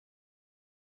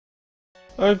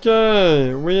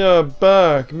Okay, we are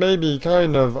back. Maybe,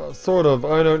 kind of, sort of,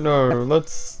 I don't know.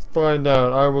 Let's find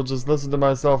out. I will just listen to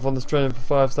myself on the stream for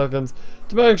 5 seconds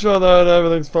to make sure that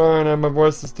everything's fine and my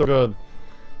voice is still good.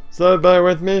 So bear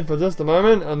with me for just a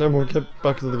moment and then we'll get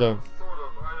back to the game. Sort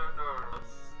of, I don't know.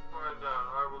 Let's find out.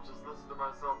 I will just listen to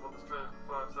myself on the stream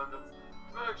for 5 seconds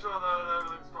to make sure that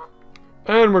everything's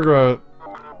fine. And we're great.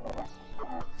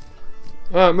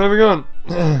 Alright, moving on.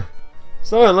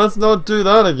 So, let's not do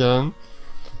that again.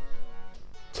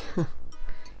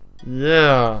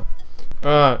 Yeah.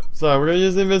 Alright, so we're gonna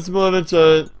use the invincibility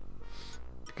cheat.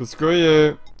 Because screw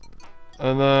you.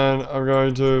 And then I'm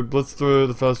going to blitz through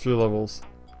the first few levels.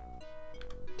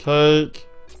 Cake,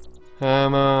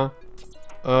 hammer,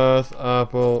 earth,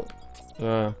 apple.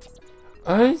 Yeah.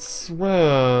 I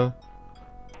swear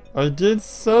I did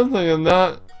something and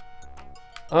that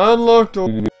unlocked all.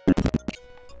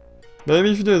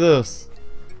 Maybe if you do this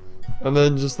and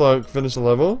then just like finish the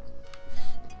level.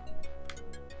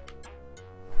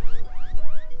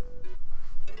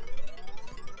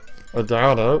 I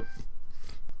doubt it.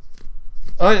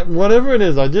 Whatever it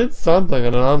is, I did something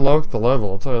and it unlocked the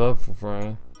level. I'll tell you that for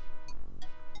free.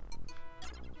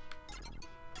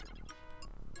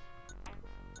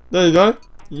 There you go.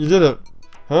 You did it.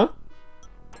 Huh?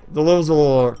 The levels are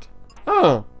all locked.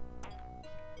 Oh.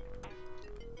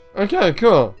 Okay,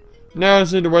 cool. Now I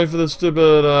just need to wait for this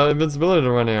stupid invincibility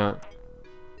to run out.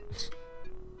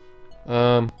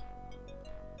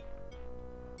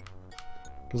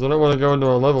 Because I don't want to go into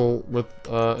a level with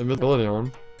invincibility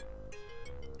on.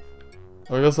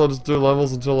 I guess I'll just do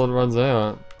levels until it runs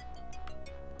out.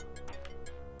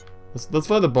 Let's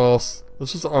fight the boss.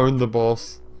 Let's just own the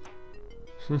boss.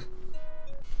 What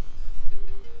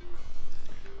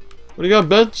do you got,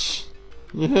 bitch?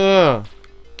 Yeah!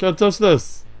 Can't touch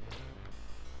this!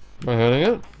 Am I hurting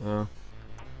it? Oh.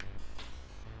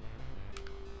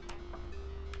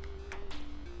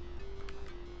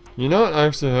 You're not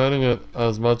actually hurting it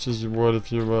as much as you would if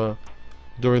you were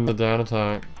doing the down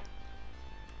attack.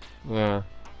 Yeah.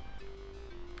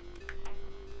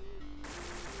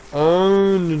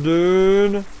 Own,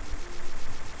 dude!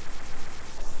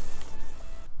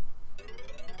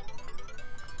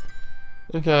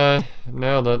 Okay,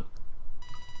 nailed it.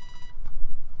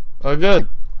 Oh, good.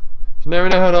 So now we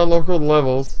know how to unlock all the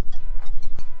levels.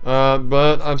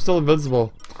 But I'm still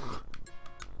invincible.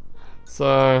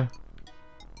 So...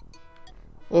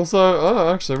 Also,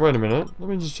 oh, actually, wait a minute. Let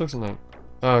me just check something.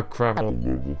 Oh, crap. Oh,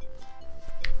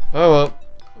 well.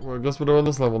 I guess we're doing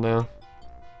this level now.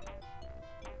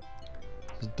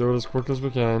 Just do it as quick as we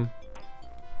can.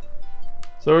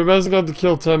 So we basically have to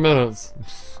kill 10 minutes.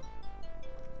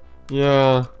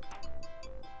 Yeah.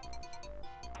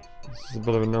 This is a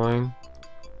bit of annoying.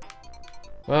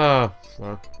 Ah,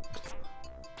 fuck.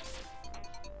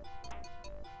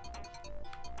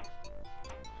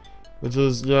 Which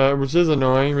is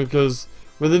annoying because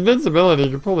with invincibility you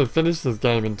could probably finish this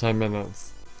game in 10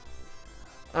 minutes.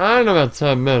 I don't know about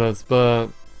 10 minutes, but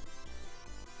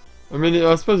I mean,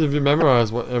 I suppose if you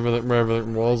memorize where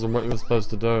everything was and what you were supposed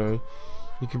to do,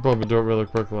 you could probably do it really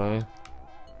quickly.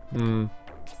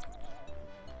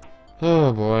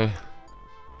 Oh boy.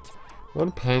 What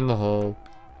a pain in the hole.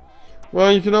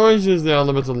 Well, you can always use the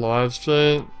unlimited lives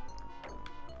cheat.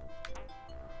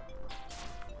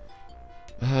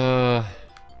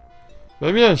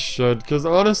 Maybe I should, because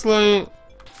honestly,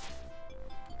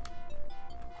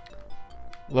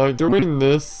 like, doing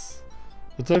this,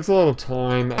 it takes a lot of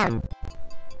time, and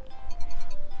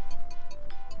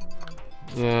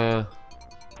yeah.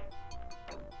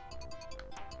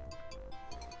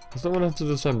 I don't want to have to do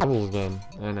the same levels again,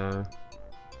 I know.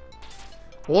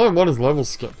 All I want is level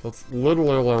skip, that's literally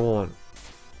all I want.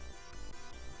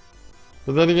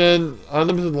 But then again,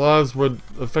 unlimited lives would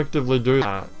effectively do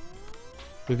that.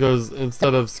 Because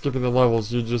instead of skipping the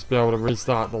levels, you'd just be able to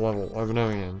restart the level over and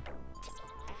over again.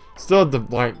 Still have to,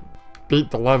 like, beat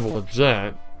the level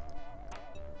legit.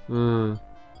 Well,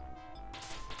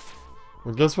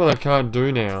 guess what I can't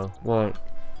do now? What?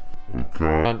 I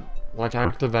can't, like,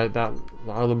 activate that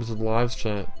unlimited lives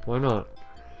chat. Why not?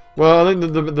 Well, I think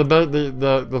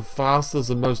the fastest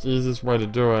and most easiest way to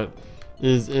do it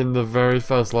is in the very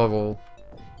first level.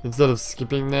 Instead of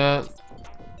skipping that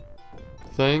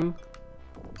thing.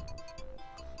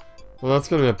 Well, that's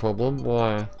gonna be a problem.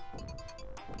 Why?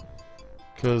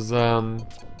 Because,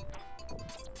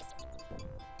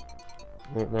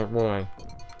 why?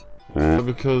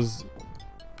 Because...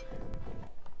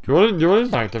 Do you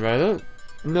want to activate it?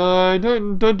 No,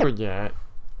 don't do it yet.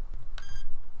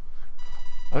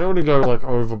 I don't want to go, like,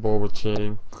 overboard with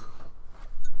cheating.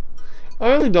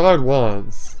 I only died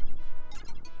once.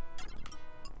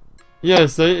 Yeah,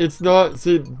 see, it's not...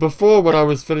 See, before when I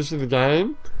was finishing the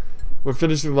game, we're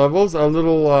finishing levels, my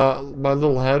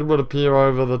little head would appear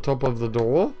over the top of the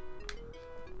door.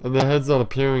 And the head's not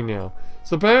appearing now.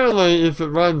 So apparently, if it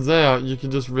runs out, you can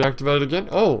just reactivate it again.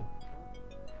 Oh!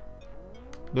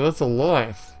 No, that's a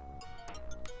life.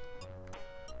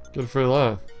 Get a free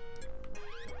life.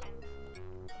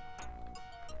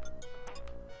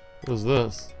 What was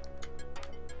this?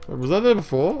 Wait, was that there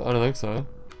before? I don't think so.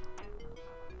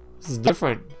 This is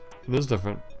different. It is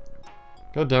different.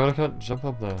 God damn it, I can't jump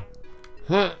up there.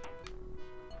 Huh!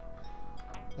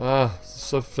 Ah,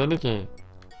 so finicky.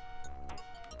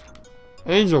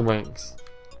 Angel wings.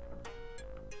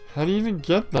 How do you even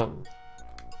get them?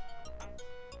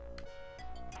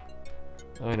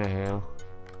 I know how.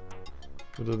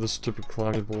 We'll do this stupid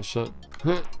climbing bullshit.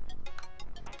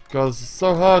 God, this is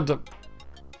so hard to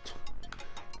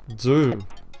do.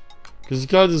 Because you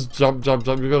can't just jump.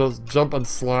 You gotta jump and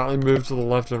slightly move to the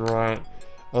left and right.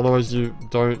 Otherwise you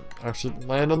don't actually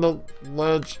land on the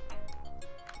ledge.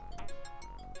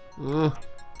 Ugh.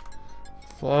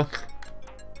 Fuck.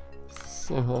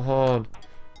 So hard.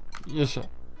 Yes.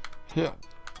 Here.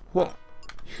 What?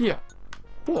 Here.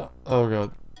 What? Oh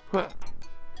god. What?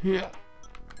 Here.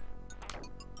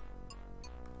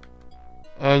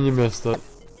 And you missed it.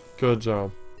 Good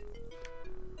job.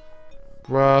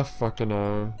 Bruh, fucking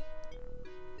no.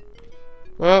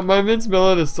 Well, my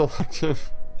invincibility is still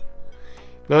active.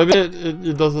 Maybe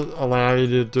it doesn't allow you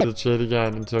to do the cheat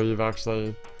again until you've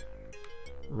actually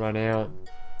run out.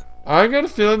 I got a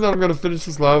feeling that I'm gonna finish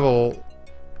this level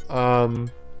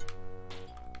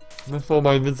before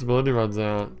my invincibility runs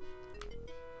out.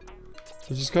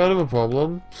 Which is kind of a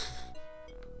problem.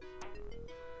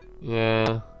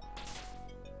 Yeah.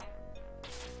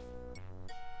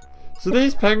 So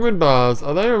these penguin bars,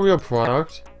 are they a real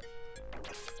product?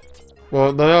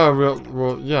 Well, they are real,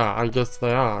 well, yeah, I guess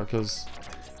they are, because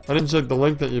I didn't check the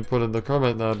link that you put in the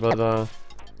comment there, but,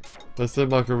 they seem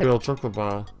like a real chocolate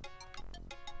bar.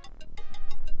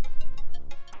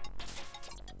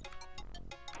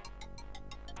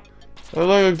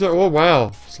 Oh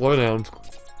wow, slow down.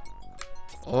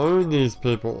 Own these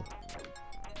people.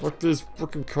 Fuck these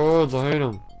fucking cards, I hate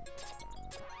them.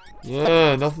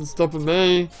 Yeah, nothing's stopping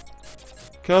me.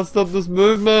 Can't stop this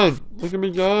movement. Look at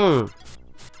me go.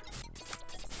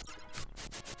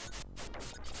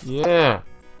 Yeah.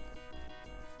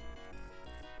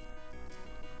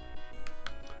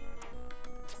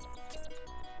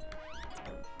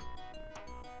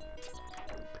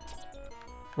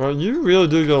 Well, you really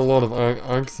do get a lot of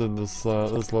angst in this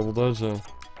this level, don't you?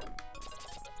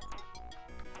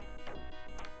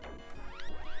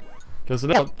 Okay, so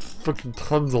now freaking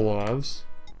tons of lives.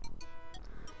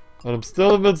 And I'm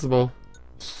still invincible.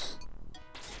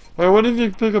 Hey, what if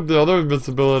you pick up the other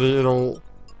invincibility, it'll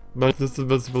make this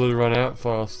invincibility run out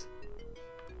fast.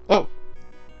 Oh!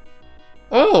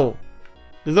 Oh!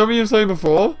 Is that what you were saying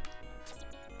before?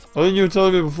 I think you were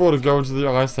telling me before to go into the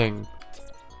icing.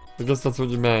 I guess that's what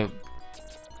you meant.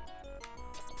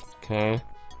 Okay.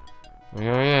 Well,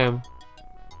 here I am.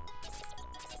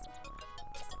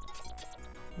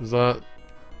 Is that it?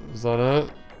 Is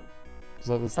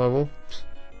that this level?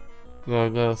 Yeah, I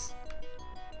guess.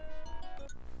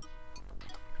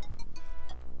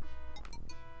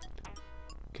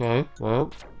 Okay,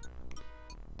 well.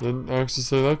 Didn't actually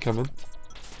see that coming.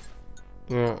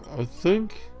 Yeah, I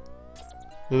think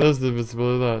it is the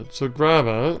invincibility there. So grab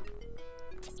it.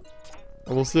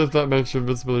 And we'll see if that makes your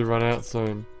invincibility run out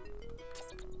soon.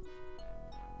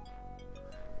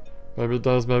 Maybe it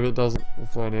does, maybe it doesn't. We'll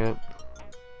find out.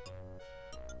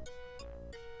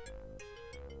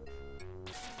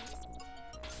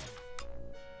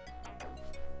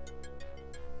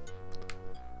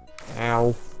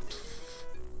 Ow.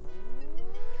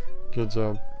 Good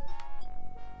job.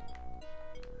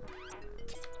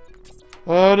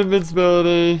 On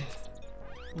invincibility.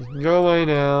 You can go away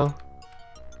now.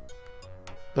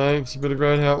 Thanks, you've been a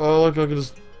great help. Oh, look, I can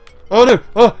just... Oh no!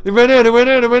 Oh, it ran out, it went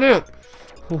out, it went out!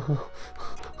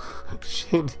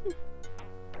 Shit.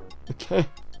 Okay.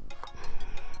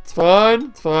 It's fine,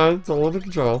 it's fine, it's all under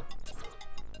control.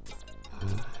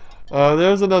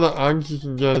 There's another unk you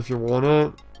can get if you want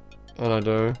it. And I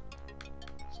do.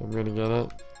 So I'm gonna get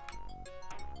it.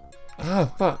 Ah,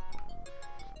 fuck.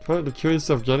 Try to kill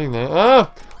yourself getting there.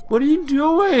 Ah! What are you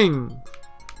doing?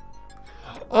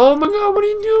 Oh my god, what are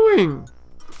you doing?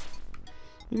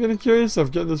 You're gonna kill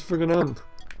yourself getting this friggin' unk.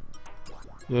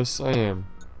 Yes, I am.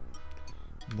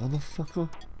 Motherfucker.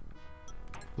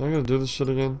 Am I gonna do this shit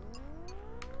again?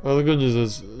 Oh, the good news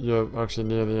is you're actually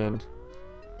near the end.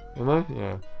 Am I?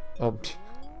 Yeah. Oh.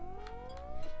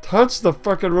 Touch the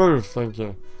fucking roof, thank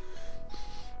you.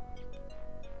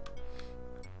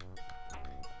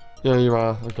 Yeah, you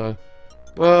are. Okay.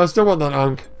 Well, I still want that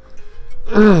unk.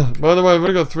 By the way, I've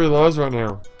only got 3 lives right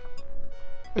now.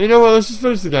 You know what? Let's just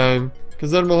finish the game.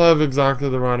 Because then we'll have exactly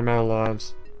the right amount of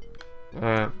lives.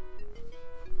 Alright.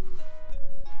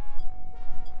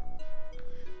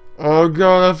 Oh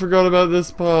god, I forgot about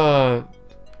this part.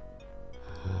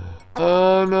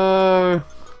 Oh no.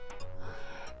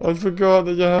 I forgot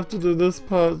that you have to do this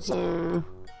part too.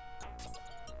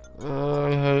 Oh,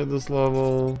 I hate this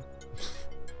level.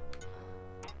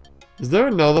 Is there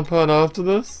another part after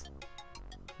this?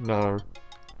 No.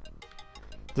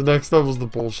 The next level's the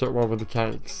bullshit one with the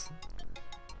cakes.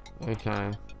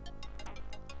 Okay.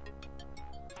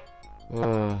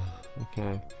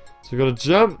 Okay. So you gotta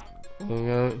jump. There you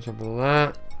go, jump on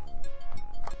that.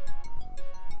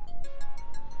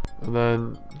 And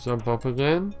then jump up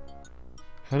again.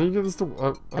 How do you get this to...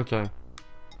 Oh, okay.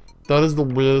 That is the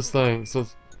weirdest thing. So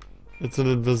it's an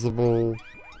invisible...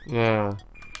 Yeah.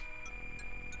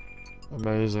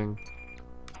 Amazing.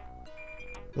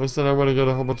 At least I know where to get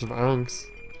a whole bunch of unks.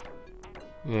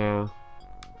 Yeah.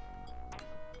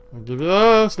 I'll give you...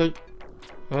 Oh, snake!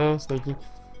 Oh, snakey.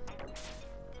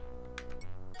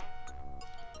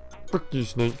 Fuck you,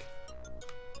 snake.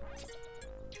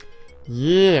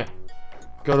 Yeah!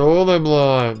 Got all them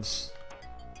lives.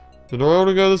 Do I want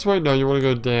to go this way? No, you want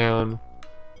to go down.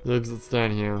 The exit's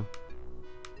down here.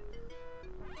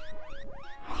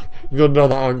 You got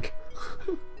another unk.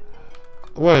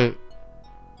 Wait.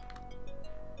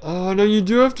 Oh no, you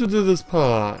do have to do this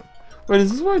part. Wait,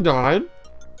 is this where I died?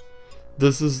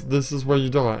 This is where you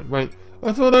died. Wait,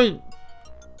 I thought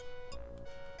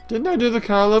didn't I do the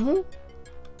car level?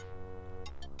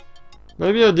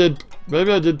 Maybe I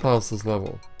did pass this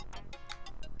level.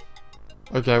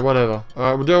 Okay, whatever.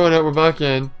 Alright, we're doing it, we're back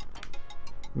in.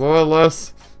 More or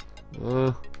less.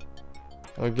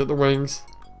 I get the wings.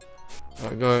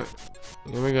 Alright, go.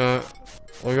 Here we go.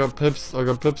 I got pips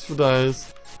for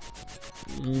days.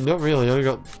 Not really, I only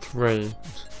got 3.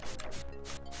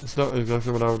 It's not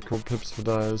exactly what I would call pips for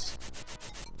days.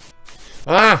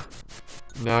 Ah!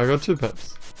 Now I got 2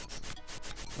 pips.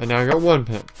 And now I got 1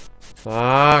 pip.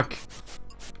 Fuck!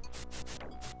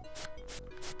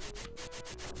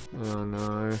 Oh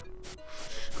no.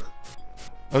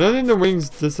 I don't think the wings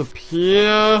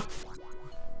disappear.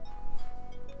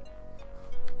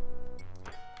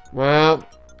 Well,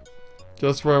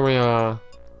 guess where we are.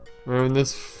 We're in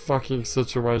this fucking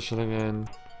situation again.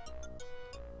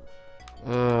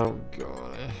 Oh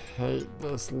god, I hate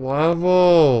this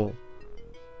level.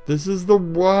 This is the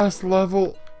worst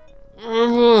level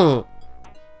ever.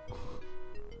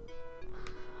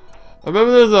 I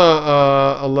remember there's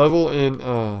a level in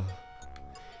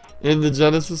the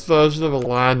Genesis version of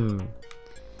Aladdin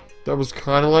that was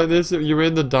kind of like this. You were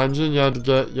in the dungeon, you had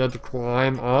to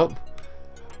climb up,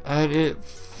 and it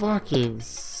fucking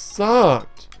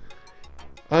sucked.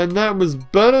 And that was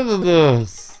better than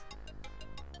this,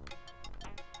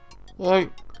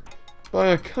 like by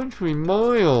a country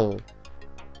mile.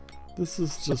 This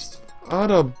is just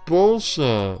utter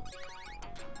bullshit.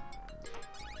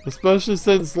 Especially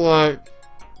since, like,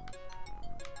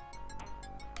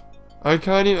 I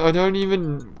don't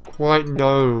even quite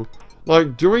know.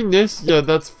 Like, doing this, yeah,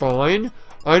 that's fine.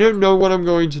 I don't know what I'm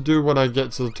going to do when I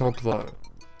get to the top, though.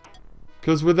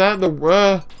 Because without the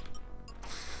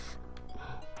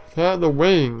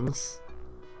wings,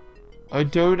 I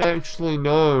don't actually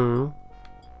know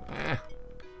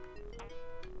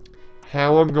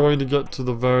how I'm going to get to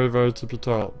the very, very tippy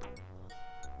top.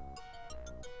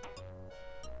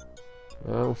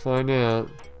 Well, we'll find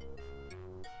out.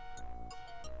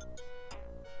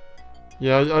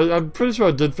 Yeah, I'm pretty sure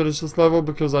I did finish this level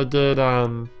because I did,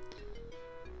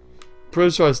 pretty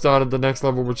sure I started the next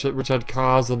level which had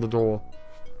cars on the door.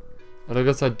 And I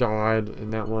guess I died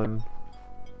in that one.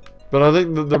 But I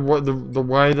think the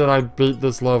way that I beat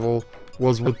this level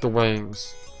was with the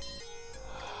wings.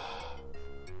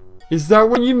 Is that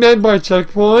what you meant by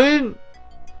checkpoint?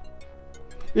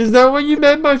 Is that what you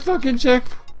meant by fucking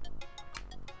checkpoint?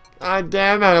 Ah,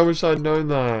 damn it, I wish I'd known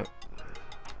that.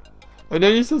 I know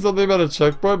you said something about a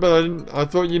checkpoint, but I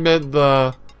thought you meant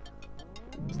the...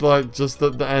 like, just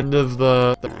at the end of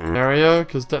the area,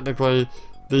 because technically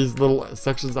these little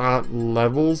sections aren't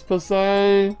levels per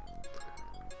se.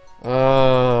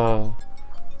 Oh.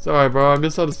 Sorry, bro, I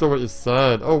misunderstood what you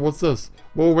said. Oh, what's this?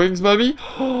 More wings, maybe?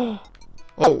 Oh,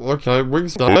 okay,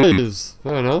 wings days.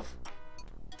 Fair enough.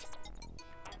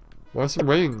 Why some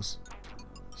wings?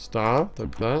 Star,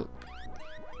 take that.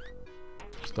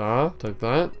 Star, take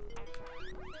that.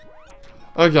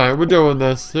 Okay, we're doing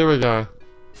this. Here we go.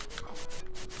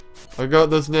 I got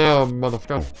this now,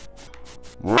 motherfucker.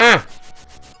 Ah!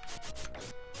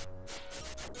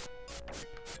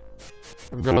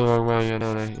 I'm going the wrong way, yeah,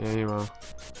 no, yeah, you are.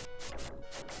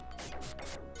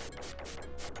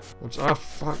 Which, ah,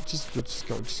 fuck, just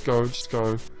go. Just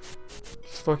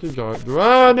fucking go.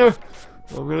 Ah, no!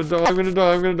 I'm gonna die.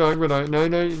 No, you're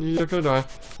not gonna die.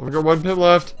 I've got 1 pit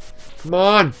left. Come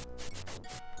on!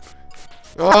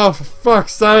 Oh, for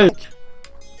fuck's sake!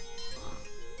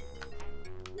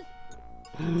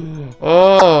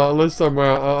 Oh, at least I'm where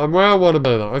I want to be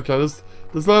though. Okay, this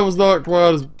level's not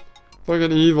quite as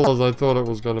fucking evil as I thought it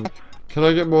was gonna be. Can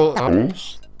I get more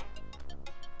apples?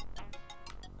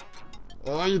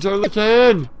 Oh, you totally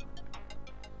can!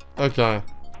 Okay.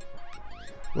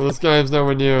 Well, this game's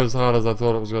nowhere near as hard as I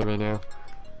thought it was gonna be now.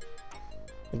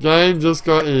 The game just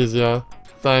got easier.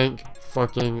 Thank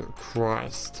fucking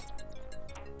Christ.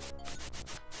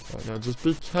 Right, now just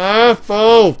be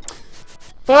careful!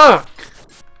 Fuck!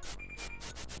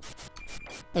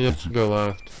 You have to go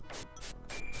left.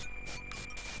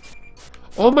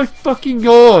 Oh my fucking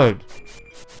god!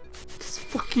 This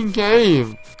fucking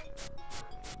game!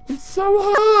 It's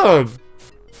so hard!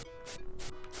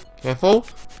 Careful!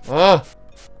 Ah!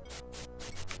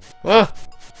 Ah!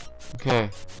 Okay.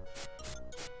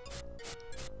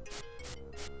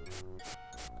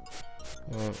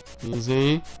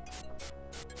 Easy.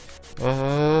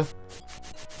 Oh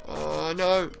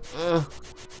no!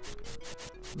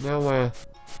 Now where?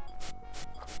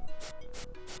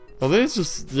 Are these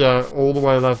just, yeah, all the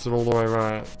way left and all the way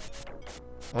right?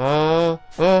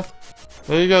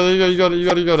 There you go, you got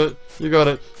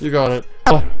it.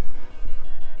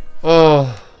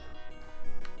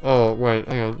 Oh, wait,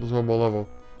 hang on, there's one more level.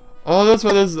 Oh, that's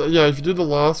why there's, yeah, if you do the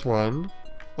last one.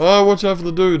 Oh, watch out for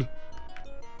the dude.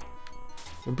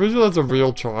 I'm pretty sure that's a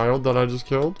real child that I just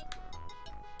killed.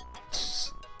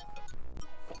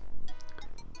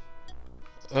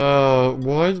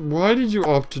 Why did you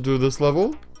opt to do this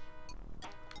level?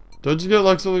 Don't you get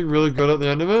like something really good at the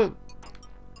end of it?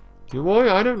 You why?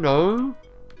 I don't know.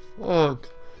 Fuck.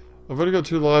 I've only got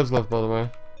 2 lives left, by the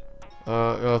way.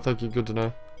 Oh, thank you, good to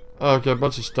know. Oh, okay, a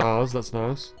bunch of stars, that's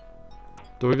nice.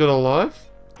 Do we get a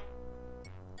life?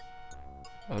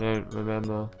 I don't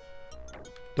remember.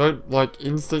 Don't, like,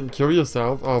 instant kill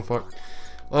yourself. Oh, fuck.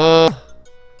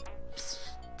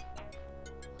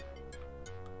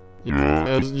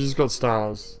 Yeah, you just got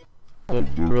stars. There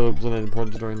really wasn't any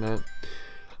point to doing that.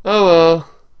 Oh well.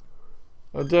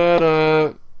 I did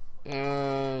it.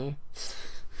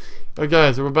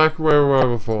 Okay, so we're back where we were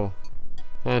before.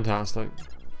 Fantastic.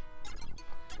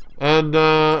 And,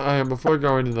 before I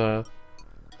go into there,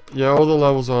 yeah, all the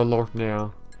levels are unlocked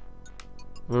now.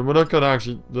 I mean, we're not gonna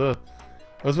actually, I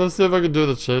just want to see if I can do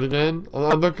the cheat again.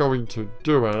 I'm not going to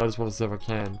do it, I just want to see if I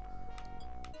can.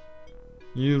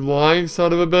 You lying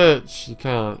son of a bitch! You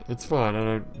can't. It's fine, I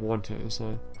don't want to,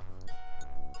 so.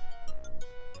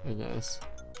 I guess.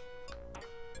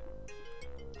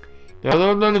 Now that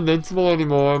I'm not invincible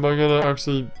anymore, am I gonna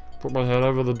actually put my head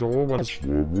over the door when it's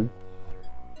normal?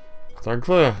 It's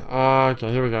unclear.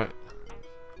 Okay, here we go.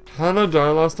 How did I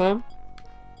die last time?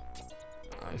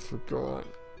 I forgot.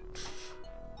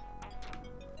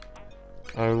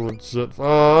 I legit.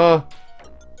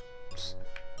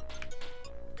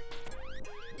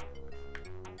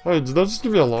 Hey, did that just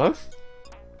give me a life?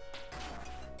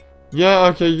 Yeah,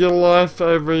 okay, you get a life for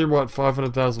every, what,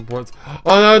 500,000 points.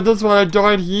 Oh no, that's why I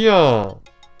died here!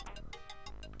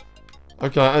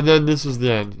 Okay, and then this was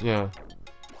the end, yeah.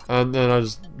 And then I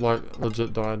just, like,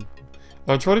 legit died.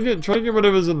 Try to get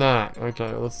whatever's in that.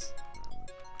 Okay, let's...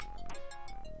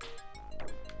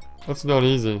 That's not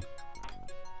easy.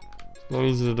 It's not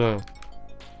easy to do.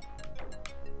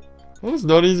 That is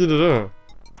not easy to do.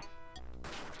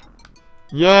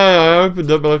 Yeah, I opened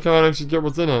it, but I can't actually get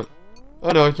what's in it. Oh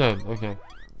no, I can. Okay.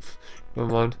 Never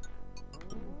mind.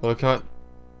 Well, I can't.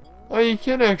 Oh, you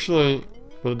can actually,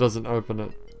 but it doesn't open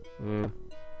it. Yeah.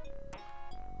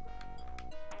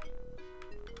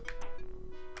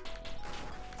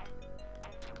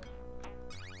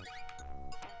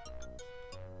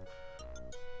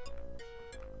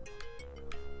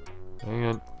 Hang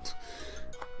on.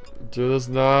 Do this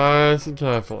nice and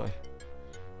carefully.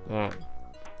 Alright.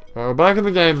 Well, we're back in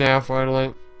the game now,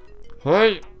 finally.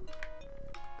 Hey!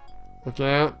 Look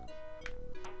out.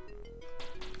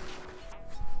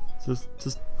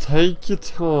 Just take your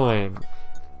time.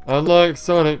 Unlike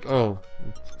Sonic,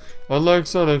 unlike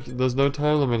Sonic, there's no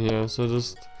time limit here, so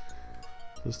just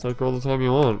take all the time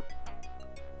you want.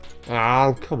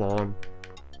 Ow, come on.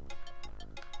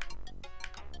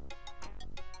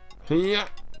 Yeah.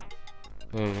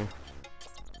 There you go.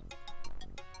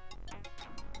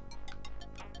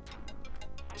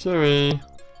 Cherry.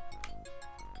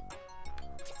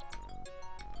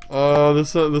 Oh,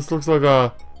 this looks like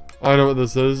a I know what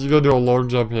this is. You gotta do a long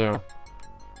jump here.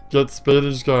 Get speed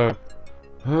and just go.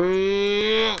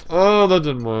 Oh, that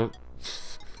didn't work.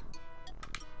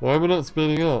 Why am I not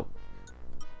speeding up?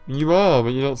 You are, but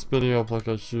you're not speeding up like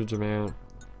a huge amount.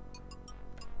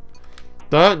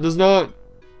 That does not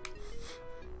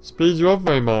speed you up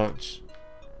very much.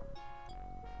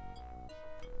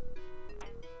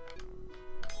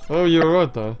 Oh, you're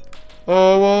right though.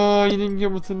 Oh, you didn't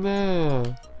get what's in there.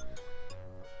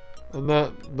 And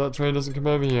that train doesn't come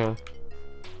over here.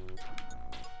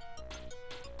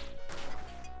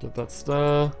 Get that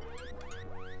star.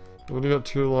 I've only got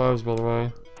 2 lives, by the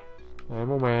way.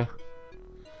 I'm aware.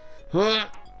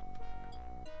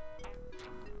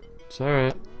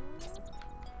 Sorry.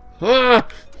 Ah!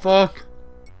 Fuck!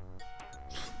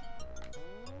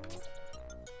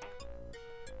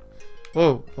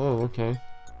 Oh, okay.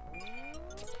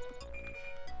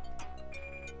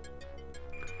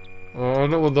 I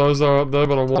don't know what those are up there,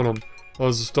 but I want them.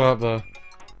 Those just start there.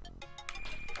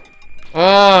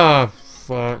 Ah!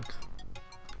 Fuck.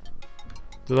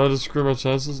 Did I just screw my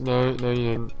chances? No, you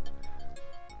didn't.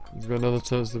 You've got another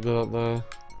chance to get up there.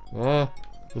 Ah!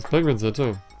 There's penguins here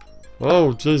too.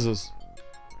 Oh, Jesus.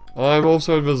 I'm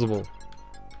also invisible.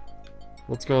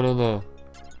 What's going on there?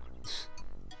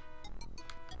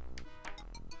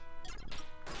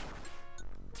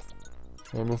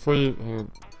 Before you... hang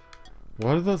on.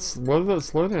 Why did that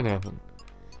slowdown happen?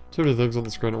 Too many things on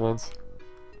the screen at once.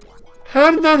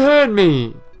 How did that hurt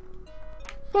me?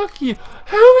 Fuck you!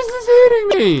 How is this hurting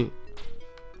me?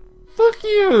 Fuck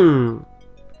you!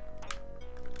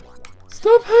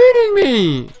 Stop hurting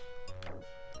me!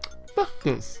 Fuck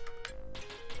this.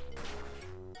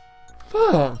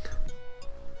 Fuck!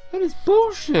 That is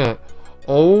bullshit!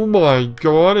 Oh my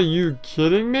god, are you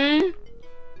kidding me?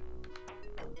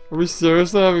 Are we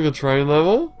seriously having a train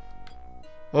level?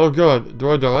 Oh god,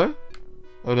 do I die?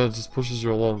 Oh no, it just pushes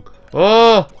you along.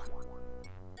 Oh!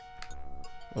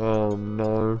 Oh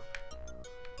no.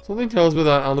 Something tells me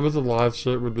that unlimited live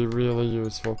shit would be really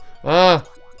useful. Ah!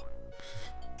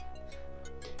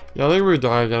 Yeah, I think we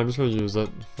die again. I'm just gonna use it.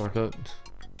 Fuck it.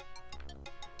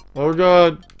 Oh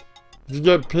god! If you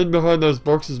get pinned behind those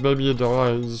boxes, maybe you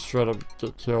die. You just straight up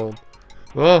get killed.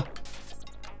 Ah!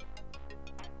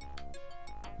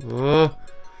 Ah! Oh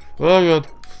god.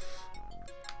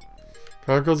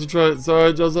 Can't concentrate.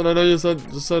 Sorry, Justin. I know you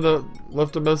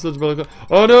left a message, but I can't.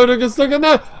 Oh no! Don't get stuck in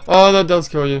there! Oh, that does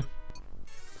kill you.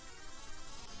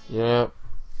 Yeah.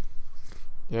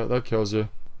 Yeah, that kills you.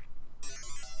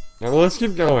 Now, well, let's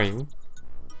keep going.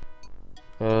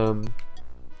 But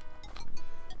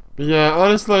yeah,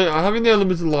 honestly, having the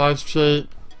unlimited lives cheat,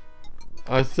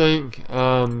 I think,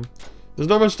 there's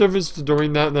not much difference to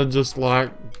doing that than just,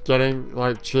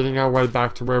 cheating our way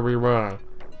back to where we were.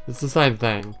 It's the same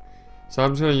thing. So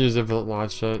I'm just gonna use infinite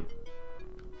lives cheat.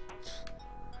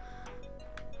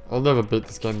 I'll never beat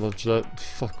this game legit.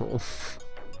 Fuck off.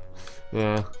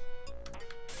 Yeah.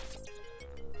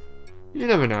 You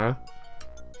never know.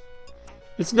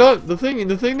 It's not the thing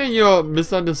that you're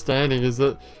misunderstanding is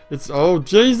that it's oh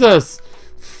Jesus!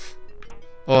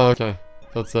 Oh okay.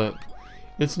 That's it.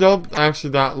 It's not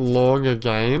actually that long a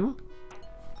game.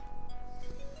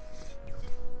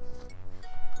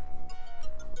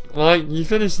 Like, you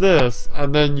finish this,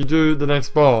 and then you do the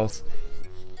next boss,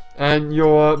 and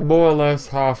you're more or less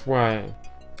halfway.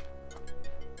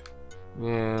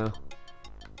 Yeah.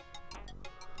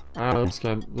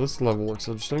 This level looks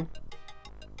interesting.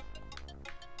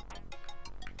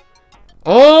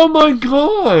 Oh my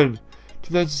god!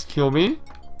 Did that just kill me?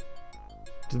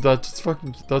 Did that just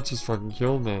fucking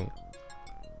kill me?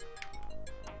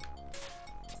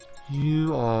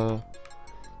 You are...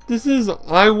 This is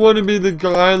I want to be the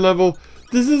guy level.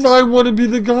 This is I want to be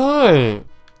the guy.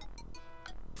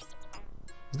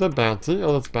 Is that bounty?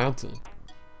 Oh, that's bounty.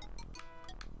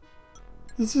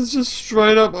 This is just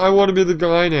straight up I want to be the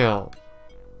guy now.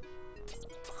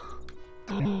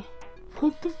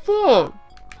 What the fuck?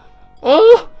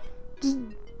 Oh! This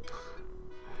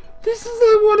is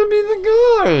I want to be the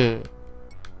guy.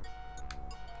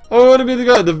 I want to be the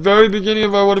guy. At the very beginning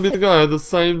of I want to be the guy, I had the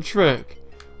same trick.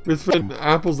 With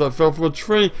apples that fell from a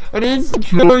tree and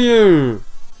instantly kill you!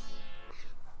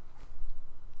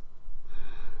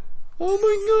 Oh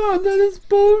my god, that is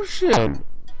bullshit!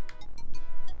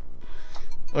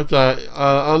 Okay,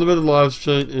 unlimited lives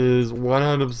cheat is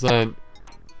 100%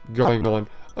 going on.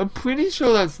 I'm pretty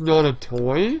sure that's not a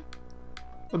toy.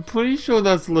 I'm pretty sure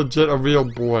that's legit a real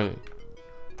boy.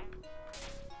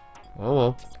 Oh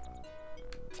well.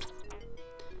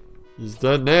 He's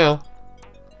dead now.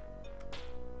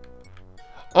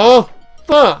 Oh,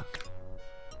 fuck!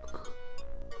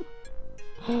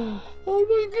 Oh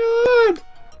my god!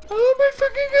 Oh my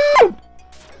fucking god!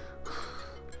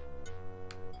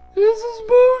 This is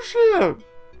bullshit!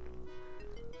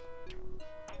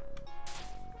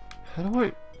 How do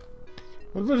I...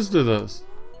 What if I just do this?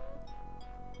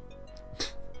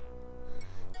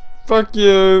 Fuck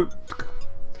you!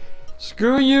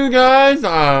 Screw you guys!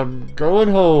 I'm going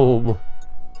home.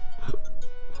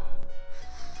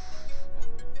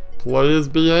 Players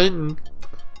be hating.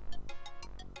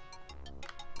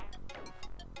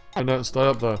 I know, stay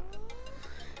up there.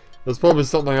 There's probably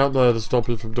something up there to stop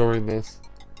you from doing this.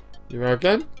 You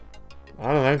reckon?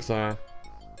 I don't think so.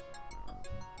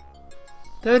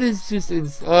 That is just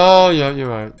oh, yeah, you're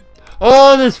right.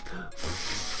 Oh, this...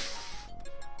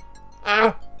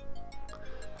 Ah!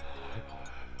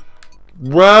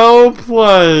 Well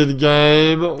played,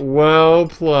 game. Well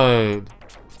played.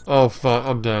 Oh, fuck.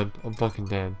 I'm dead. I'm fucking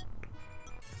dead.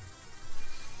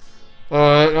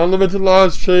 Alright, unlimited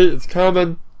lives cheat. It's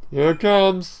coming. Here it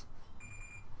comes.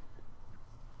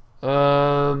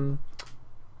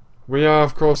 We are,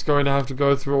 of course, going to have to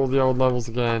go through all the old levels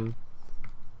again.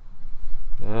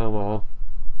 Oh, well.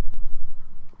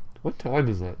 What time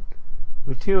is it?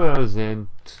 We're 2 hours in.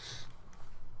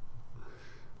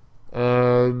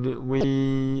 And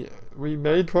we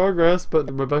made progress, but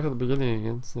we're back at the beginning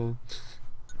again, so...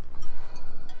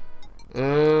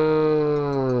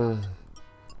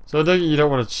 So I think you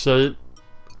don't want to cheat.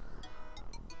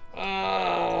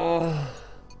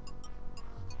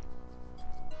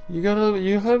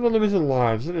 You have unlimited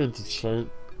lives, you don't need to cheat.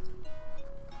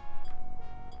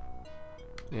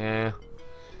 Yeah.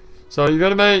 So you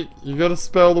gotta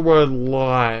spell the word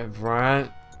live, right?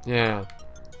 Yeah.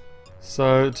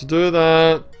 So to do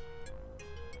that,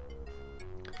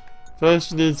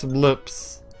 first you need some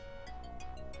lips.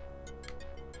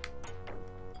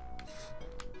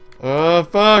 Oh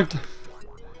fuck!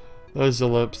 There's your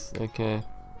lips, okay.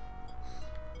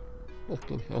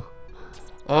 Fucking hell.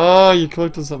 Oh, you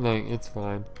collected something, it's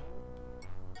fine.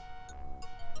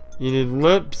 You need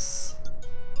lips.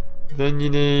 Then you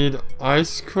need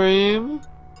ice cream.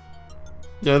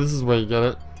 Yeah, this is where you get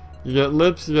it. You get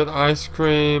lips, you get ice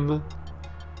cream.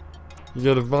 You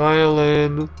get a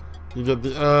violin. You get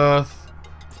the earth.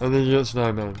 And then you get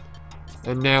snowman.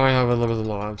 And now I have unlimited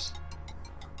lives.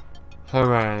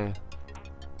 Hooray.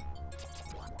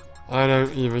 I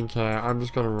don't even care. I'm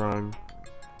just gonna run.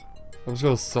 I'm just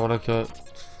gonna Sonic it.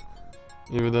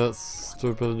 Even though it's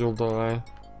stupid and you'll die.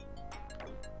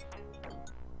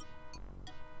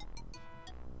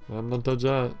 I'm not dead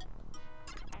yet.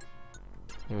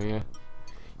 There we go.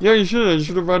 Yeah, you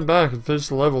should have run back and finished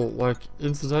the level, like,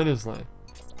 instantaneously.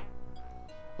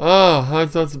 Oh,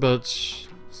 hindsight's a bitch.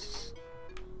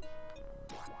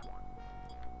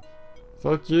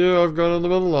 Fuck you, I've got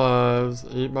unlimited lives.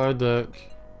 Eat my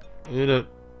dick. Eat it.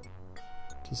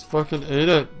 Just fucking eat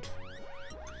it.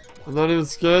 I'm not even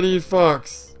scared of you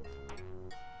fucks.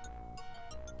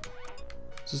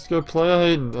 Just go play a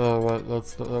Hayden. Oh wait,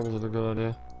 that wasn't a good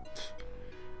idea.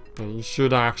 Yeah, you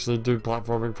should actually do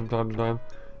platforming from time to time.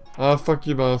 Ah, fuck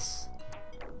you, boss.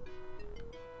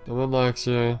 No one likes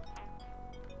you.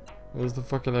 Where's the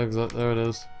fucking exit? There it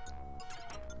is.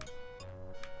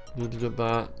 Need to get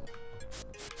that.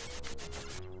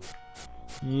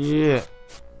 Yeah.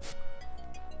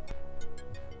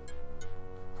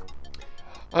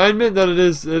 I admit that it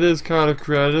is kind of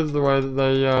creative the way that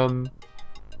they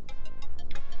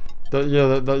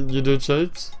that you do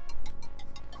cheats.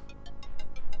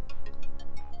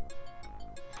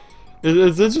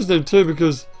 It's interesting too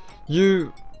because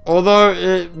although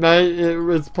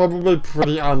it's probably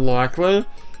pretty unlikely,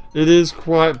 it is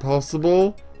quite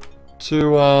possible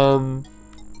to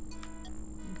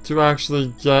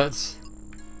actually get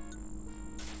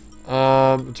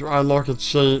to unlock a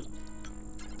cheat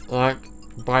like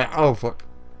by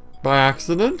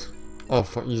accident. Oh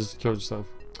fuck! You just killed yourself.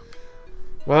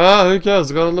 Well, who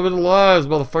cares? I got unlimited lives,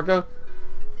 motherfucker.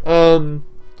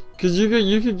 Cause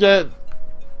you could get.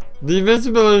 The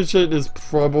invincibility cheat is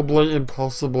probably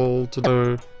impossible to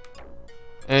do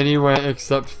anywhere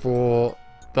except for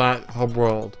that hub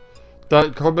world.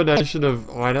 That combination of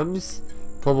items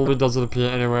probably doesn't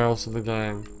appear anywhere else in the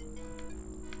game.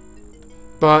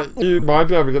 But you might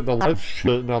be able to get the life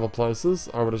cheat in other places,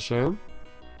 I would assume.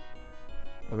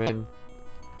 I mean,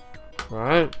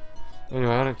 right?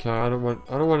 Anyway, I don't care. I don't want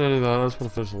any of that. I just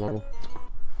want to finish the level.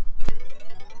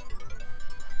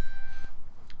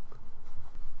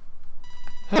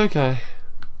 Okay.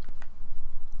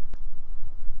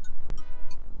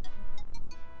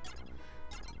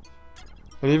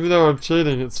 And even though I'm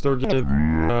cheating, it's still giving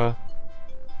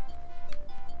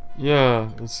yeah,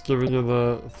 it's giving you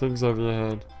the things over your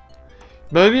head.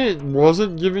 maybe it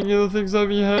wasn't giving you the things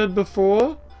over your head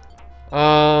before.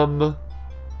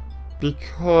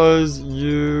 Because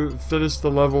you finished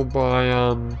the level by,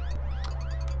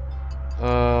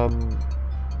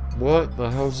 what the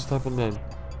hell just happened then?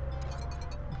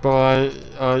 By,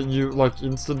 you, like,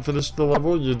 instant finished the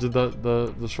level? You did that,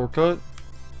 the shortcut?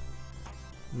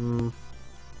 I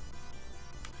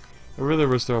really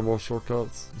wish there were more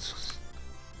shortcuts.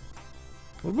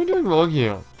 What am I doing wrong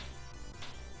here?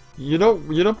 You're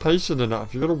not patient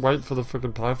enough. You gotta wait for the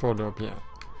freaking platform to appear.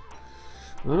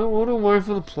 I don't want to wait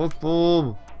for the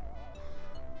platform.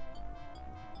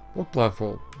 What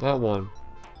platform? That one.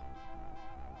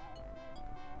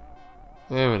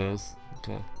 There it is.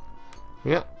 Okay.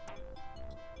 Yeah.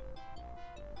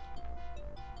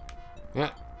 Yeah.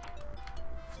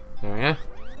 There we go.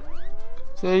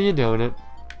 So you're doing it.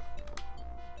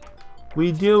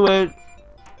 We do it.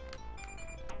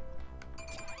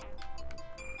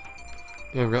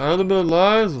 Yeah, we've got unlimited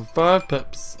lives with 5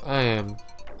 pips. I am.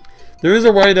 There is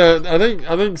a way to, I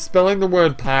think spelling the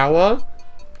word power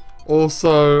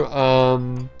also,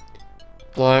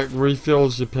 like,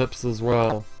 refills your pips as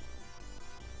well.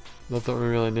 Not that we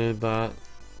really need that.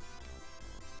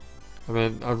 I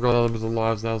mean, I've got unlimited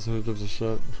lives now, so who gives a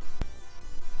shit?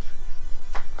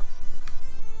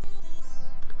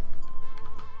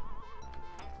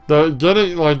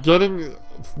 Getting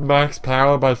max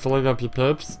power by filling up your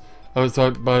pips,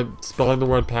 sorry, by spelling the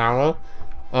word power,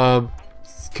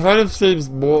 kind of seems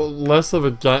less of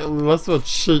a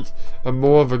cheat and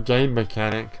more of a game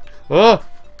mechanic. Ah!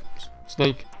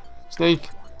 Snake. Snake.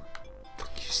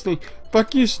 Fuck you, snake.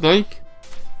 Fuck you, snake.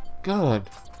 God.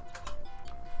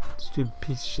 Stupid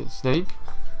piece of shit, snake.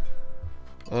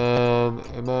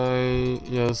 Am I...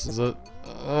 Yeah, this is it.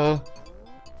 Oh,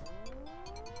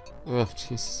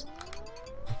 jeez.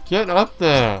 Get up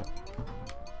there!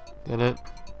 Get it.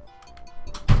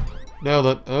 Nailed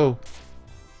it. Oh.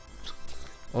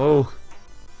 Oh.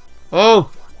 Oh!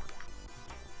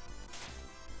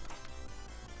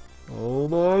 Oh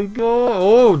my god!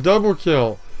 Oh, double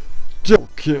kill! Double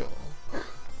kill!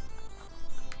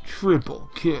 Triple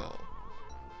kill!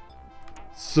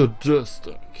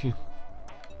 Sadistic!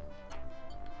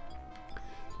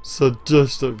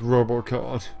 Sadistic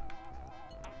RoboCod!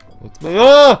 That's me.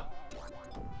 Ah!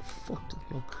 Fuck the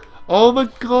hell. Oh my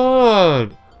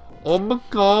god! Oh my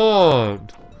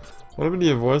god! What happened to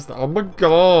your voice? Oh my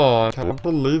god! I can't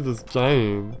believe this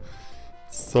game.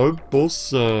 It's so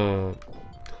bullshit.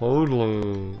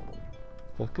 Totally.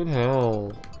 Fucking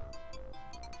hell.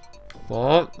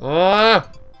 Fuck.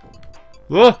 Ah!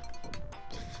 Ah!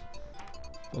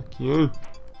 Fuck you.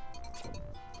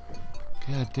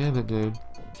 God damn it, dude.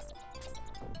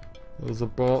 There's a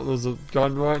ball. There's a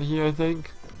gun right here, I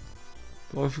think.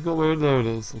 Oh, I forgot where. There it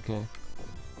is. Okay.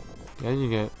 There you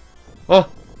go. Oh!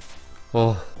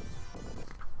 Oh.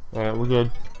 Alright, we're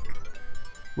good.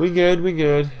 We good, we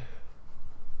good.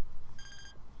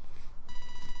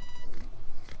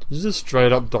 You just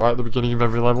straight up die at the beginning of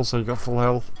every level so you got full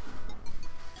health.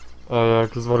 Oh yeah,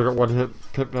 because I've only got 1 hit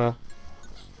pip now.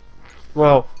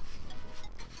 Well,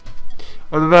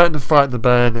 I'm about to fight the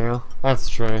bear now. That's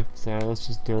true, so let's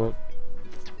just do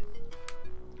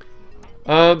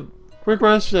it. Quick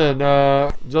question,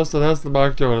 Justin, how's the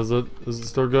mic doing? Is it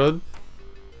still good?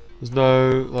 There's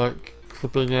no, like,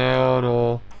 clipping out,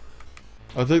 or...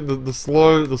 I think the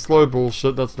slow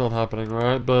bullshit, that's not happening,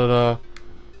 right? But,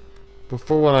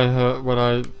 before when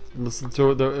I listened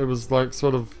to it, it was, like,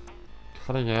 sort of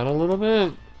cutting out a little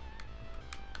bit.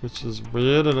 Which is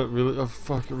weird, and it really, oh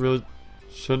fuck, it really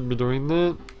shouldn't be doing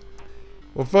that.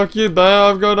 Well, fuck you, Bear,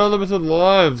 I've got unlimited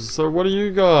lives, so what do you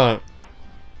got?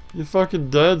 You're fucking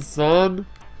dead, son.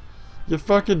 You're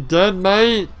fucking dead,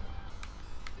 mate.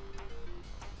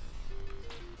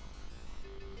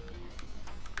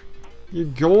 You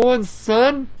going,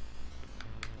 son?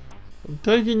 I'm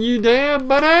taking you down,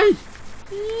 buddy.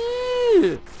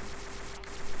 Yeah.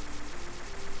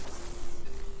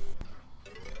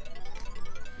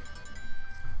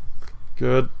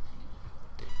 Good.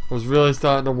 I was really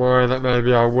starting to worry that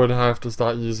maybe I would have to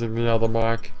start using the other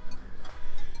mic.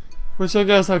 Which I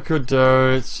guess I could do,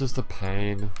 it's just a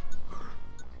pain.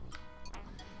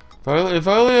 If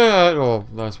only I had, oh,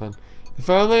 nice one. If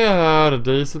only I had a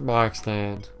decent mic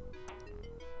stand.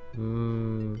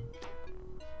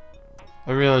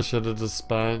 I really should have just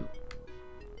spent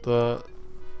the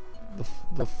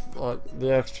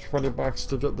extra 20 bucks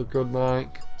to get the good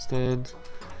mic stand.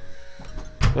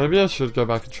 Maybe I should go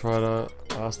back and try to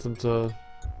ask them to,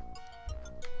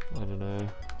 I don't know.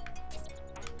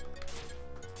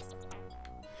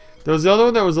 There was the other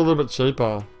one that was a little bit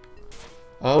cheaper.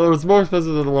 It was more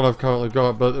expensive than the one I've currently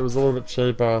got, but it was a little bit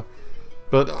cheaper.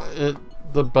 But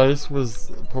the base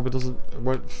probably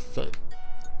won't fit.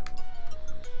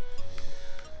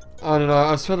 I don't know,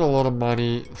 I've spent a lot of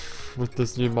money with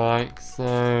this new mic,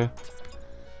 so...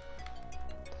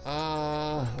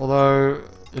 although,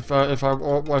 if I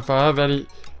have any...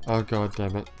 Oh god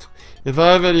damn it. If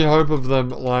I have any hope of them,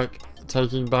 like,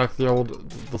 taking back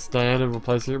the stand and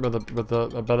replacing it with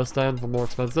a better stand for more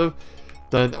expensive,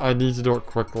 then I need to do it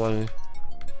quickly.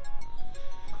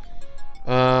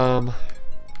 Yeah.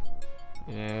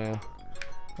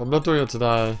 I'm not doing it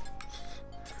today.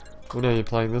 Oh no, you're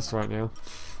playing this right now.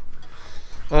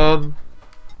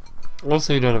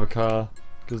 Also you don't have a car,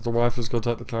 because the wife is gonna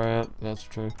take the car out. That's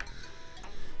true.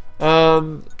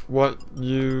 What,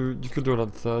 you could do it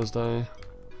on Thursday.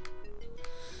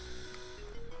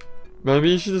 Maybe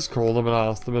you should just call them and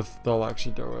ask them if they'll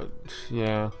actually do it.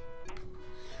 Yeah.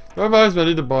 That reminds me, I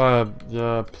need to buy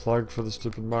a plug for the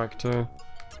stupid mic too.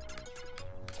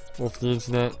 Off the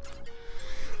internet.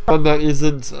 One that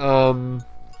isn't,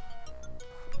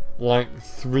 like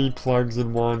 3 plugs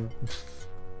in one.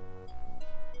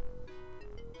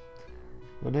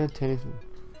 What did Teddy from?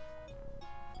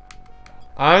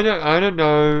 I don't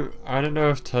know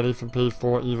if Teddy from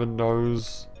P4 even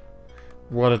knows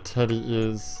what a Teddy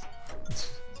is.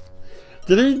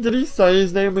 Did he say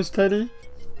his name was Teddy?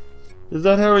 Is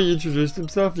that how he introduced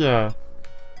himself? Yeah.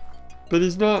 But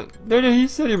he's not. No, he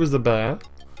said he was a bear.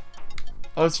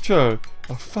 Oh, it's true.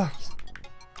 Oh fuck.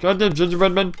 Goddamn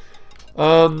gingerbread man.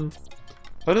 I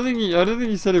don't think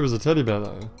he said he was a teddy bear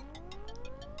though.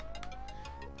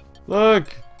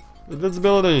 Look!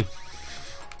 Invincibility!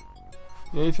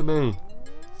 Yay for me.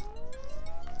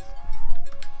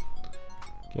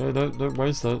 Okay, don't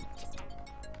waste it.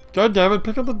 God damn it,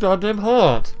 pick up the goddamn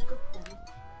heart!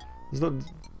 Did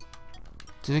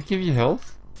it give you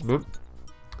health? Nope.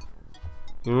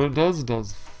 You know what it does? It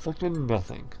does fucking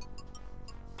nothing.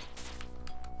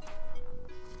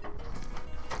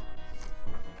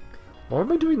 What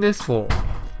am I doing this for?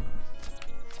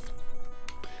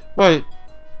 Wait.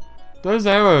 Those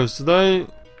arrows, is there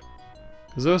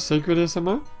a secret here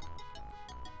somewhere?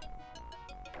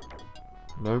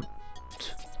 Nope.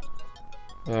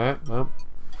 Alright, well.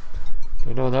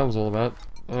 Don't know what that was all about.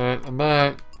 Alright, I'm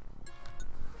back.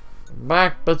 I'm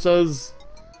back, bitches!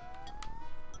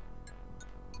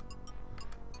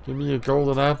 Give me your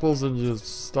golden apples and your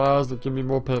stars that give me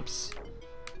more pips.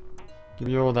 Give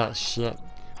me all that shit.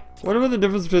 What about the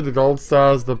difference between the gold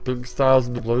stars, the pink stars,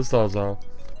 and the blue stars are?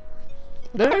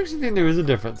 I don't actually think there is a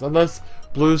difference, unless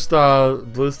blue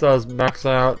stars max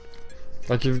out.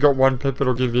 Like if you've got 1 pip,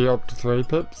 it'll give you up to 3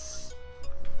 pips.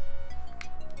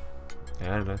 I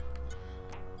don't know.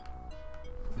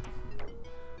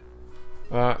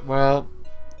 Alright, well,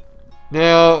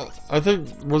 now I think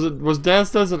was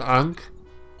downstairs an Ankh?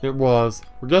 It was.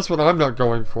 Well, guess what I'm not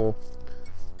going for.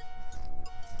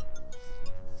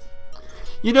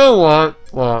 You know what?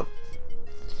 What?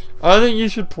 I think you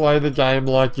should play the game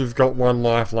like you've got 1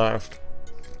 life left.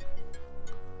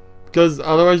 Because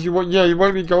otherwise you won't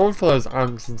be going for those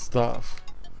unks and stuff.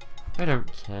 I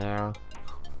don't care.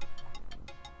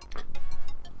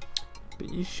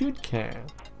 But you should care.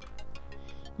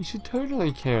 You should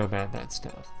totally care about that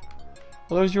stuff.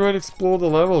 Otherwise you won't explore the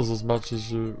levels as much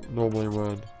as you normally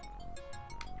would.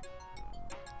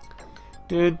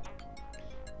 Dude,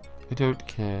 I don't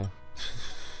care.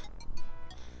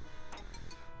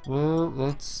 Well,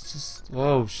 let's just...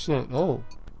 Oh, shit. Oh.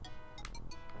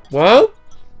 Well?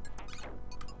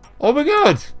 Oh my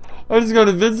god! I just got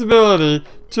invincibility,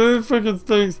 2 freaking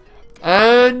things,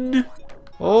 and...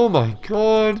 Oh my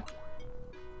god.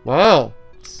 Wow.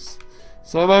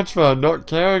 So much for not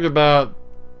caring about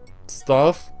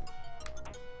stuff.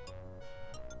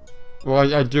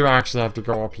 Well, I do actually have to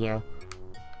go up here.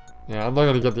 Yeah, I'm not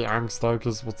gonna get the angst though,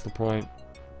 because what's the point?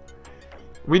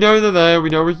 We know they're there, we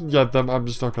know we can get them, I'm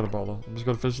just not gonna bother. I'm just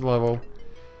gonna finish the level.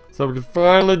 So we can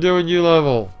finally do a new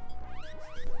level.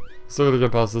 Still gotta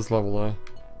get past this level though.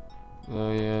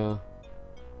 Oh yeah.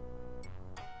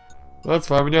 Well, that's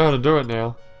fine, we know how to do it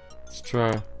now. Let's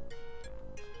try.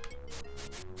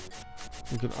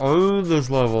 We can own this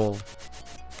level.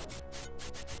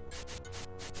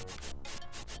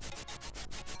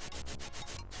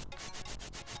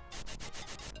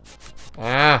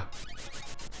 Ah!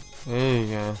 There you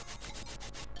go.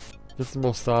 Get some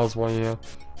more stars while you're here.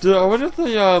 Dude, I wonder if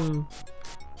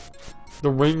the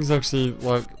wings actually,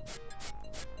 like,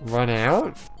 run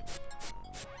out?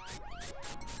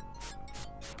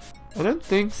 I don't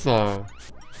think so.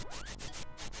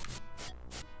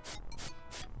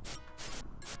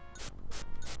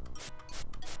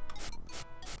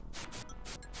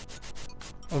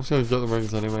 I'm just gonna get the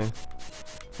wings anyway.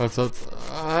 Alright, so it's...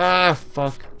 Ah,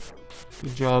 fuck.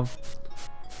 Good job.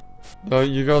 No,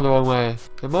 you're going the wrong way.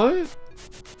 Am I?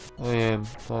 I am.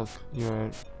 Fuck. You're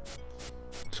right.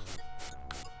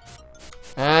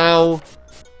 Ow!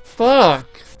 Fuck!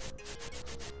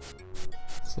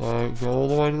 So, go all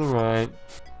the way to the right.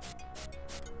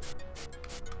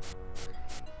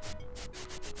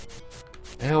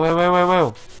 Ow, ow, ow, ow,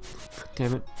 ow!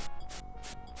 Damn it.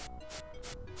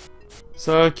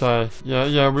 So, okay.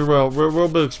 Yeah, we will. We'll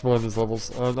be exploring these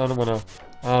levels. I don't wanna...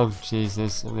 Oh,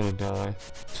 Jesus. I'm gonna die.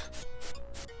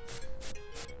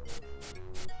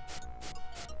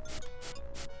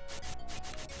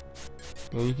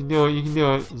 Yeah, you can do it, you can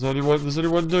do it. There's only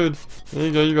one dude. There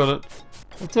you go, you got it.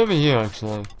 What's over here,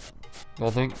 actually?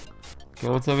 Nothing. Okay,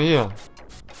 what's over here?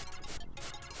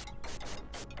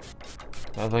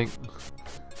 Nothing.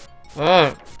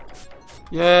 Alright.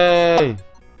 Yay!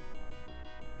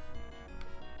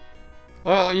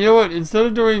 You know what? Instead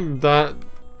of doing that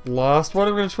last one,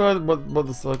 I'm gonna try what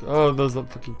this like. Oh, there's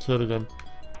that fucking kid again.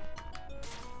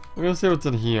 I'm gonna see what's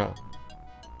in here.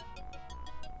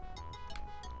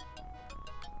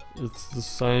 It's the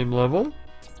same level.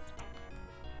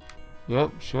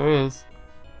 Yep, sure is.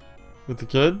 With the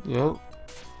kid, yep.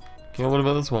 Okay, what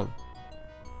about this one?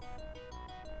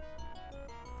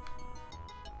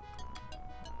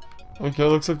 Okay,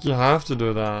 looks like you have to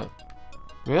do that.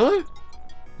 Really?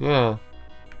 Yeah.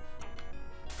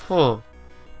 Huh.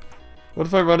 What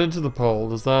if I run into the pole?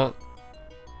 Does that...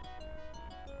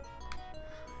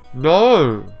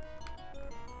 No!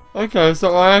 Okay,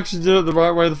 so I actually did it the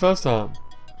right way the first time.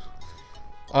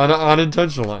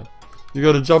 Unintentionally. You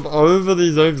gotta jump over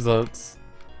these exits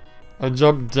and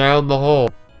jump down the hole.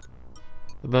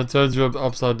 And that turns you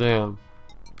upside down.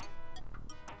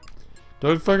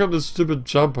 Don't fuck up this stupid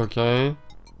jump, okay?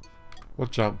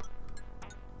 What jump?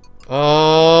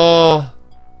 Oh,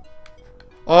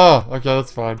 okay,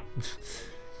 that's fine.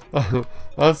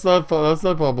 That's no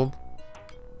problem.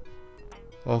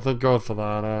 Oh, thank God for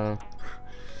that.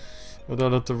 I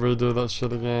don't have to redo that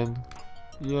shit again.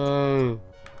 Yay.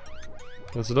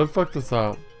 Okay, so don't fuck this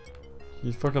up.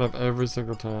 You fuck it up every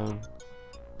single time.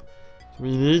 So what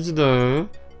you need to do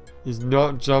is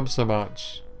not jump so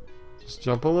much. Just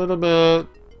jump a little bit.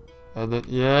 And then,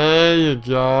 there you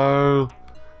go.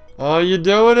 Oh, you're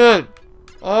doing it!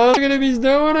 Oh, look at him, he's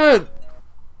doing it!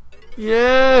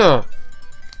 Yeah!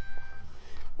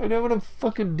 I know what I'm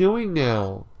fucking doing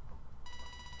now.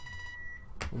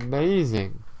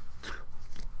 Amazing.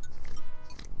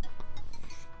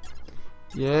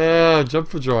 Yeah, jump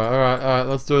for joy. Alright,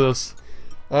 let's do this.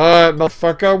 Alright,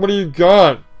 motherfucker, what do you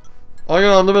got? I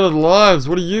got unlimited lives.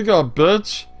 What do you got,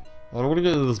 bitch? I don't want to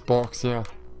get into this box here.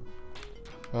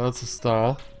 Oh, that's a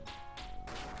star.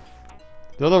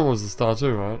 The other one was a star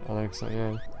too, right? I think so,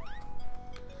 yeah.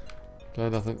 Okay,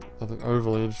 nothing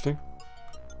overly interesting.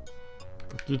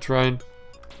 Fuck you, train.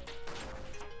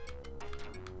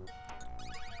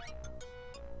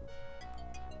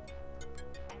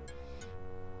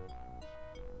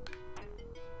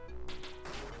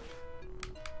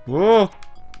 Whoa!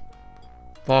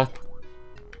 Fuck.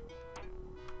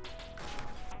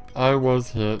 I was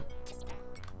hit.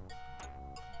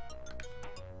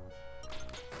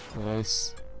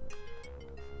 Nice.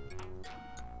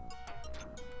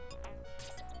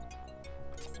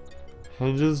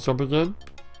 Hinges, jump again.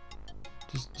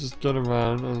 Just get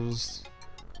around and just...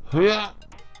 Yeah!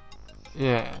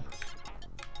 Yeah.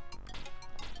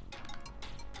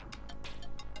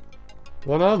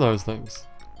 What are those things?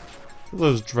 Are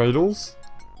those dreidels?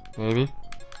 Maybe.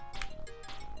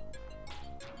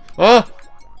 Ah!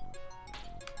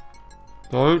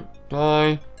 Don't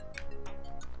die.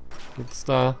 Get the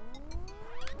star.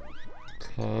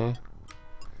 Okay.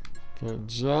 Good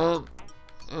jump.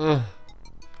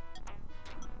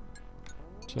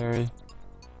 Jerry.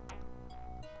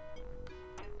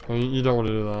 Oh, you don't want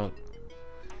to do that.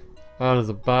 That is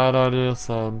a bad idea,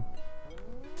 son.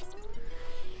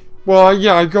 Well,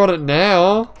 yeah, I got it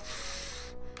now.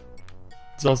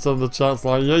 Just on the chat's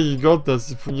like, yeah, you got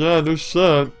this. Yeah, no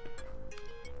shit.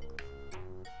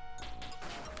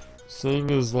 Seeing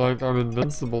as like I'm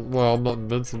invincible. Well, I'm not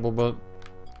invincible, but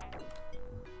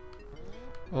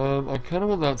I kind of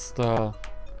want that star.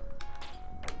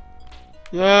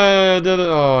 Yeah, I did it.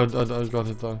 Oh, I got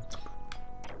it though.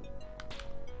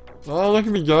 Oh, look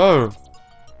at me go.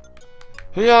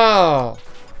 Hiya!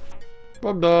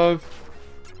 Bob dive.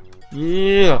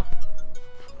 Yeah.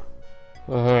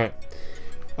 Alright.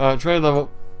 Train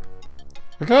level.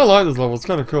 I kind of like this level. It's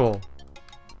kind of cool.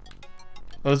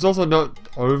 And it's also not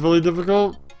overly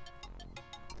difficult.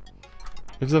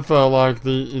 Except for like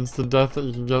the instant death that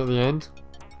you can get at the end.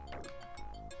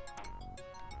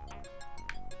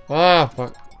 Ah,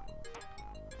 fuck.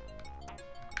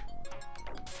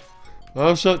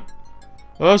 Oh shit.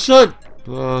 Oh shit!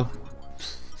 You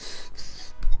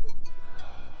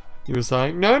were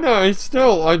saying? No, no, it's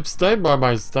still, I'm staying by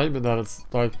my statement that it's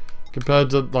like, compared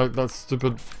to like that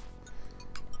stupid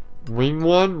wing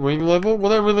level?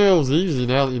 Well, that really was easy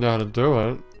now that you know how to do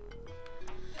it.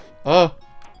 Oh!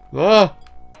 Ah!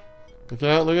 Look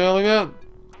out, look out, look out!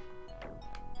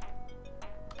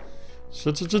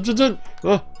 Shit, shit, shit, shit, shit!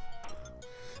 Ah!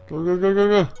 Go, go, go, go,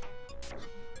 go!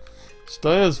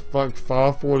 Stay as far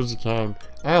forward as you can.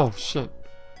 Ow, shit.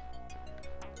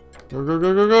 Go, go,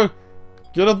 go, go, go!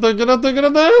 Get up there, get up there, get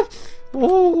up there!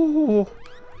 Oh!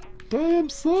 Damn,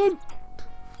 son!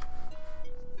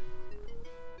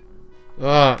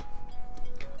 Alright.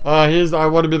 Here's, I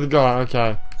want to be the guy,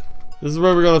 okay. This is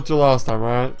where we got up to last time,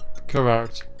 right?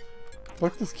 Correct.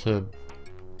 Fuck this kid.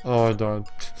 Oh, I died.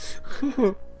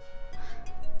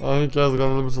 Oh, who cares? I got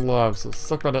unlimited lives, so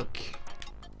suck my dick.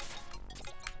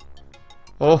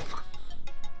 Oh.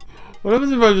 What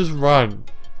happens if I just run?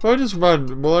 If I just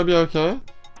run, will I be okay?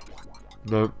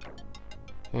 Nope.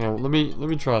 Hang on, let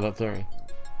me try that theory.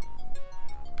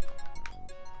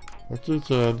 Fuck you,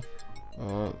 kid.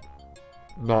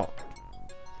 No.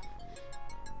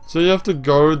 So you have to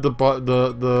goad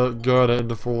the girder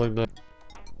into falling down.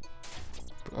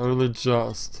 But only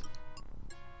just.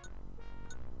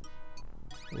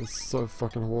 It's so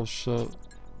fucking horse shit.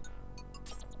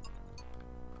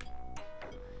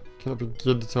 Can't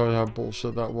begin to tell you how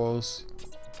bullshit that was.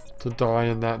 To die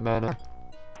in that manner.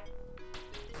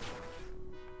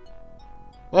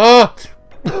 Ah!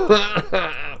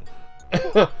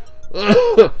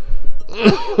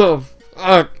 Oh,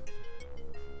 fuck.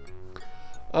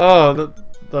 Oh,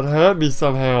 that hurt me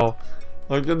somehow.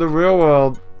 Like in the real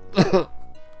world.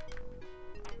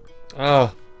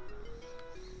 Oh.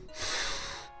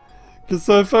 Because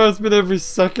so far it's been every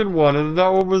second one, and that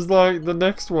one was like the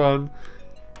next one.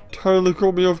 Totally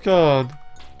caught me off guard.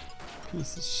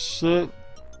 Piece of shit.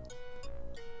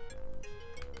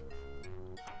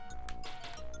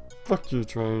 Fuck you,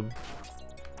 train.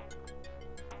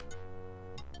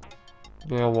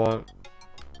 Now what?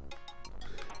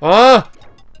 Ah!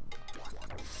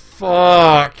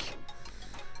 Fuck!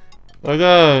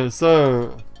 Okay,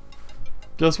 so...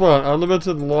 Guess what?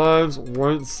 Unlimited lives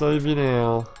won't save you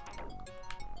now.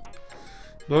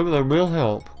 No, but they will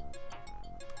help.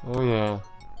 Oh yeah.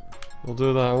 We'll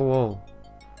do that. Oh, whoa.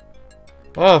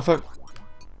 Oh, fuck!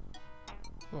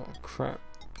 Oh, crap.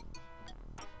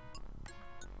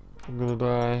 I'm gonna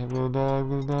die, I'm gonna die, I'm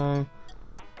gonna die.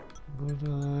 I'm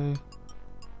gonna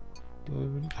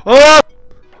die. Oh!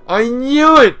 I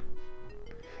knew it!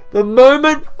 The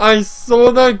moment I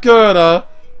saw that girder,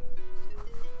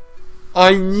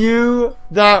 I knew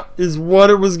that is what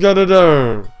it was gonna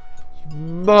do.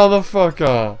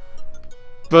 Motherfucker.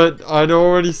 But I'd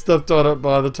already stepped on it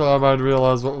by the time I'd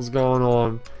realized what was going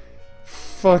on.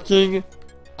 Fucking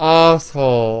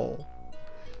asshole.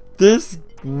 This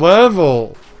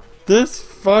level. This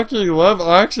fucking level.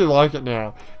 I actually like it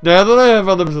now. Now that I have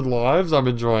unlimited lives, I'm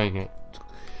enjoying it.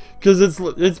 Because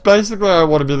it's basically I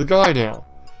want to be the guy now.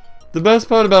 The best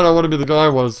part about I want to be the guy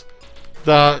was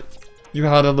that you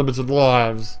had unlimited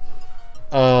lives.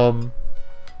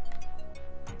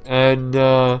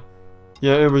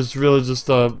 Yeah, it was really just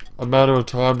a matter of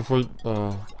time before you,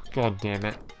 oh, god damn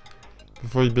it.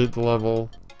 Before you beat the level.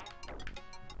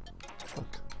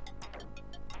 Fuck.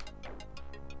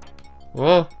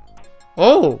 Oh!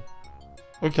 Oh!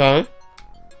 Okay.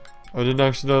 I didn't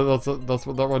actually know that's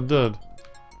what that one did.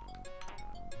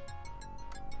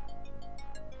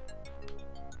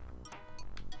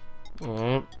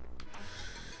 Alright.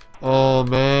 Oh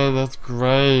man, that's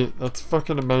great. That's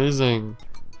fucking amazing.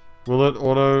 Will it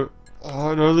auto...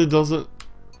 Oh, it only does it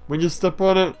when you step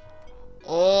on it.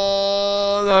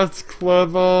 Oh, that's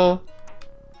clever.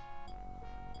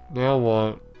 Now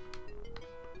what?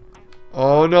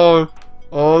 Oh no.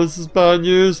 Oh, this is bad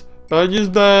news. Bad news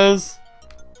bears.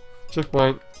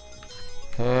 Checkpoint.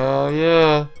 Hell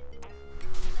yeah.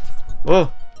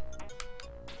 Oh.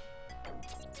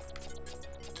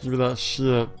 Give me that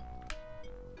shit.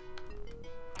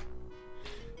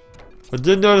 I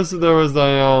did notice that there was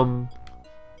a,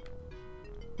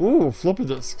 ooh, floppy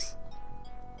disks.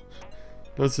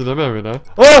 Don't see them every day.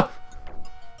 Ah!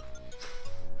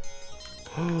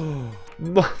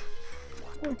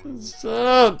 Fucking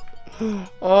shit.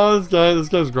 Oh, this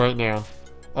game's great now.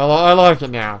 I like it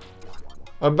now.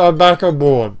 I'm back on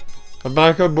board. I'm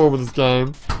back on board with this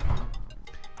game.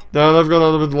 Now that I've got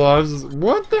unlimited lives.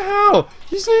 What the hell?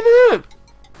 You see that?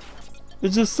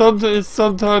 It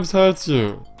sometimes hurts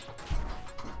you.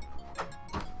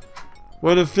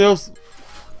 When it feels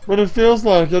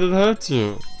like it hurts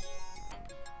you.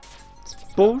 It's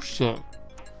bullshit.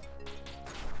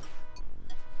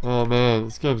 Oh man,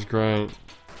 this game's great.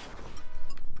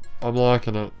 I'm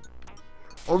liking it.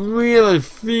 I'm really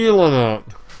feeling it.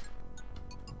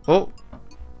 Oh.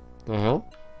 The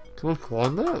hell? Can I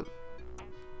climb that?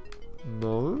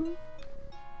 No?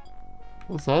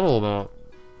 What's that all about?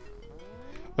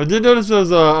 I did notice there's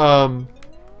an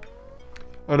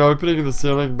opening in the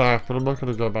ceiling back, but I'm not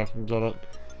gonna go back and get it.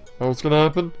 Oh, what's gonna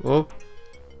happen? Oh.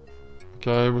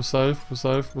 Okay, we're safe, we're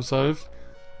safe, we're safe.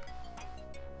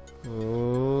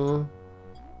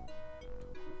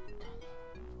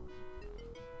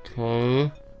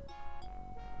 Okay.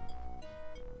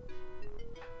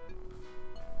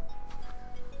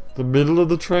 The middle of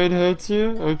the train hurts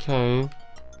you? Okay.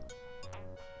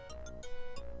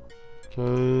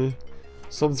 Okay.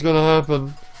 Something's gonna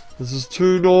happen. This is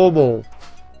too normal.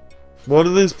 One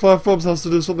of these platforms has to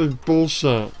do something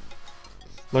bullshit.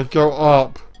 Like go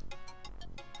up.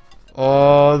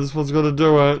 Oh, this one's gonna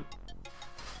do it.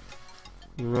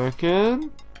 You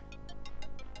reckon?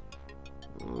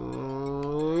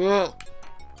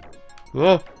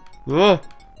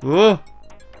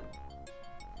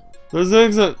 There's the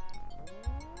exit.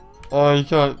 Oh, you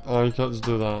can't. Oh, you can't just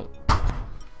do that.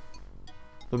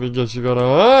 Let me guess. You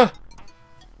gotta.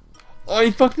 Oh,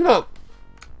 you fucked it up.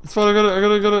 It's fine. I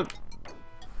got it.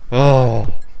 Oh.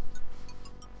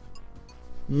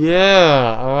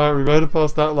 Yeah. All right, we made it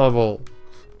past that level.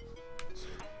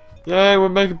 Yay, we're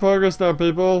making progress now,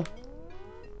 people.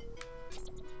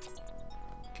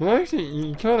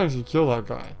 You can't actually kill that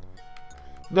guy.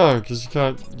 No, because you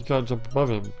can't jump above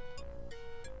him.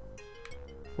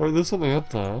 Wait, there's something up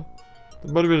there.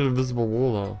 There might have been an invisible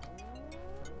wall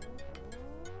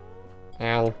there.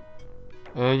 Ow.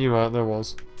 And you're right, there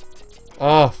was.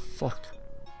 Oh, fuck.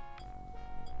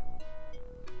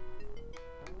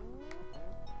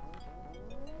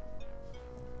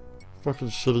 Fucking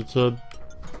shitty kid.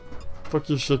 Fuck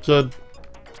you, shit kid.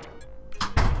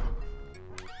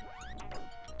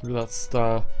 Give me that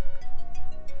star.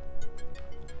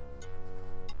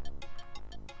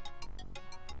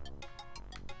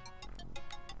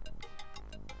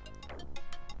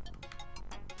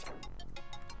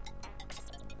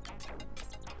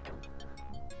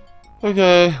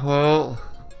 Okay, well.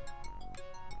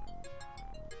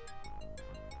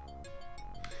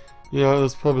 Yeah,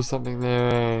 there's probably something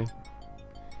there, eh?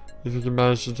 If you can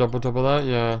manage to jump on top of that,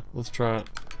 yeah, let's try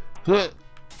it.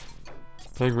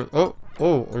 Penguin. Oh,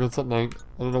 I got something.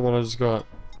 I don't know what I just got.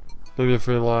 Maybe a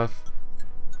free life.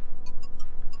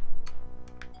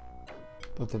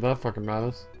 Not that that fucking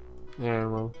matters. Yeah,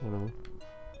 well, whatever.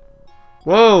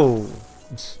 Whoa!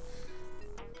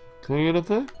 Can I get up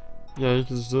there? Yeah, you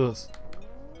can just do this.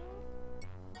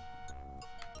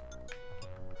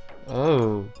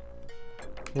 Oh.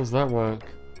 How does that work?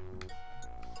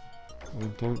 I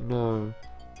don't know.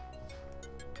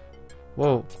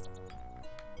 Whoa.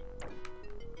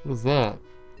 What's that?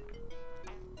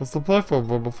 That's the platform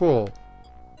from before.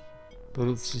 But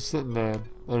it's just sitting there.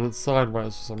 And it's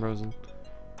sideways for some reason.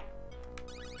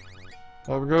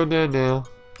 Oh, we're going down now.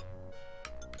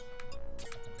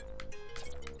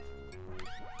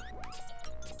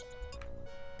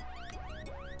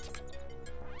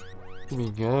 Here we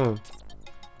go.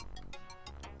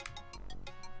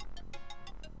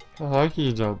 How high can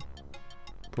you jump?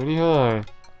 Pretty high.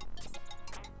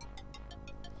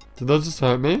 Did that just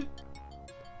hurt me?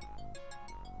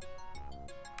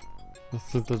 I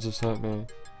think that just hurt me.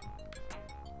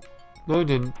 No, it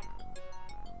didn't.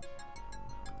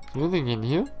 Is there anything in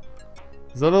here?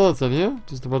 Is that all that's in here?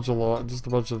 Just a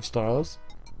bunch of stars?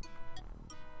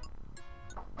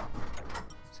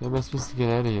 So how am I supposed to get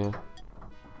out of here?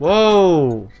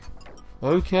 Whoa!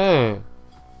 Okay.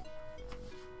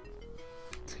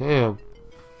 Damn.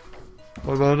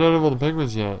 Oh, but I don't have all the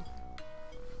penguins yet.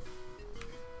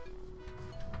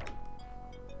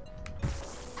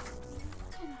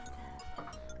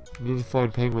 I need to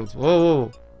find penguins.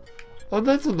 Whoa! Oh,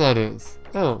 that's what that is.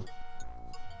 Oh.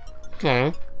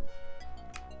 Okay.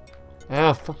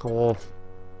 Ah, fuck off.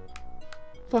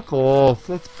 Fuck off.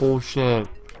 That's bullshit.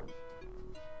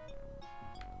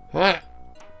 Ah.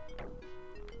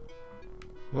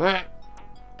 Ah.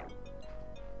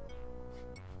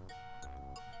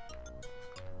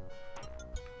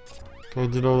 Okay, I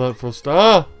did all that for a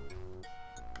star.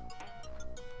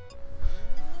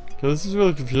 Okay, this is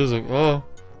really confusing. Oh.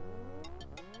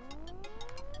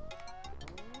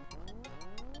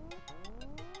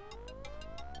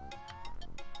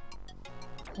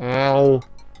 Ow.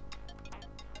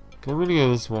 Okay, I'm gonna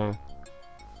go this way.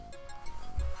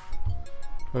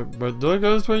 Wait, did I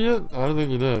go this way yet? I don't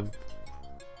think you did.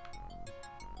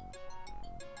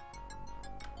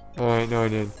 Oh wait, no I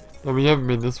did. No, we haven't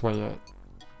been this way yet.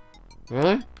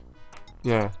 Really?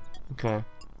 Yeah. Okay.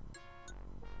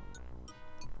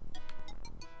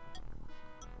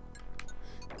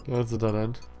 Yeah, that's a dead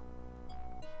end.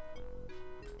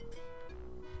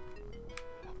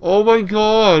 Oh my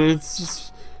god, it's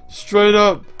just straight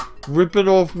up ripping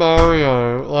off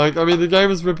Mario. Like, I mean, the game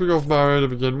is ripping off Mario to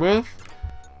begin with,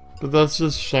 but that's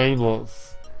just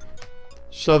shameless.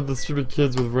 Shove the stupid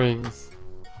kids with rings.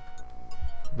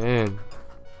 Man.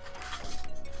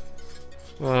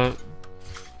 Alright.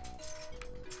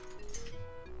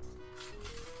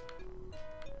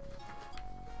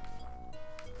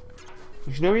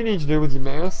 You know what you need to do with your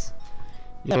mouse?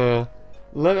 Yeah.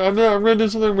 I'm gonna do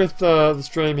something with the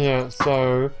stream here,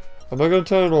 so I'm not gonna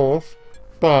turn it off,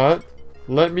 but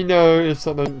let me know if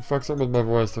something fucks up with my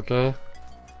voice, okay?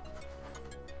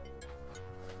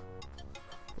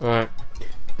 Alright.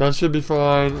 That should be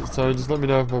fine, so just let me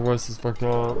know if my voice is fucked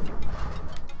up.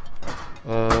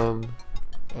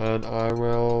 And I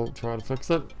will try to fix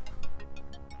it.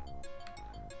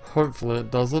 Hopefully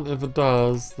it doesn't. If it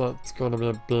does, that's gonna be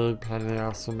a big pain in the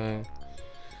ass for me.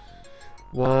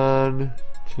 1,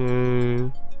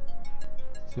 2,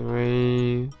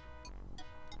 3,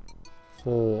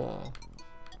 4.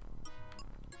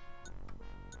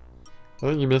 I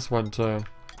think you missed one too.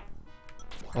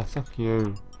 Oh, fuck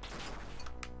you.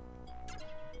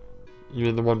 You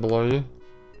mean the one below you?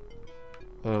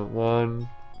 1,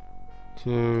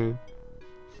 2,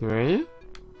 3?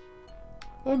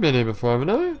 I've been here before, haven't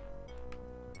I?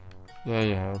 Yeah,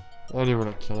 you have. I didn't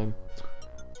want to kill him.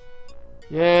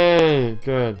 Yay!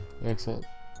 Good. Excellent.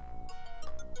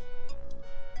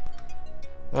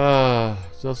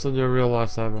 Justin, you're a real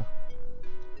lifesaver.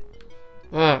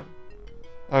 Alright.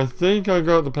 I think I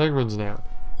got the penguins now.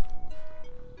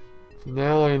 So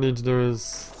now all I need to do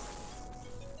is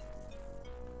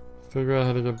figure out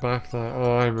how to get back there.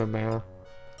 Oh, I remember now.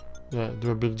 Yeah, do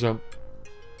a big jump.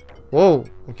 Whoa!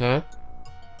 Okay.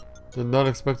 Did not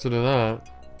expect to do that.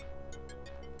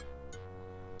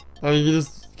 Oh, you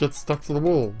just get stuck to the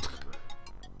wall.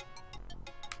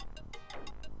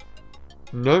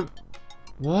 Nope.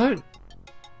 What?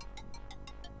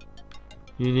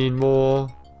 You need more.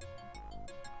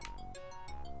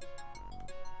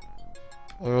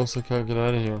 I also can't get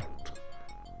out of here.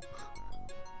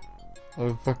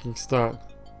 I'm fucking stuck.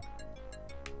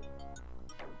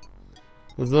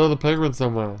 There's another penguin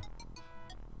somewhere.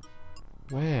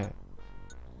 Where?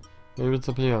 Maybe it's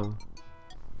up here.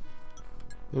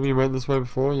 Maybe you went this way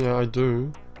before? Yeah, I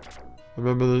do. I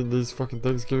remember these fucking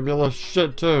things giving me a lot of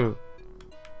shit too.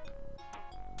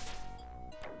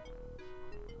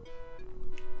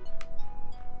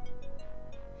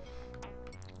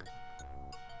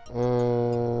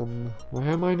 Where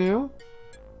am I now?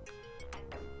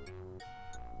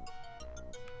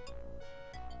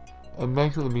 I'm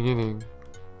back at the beginning.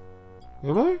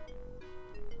 Am I?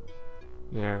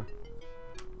 Yeah.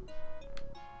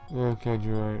 Okay,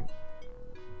 you're right.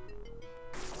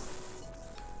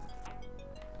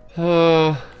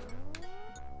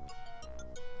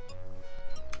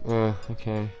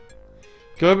 Okay.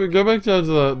 Go back down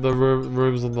to the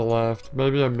rooms on the left.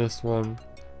 Maybe I missed one.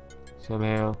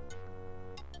 Somehow.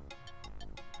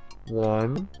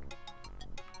 1.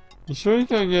 You sure you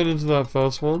can't get into that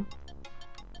first one?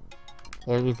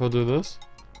 Like if I do this?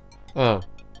 Oh.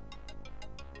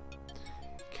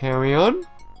 Carry on?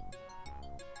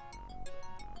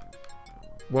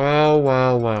 Wow,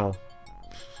 wow, wow.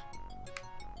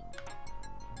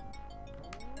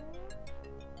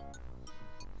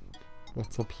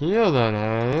 What's up here then,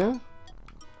 eh?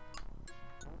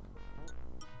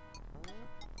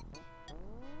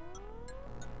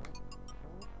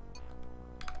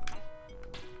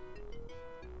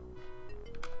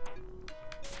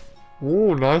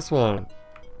 Ooh, nice one.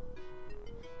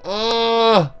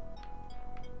 Ah!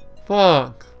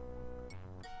 Fuck.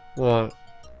 What?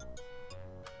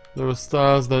 There were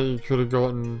stars that you could have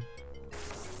gotten.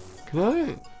 Can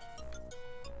I?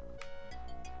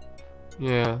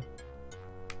 Yeah.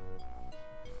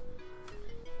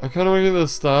 I kinda wanna get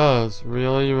those stars.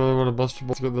 Really? You really wanna bust your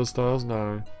balls to get those stars?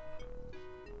 No.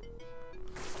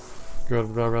 Good,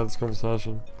 I'm glad we had this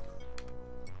conversation.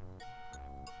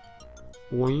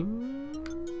 Boing.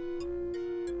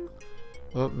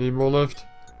 Oh, need more lift.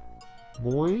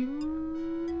 Boing.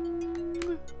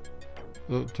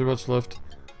 Oh, too much lift.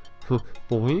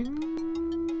 Boing.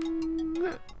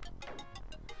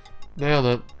 Nailed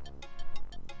it.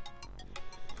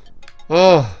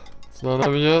 Oh, it's not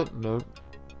over yet? Nope.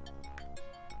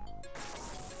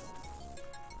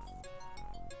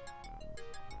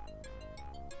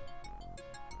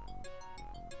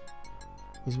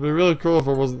 This would be really cool if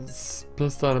I wasn't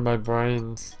pissed out of my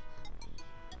brains.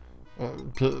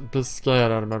 Pissed scared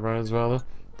out of my brains, rather.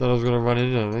 That I was gonna run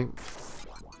into anything.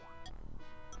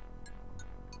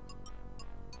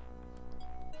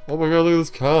 Oh my god, look at this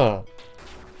car.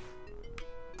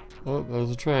 Oh,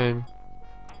 there's a train.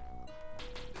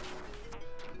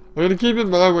 I'm gonna keep in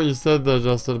mind what you said there,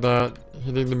 Justin, about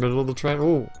hitting the middle of the train.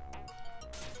 Oh.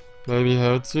 Maybe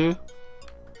hurts you.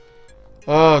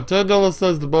 Oh, $10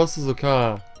 says the boss is a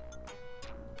car.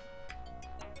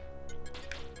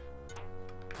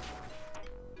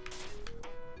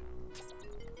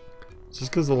 Just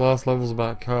because the last level's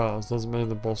about cars doesn't mean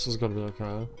the boss is gonna be a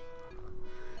car.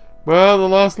 Well, the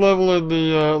last level in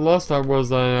the last time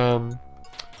was a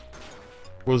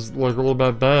was like all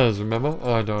about bears. Remember?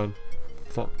 Oh, I died.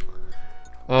 Fuck.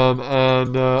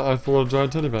 And I fought a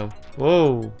giant teddy bear.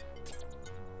 Whoa.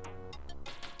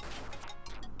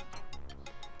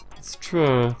 It's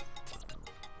true.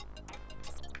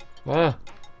 Ah.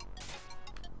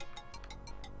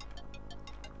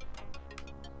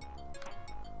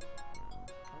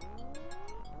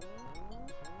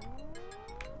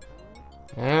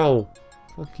 Ow.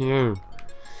 Fuck you.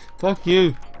 Fuck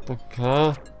you. Fuck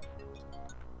car.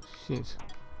 Shit.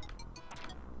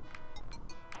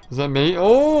 Is that me?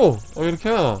 Oh! I got a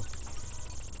car.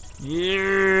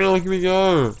 Yeah, look at me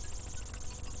go.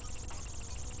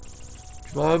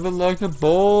 Driving like a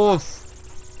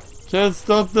boss. Can't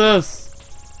stop this.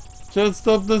 Can't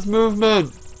stop this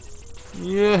movement.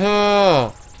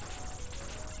 Yeah.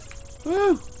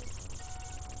 Woo.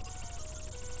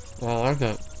 Oh, I like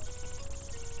that.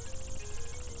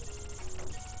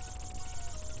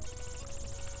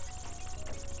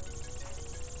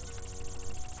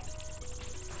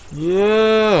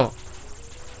 Yeah!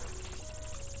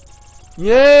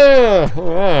 Yeah!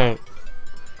 Alright.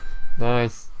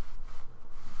 Nice.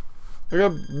 I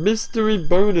got mystery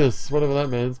bonus, whatever that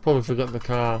means. Probably forgetting the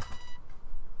car.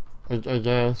 I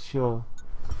guess, sure.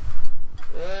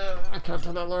 Yeah, I can't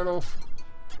turn that light off.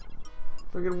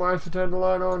 Freaking wife turned the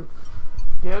light on.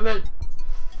 Damn it!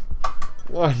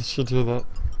 Why did she do that?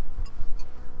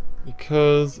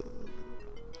 Because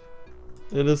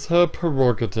it is her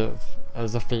prerogative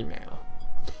as a female.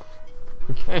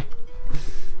 Okay.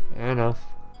 Fair enough.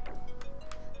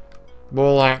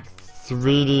 More like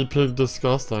 3D pig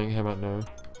disgusting. How about no?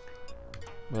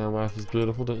 My wife is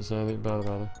beautiful, don't you say anything bad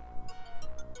about her.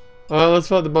 Alright, let's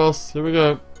fight the boss. Here we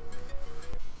go.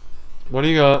 What do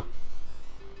you got?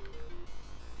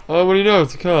 Oh, what do you know?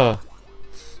 It's a car.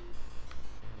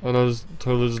 Oh no, I just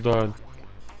totally just died.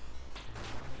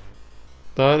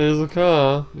 That is a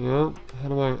car. Yep. How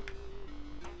do I...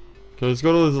 Okay, it's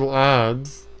got all these little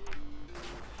ads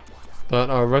that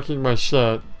are wrecking my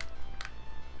shit.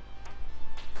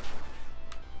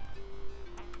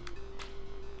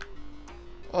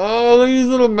 Oh, look at these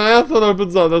little mouth that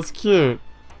opens up. That's cute.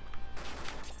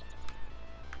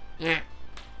 Yeah.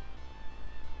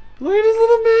 Look at these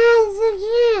little mouths. So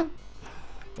cute.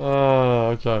 Oh,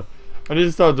 okay. I need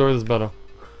to start doing this better.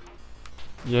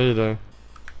 Yeah, you do.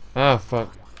 Ah,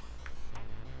 fuck.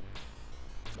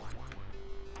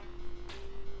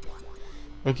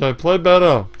 Okay, play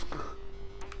better.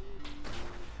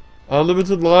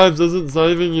 Unlimited lives isn't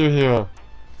saving you here.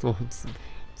 It's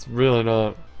really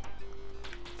not.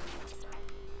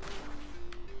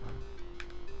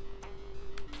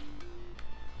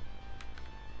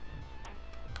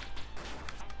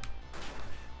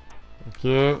 Thank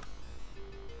you.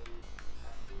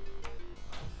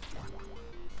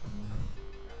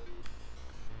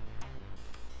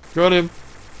 Got him.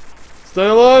 Stay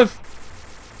alive.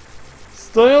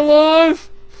 Stay alive!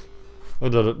 I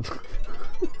did it.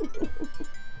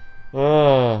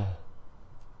 Ah.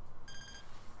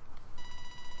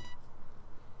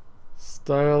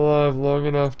 Stay alive long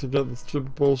enough to get this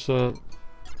stupid bullshit.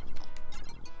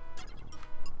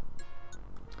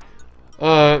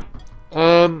 Alright.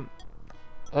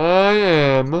 I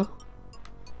am...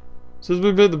 Since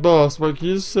we beat the boss, wait, can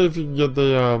you just see if you can get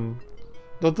the,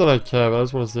 not that I care, but I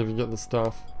just want to see if you can get the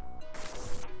stuff.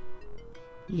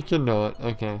 You cannot,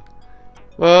 okay.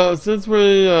 Well, since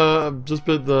we just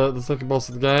beat the second boss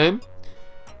of the game,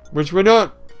 which we're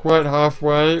not quite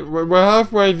halfway, we're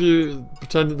halfway if you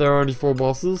pretend that there are only 4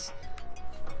 bosses,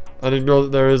 and ignore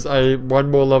that there is one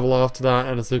more level after that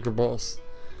and a secret boss.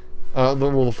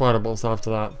 The final boss after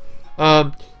that.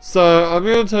 So I'm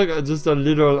going to take just a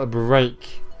little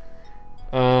break.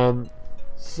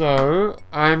 So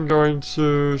I'm going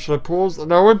to, should I pause?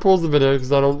 No, I won't pause the video because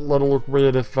that'll look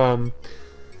weird if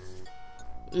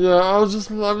yeah, I'm just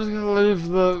gonna leave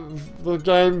the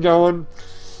game going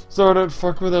so I don't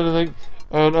fuck with anything,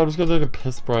 and I'm just gonna take a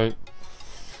piss break.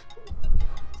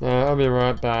 So I'll be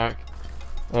right back.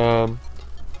 I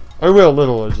will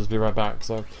literally just be right back,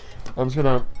 so I'm just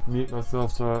gonna mute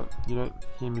myself so you don't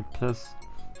hear me piss,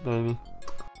 baby.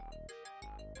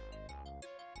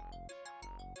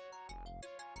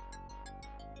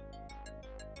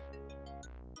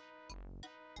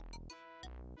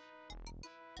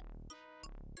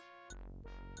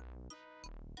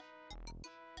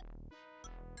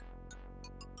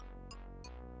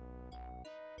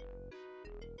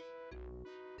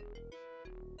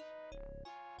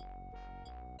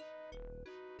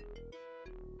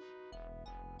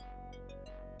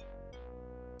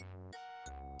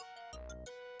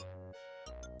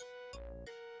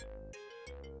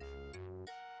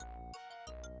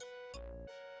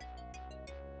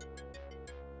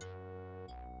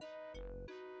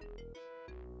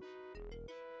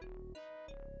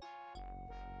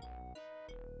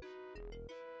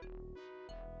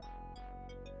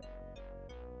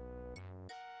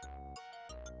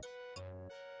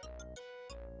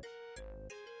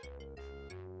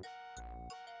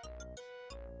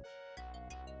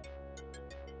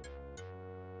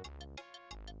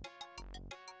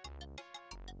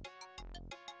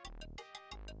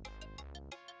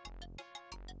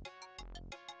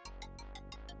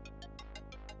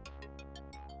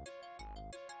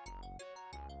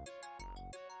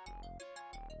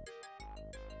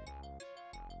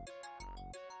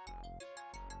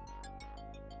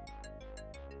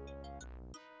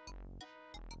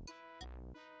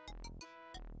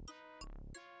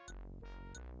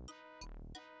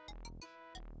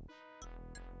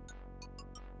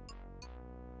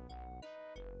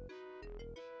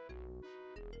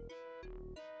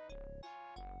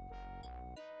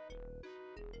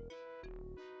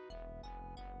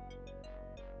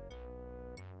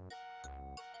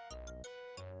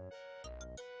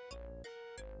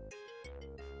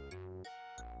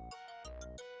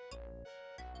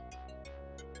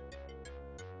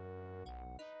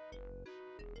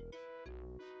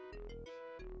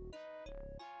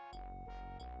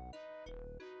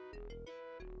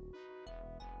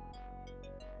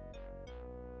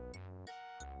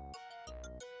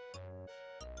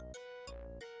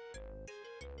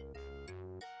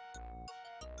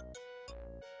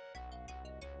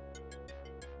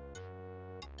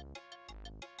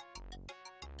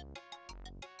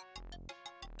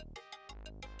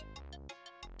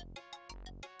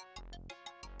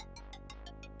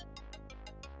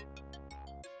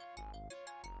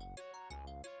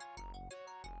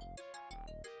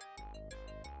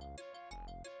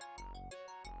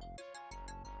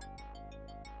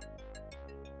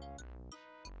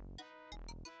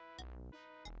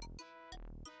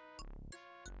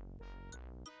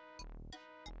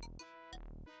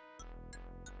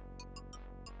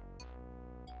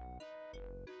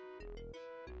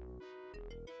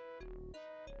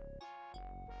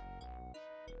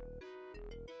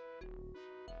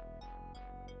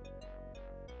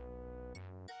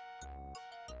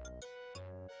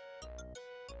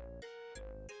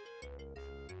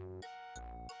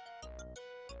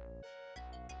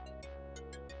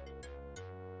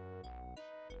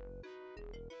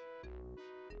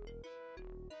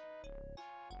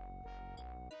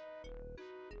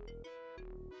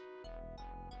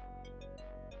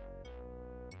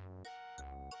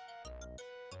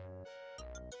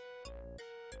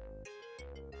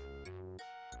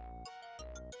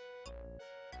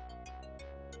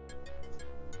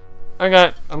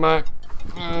 Okay, I'm back.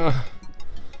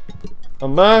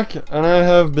 I'm back, and I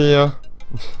have beer.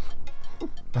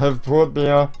 I have brought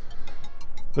beer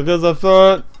because I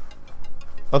thought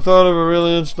of a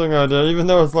really interesting idea. Even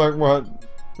though it's like what?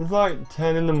 It's like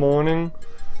 10 in the morning.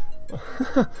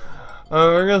 I'm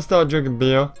gonna start drinking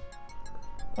beer.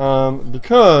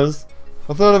 Because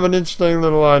I thought of an interesting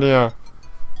little idea.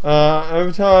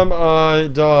 Every time I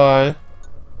die,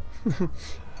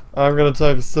 I'm gonna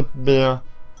take a sip of beer.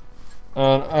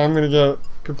 And I'm gonna get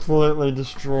completely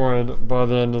destroyed by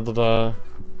the end of the day.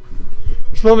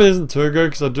 Which probably isn't too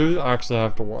good because I do actually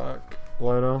have to work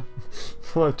later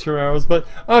for like 2 hours, but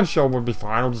I'm sure we'll be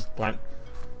fine.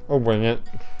 I'll wing it.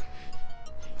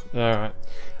 Alright.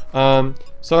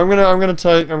 So I'm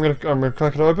gonna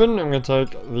crack it open. I'm gonna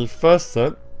take the first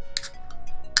sip.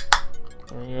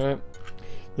 Alright.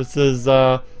 This is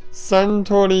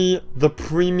Suntory the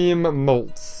Premium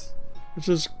Malts, which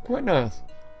is quite nice.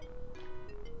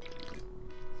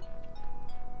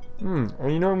 Oh,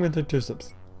 you know I'm gonna take 2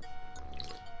 sips.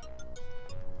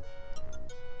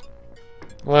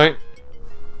 Like,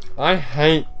 I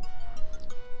hate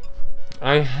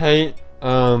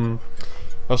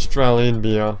Australian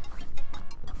beer.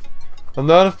 I'm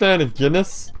not a fan of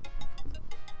Guinness.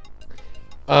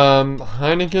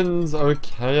 Heineken's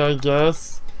okay, I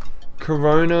guess.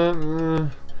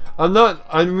 Corona,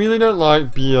 I really don't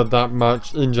like beer that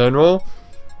much in general,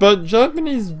 but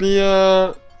Japanese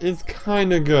beer is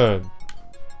kinda good.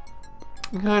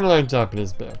 I kinda like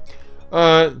Japanese beer.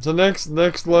 Alright, so next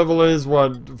level is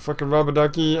what? Fucking rubber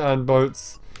ducky and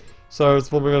boats. So it's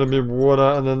probably gonna be water,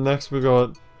 and then next we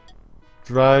got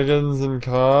dragons and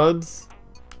cards.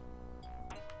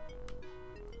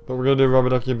 But we're gonna do rubber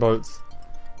ducky and boats.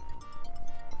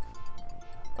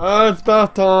 It's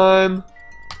bath time!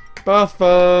 Bath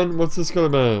fun! What's this gonna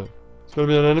be? It's gonna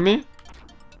be an enemy?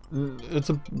 It's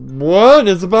a... What?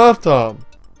 It's a bathtub!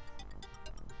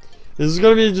 This is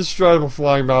gonna be just straight up a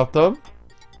flying bathtub.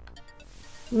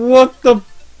 What the...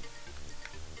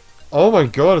 Oh my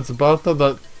god, it's a bathtub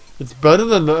that... It's better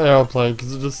than the airplane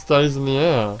because it just stays in the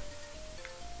air.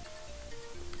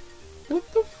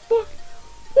 What the fuck?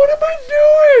 What am I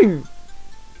doing?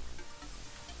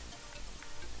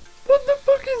 What the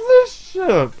fuck is this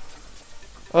shit?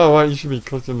 Oh wait, you should be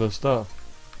clicking this stuff.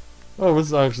 Oh,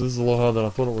 this is a lot harder than I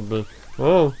thought it would be.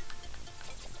 Oh.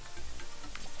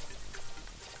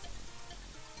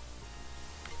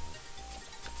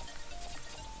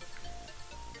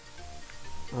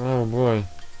 Oh boy.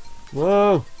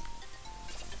 Whoa!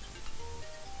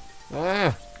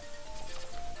 Ah!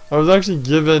 I was actually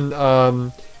given,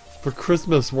 for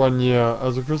Christmas one year,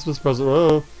 as a Christmas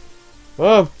present,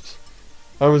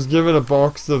 I was given a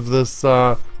box of this,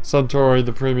 Suntory,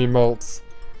 the premium malts.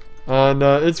 And,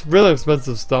 it's really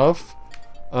expensive stuff.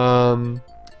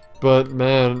 But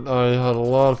man, I had a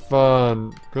lot of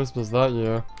fun Christmas that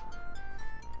year.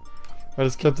 I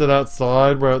just kept it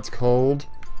outside where it's cold.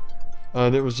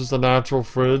 And it was just a natural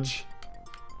fridge.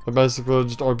 I basically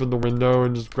just opened the window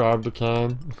and just grabbed a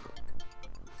can.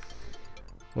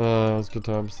 It was good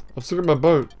times. I've still got my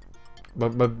boat. My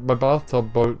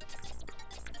bathtub boat.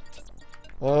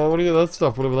 I want to get that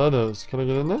stuff, whatever that is. Can I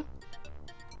get in there?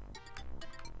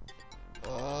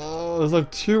 There's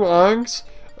like 2 ankhs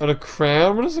and a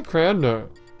crown. What does a crown do?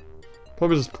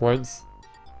 Probably just points.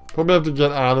 Probably have to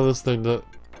get out of this thing to...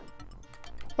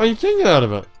 Oh, you can get out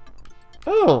of it.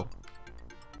 Oh.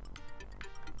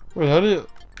 Wait, how do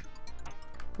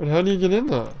you get in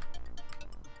there?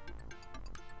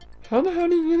 How the hell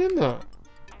do you get in there?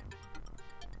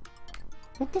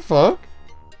 What the fuck?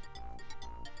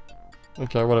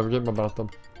 Okay, whatever, get in my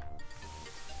bathtub.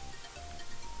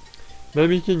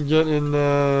 Maybe you can get in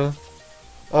there.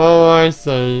 Oh, I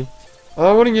see.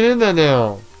 I want to get in there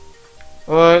now.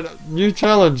 Alright, new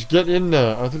challenge, get in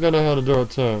there. I think I know how to do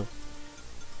it too.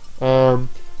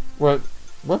 Wait,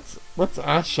 what's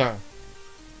Asha?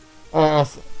 Oh,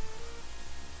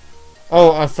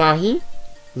 Asahi?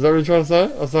 Is that what you're trying to say?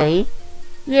 Asahi?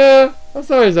 Yeah,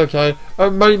 Asahi's okay.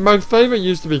 My favorite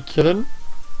used to be Kitten.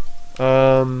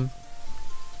 I'm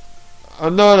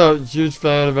not a huge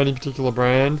fan of any particular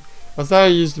brand.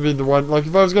 Asahi used to be the one, like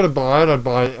if I was gonna buy it, I'd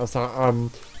buy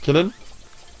Kitten.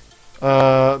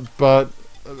 But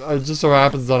it just so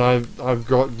happens that I've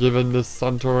got given this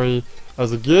Suntory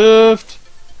as a gift.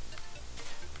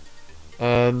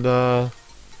 And, oh,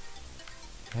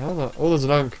 there's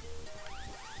an unk.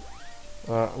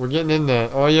 We're getting in there.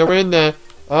 Oh yeah, we're in there.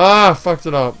 Ah, fucked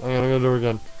it up. Hang on, I'm gonna do it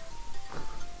again.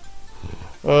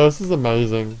 Oh, this is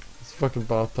amazing. This fucking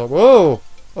bathtub. Whoa!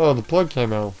 Oh, the plug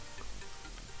came out.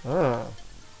 Ah.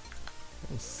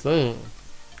 I see.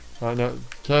 Alright, now,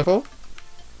 careful.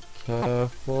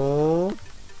 Careful.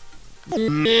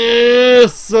 Yeah,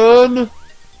 son!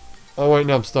 Oh wait,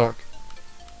 no, I'm stuck.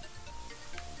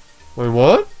 Wait,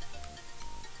 what?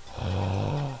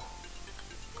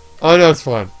 Oh no, it's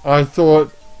fine. I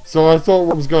thought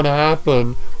what was going to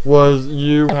happen was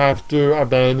you have to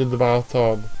abandon the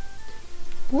bathtub.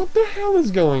 What the hell is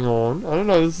going on? I don't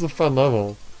know, this is a fun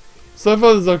level. So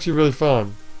far this is actually really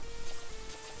fun.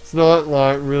 It's not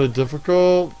like really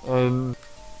difficult and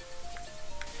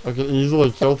I can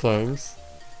easily kill things.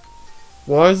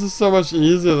 Why is this so much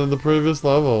easier than the previous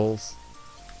levels?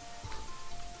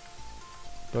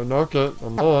 Don't knock it,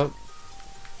 I'm not.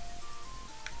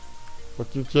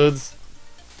 Fuck you kids.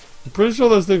 I'm pretty sure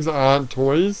those things aren't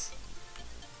toys.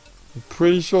 I'm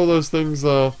pretty sure those things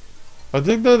are... I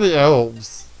think they're the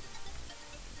elves.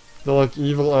 They're like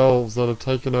evil elves that have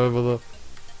taken over the...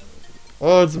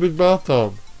 Oh, it's a big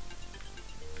bathtub.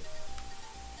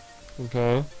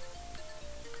 Okay.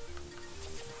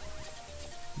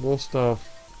 More stuff.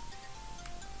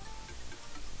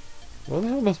 Where the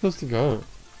hell am I supposed to go?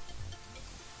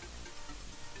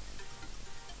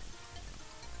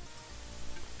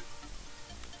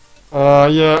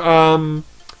 Yeah,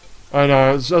 I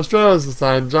know, Australia's the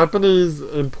same. Japanese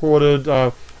imported,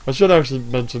 I should actually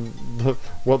mention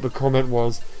what the comment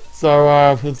was. So,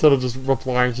 instead of just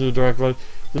replying to you directly,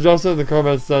 the Justin in the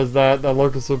comments says that the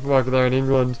local supermarket there in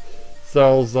England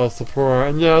sells Sapporo.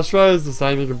 And yeah, Australia's the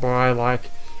same. You can buy,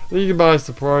 like, you can buy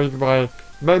Sapporo, you can buy...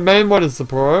 main one is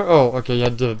Sapporo. Oh, okay, yeah, I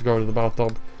did go to the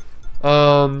bathtub.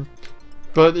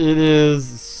 But it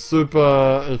is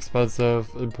super expensive,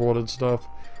 imported stuff.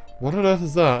 What on earth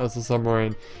is that? It's a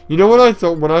submarine. You know what I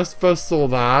thought when I first saw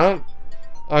that?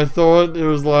 I thought it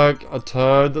was like a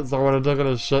turd that someone had taken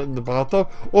a shit in the bathtub.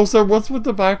 Also, what's with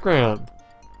the background?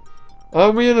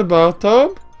 Aren't we in a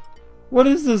bathtub? What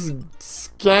is this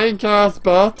skank-ass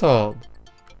bathtub?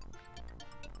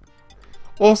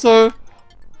 Also,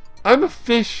 I'm a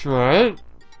fish, right?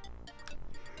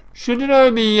 Shouldn't I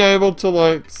be able to,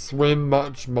 like, swim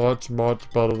much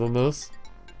better than this?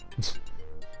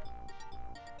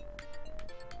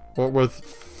 What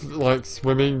with, like,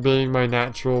 swimming being my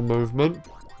natural movement?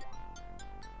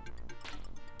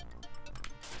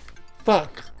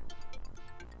 Fuck.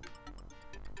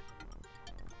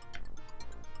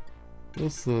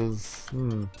 This is...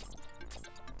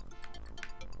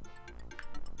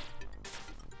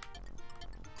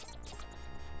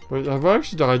 Wait, have I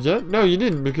actually died yet? No, you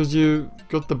didn't, because you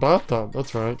got the bathtub.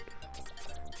 That's right.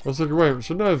 I was like, wait,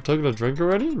 shouldn't I have taken a drink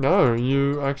already? No,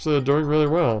 you actually are doing really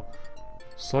well.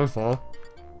 So far.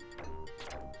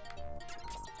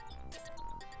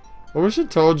 I wish it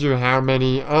told you how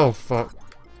many... Oh, fuck.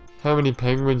 How many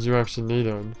penguins you actually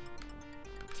needed.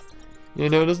 Yeah,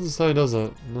 no, it doesn't say, does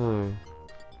it? No.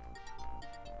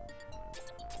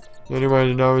 The only way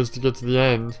to know is to get to the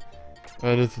end.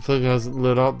 And if the thing hasn't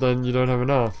lit up, then you don't have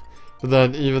enough. But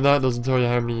then, even that doesn't tell you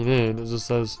how many you need. It just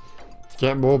says,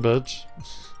 get more, bitch.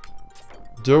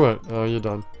 Do it. Oh, you're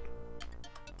done.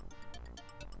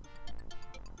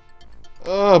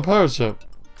 Oh, pirate ship.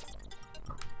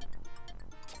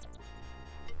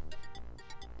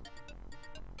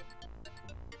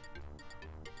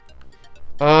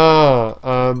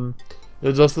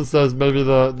 It just says maybe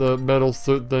the metal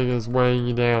suit thing is weighing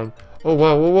you down. Oh,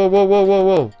 wow,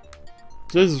 whoa.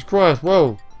 Jesus Christ,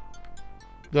 whoa.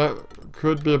 That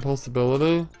could be a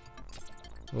possibility.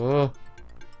 Oh,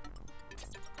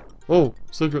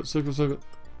 secret.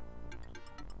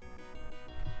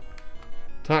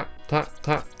 Tap. Tap.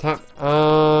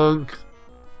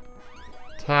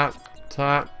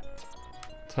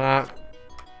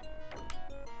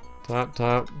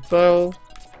 Bell.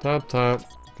 Tap.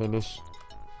 Finish.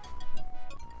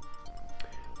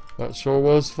 That sure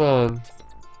was fun.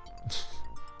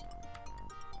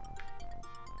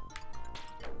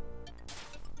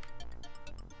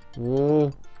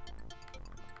 Whoa.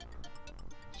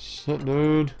 Shit,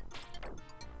 dude.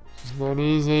 It's not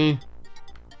easy.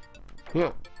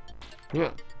 Yeah.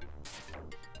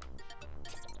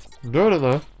 I'm doing it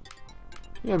though.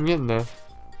 Yeah, I'm getting there.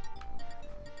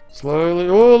 Slowly.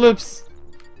 Oh, lips!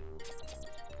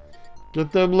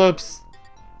 Get them lips.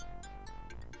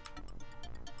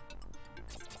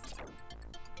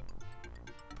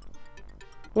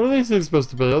 What are these things supposed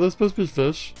to be? Are they supposed to be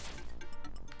fish?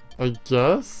 I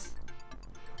guess?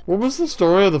 What was the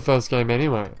story of the first game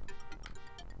anyway?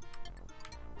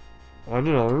 I don't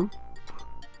know.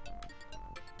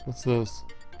 What's this?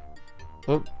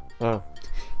 Oh.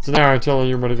 It's an arrow telling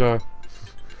you where to go.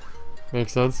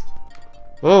 Makes sense.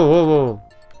 Whoa.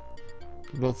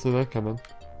 Did not see that coming.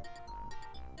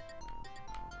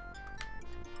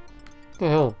 What the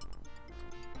hell?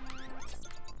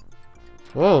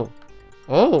 Oh,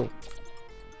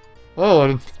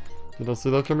 I did not see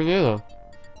that coming either.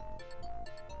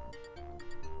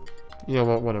 You know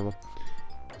what, whatever.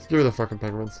 Let's give me the fucking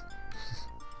penguins.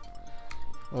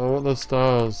 I want those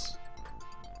stars.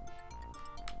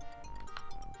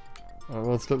 Alright,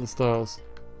 well, let's get the stars.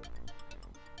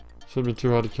 Shouldn't be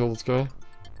too hard to kill this guy.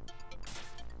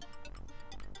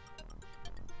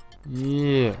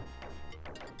 Yeah.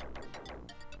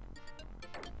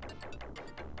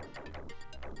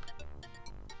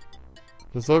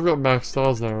 So I've got max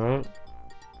stars now, right?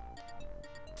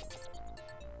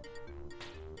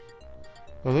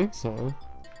 I think so.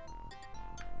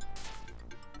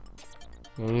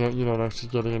 No, you're not actually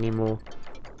getting any more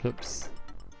pips.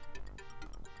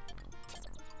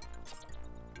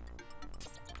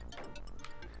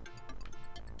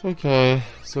 Okay,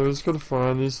 so we just gotta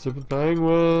find these stupid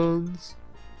penguins.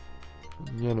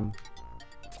 Get them.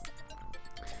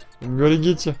 I'm gonna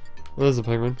get you. There's a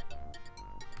penguin.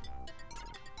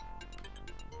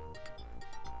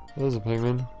 There's a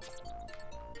penguin. Do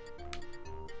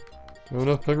you have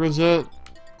enough penguins yet?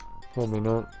 Probably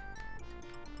not.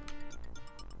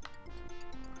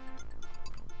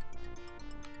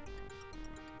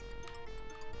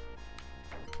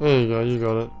 There you go, you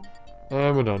got it.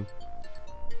 And we're done.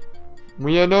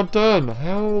 We are not done!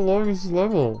 How long is this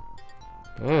level?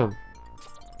 Damn.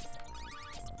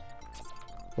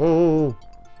 Oh.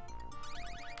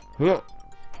 Yeah.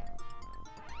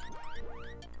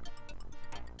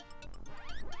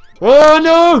 Oh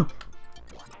no!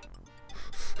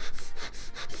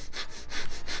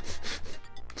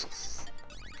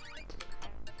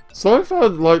 So far,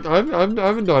 like, I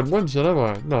haven't died once yet, have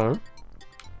I? No.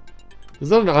 Is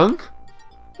that an unk?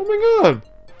 Oh my god!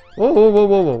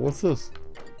 Whoa, what's this?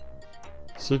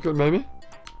 Secret, maybe?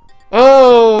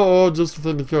 Oh, just a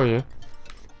thing to kill you.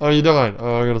 Oh, you died.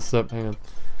 Oh, I gotta step, hang on.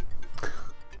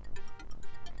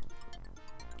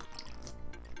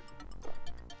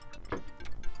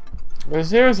 But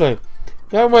seriously,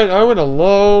 I went a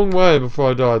long way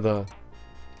before I died there.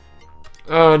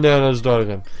 Oh, no, I just died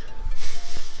again.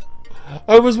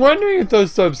 I was wondering if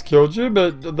those types killed you,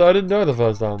 but I didn't know the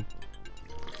first time.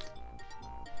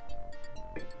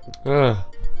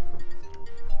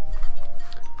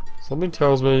 Something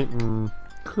tells me...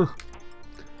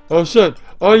 Oh shit!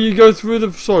 Oh, you go through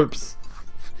the soaps.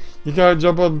 You can't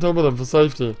jump on top of them for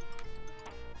safety.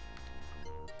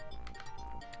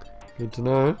 Good to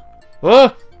know.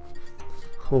 Ah!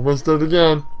 Almost did it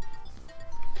again.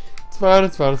 It's fine,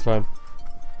 it's fine, it's fine.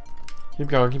 Keep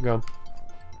going, keep going.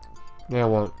 Now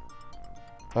what?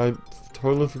 I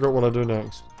totally forgot what I do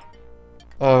next.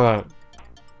 Alright.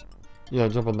 Yeah,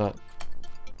 jump on that.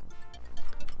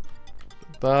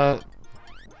 That.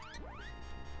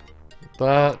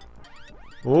 That.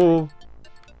 Ooh.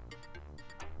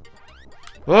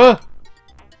 Ah!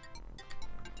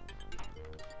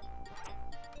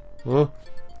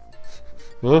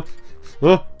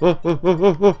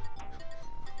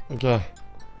 Okay.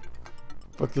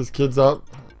 Fuck these kids up.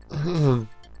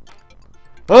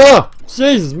 Ah!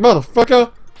 Jesus,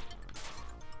 motherfucker!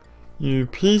 You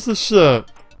piece of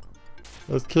shit.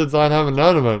 Those kids aren't having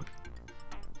none of it.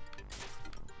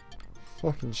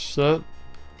 Fucking shit.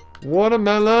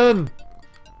 Watermelon!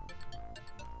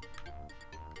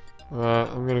 Alright,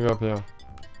 I'm gonna go up here.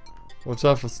 Watch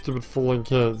out for stupid falling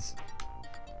kids.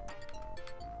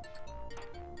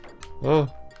 Oh.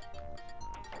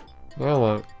 Now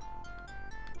what?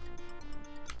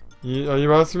 Are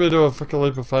you asking me to do a fucking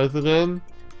leap of faith again?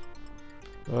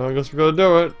 I guess we gotta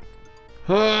do it.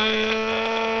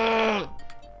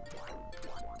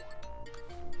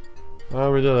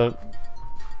 Oh, we did it.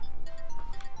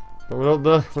 But we're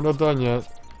not done yet.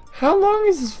 How long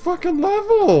is this fucking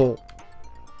level?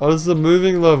 Oh, this is a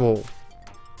moving level.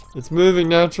 It's moving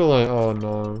naturally. Oh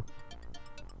no.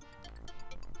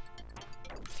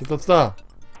 Get that star.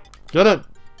 Get it!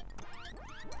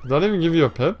 Did that even give you a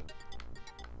pip?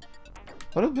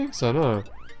 I don't think so, no.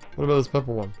 What about this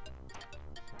purple one?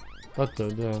 That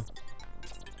did, yeah.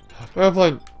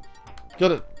 Airplane!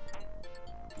 Get it!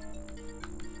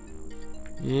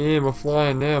 Yeah, we're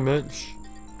flying now, Mitch.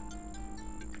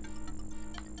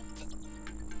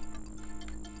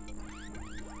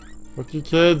 Fuck you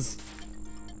kids!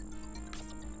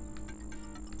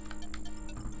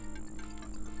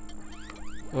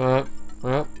 Alright,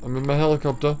 I'm in my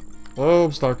helicopter. Oh,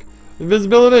 I'm stuck.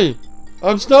 Invisibility!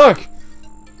 I'm stuck!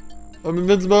 I'm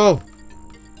invincible!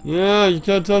 Yeah, you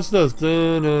can't touch this.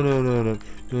 Can't touch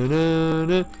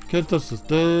this. Can't touch this.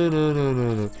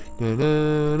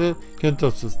 Can't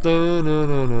touch this.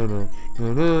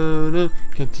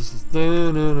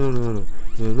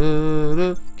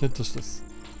 Can't touch this.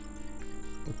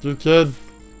 Fuck you, kid.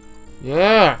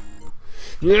 Yeah!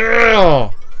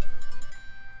 Yeah!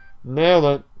 Nailed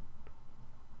it.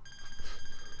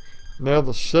 Nailed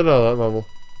the shit out of that level.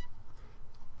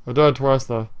 I died twice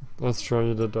though. That's true,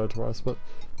 you did die twice, but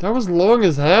that was long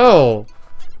as hell!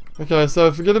 Okay,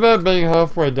 so forget about being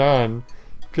halfway done,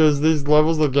 because these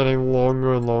levels are getting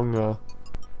longer and longer.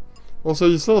 Also,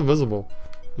 you're still invisible.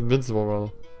 Invincible,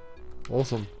 rather.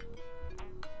 Awesome.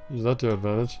 Use that to your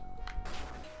advantage.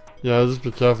 Yeah, just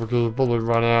be careful, because we'll probably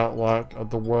run out, like,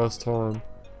 at the worst time.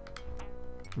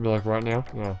 Be like, right now?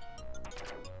 Yeah.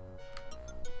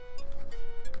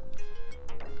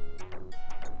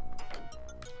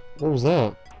 What was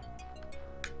that?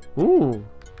 Ooh.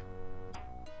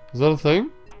 Is that a thing?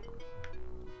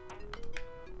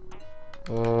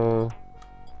 Hang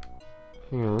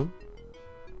on.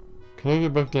 Can I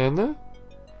get back down there?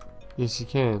 Yes, you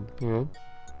can. Hang on.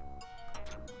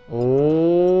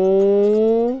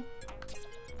 Oh.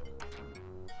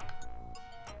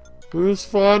 Who's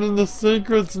finding the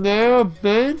secrets now,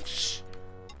 bitch?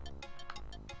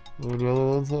 Any other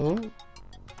ones like that?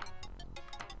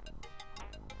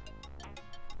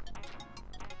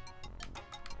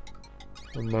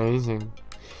 Amazing.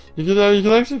 You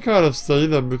can actually kind of see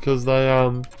them because they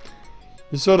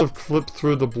you sort of clip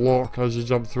through the block as you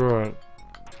jump through it.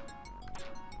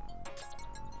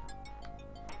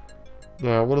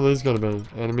 Now, what are these gonna be?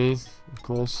 Enemies, of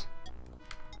course.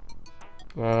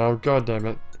 Oh, god damn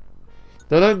it.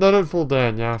 They don't fall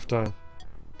down, you have to.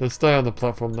 They stay on the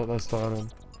platform that they start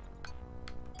on.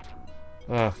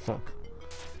 Ah, fuck.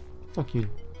 Fuck you,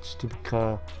 stupid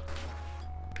car.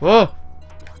 Oh!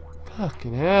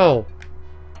 Fucking hell!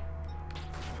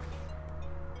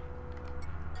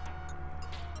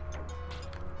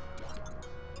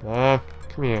 Ah,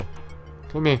 come here.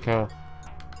 Come here, car.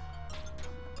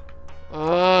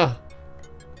 Ah!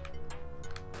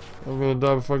 I'm gonna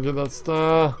die before I get that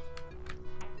star.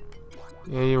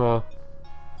 There you are.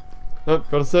 Oh,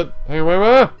 gotta sit. Hey,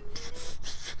 wait.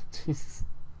 Jesus.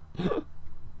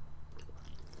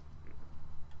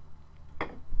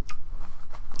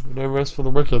 No rest for the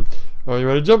wicked. Are you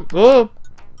ready to jump? Oh!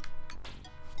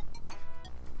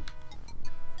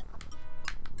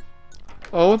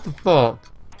 Oh, what the fuck?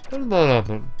 How did that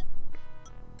happen?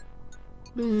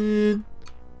 Man.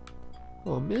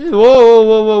 Oh, man.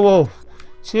 Whoa.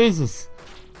 Jesus.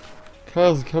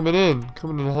 Cars are coming in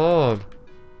hard.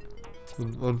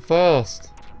 And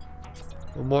fast.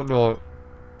 And whatnot.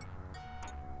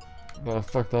 No,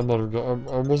 fuck that. I'm not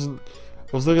even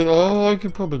I was thinking, oh, I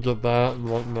could probably get that. And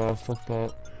like, no, fuck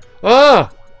that.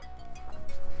 Ah!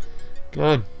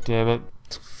 God damn it.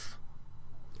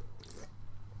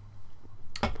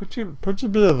 Put your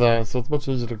beer there so it's much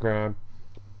easier to grab.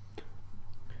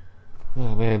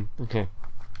 Oh man, okay.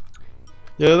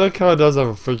 Yeah, that car does have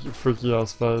a freaky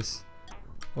ass face.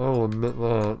 I will admit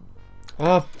that.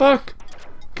 Ah, fuck!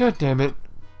 God damn it.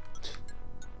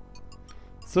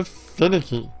 So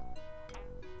finicky.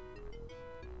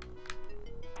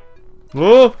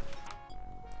 Oh!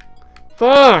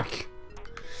 Fuck!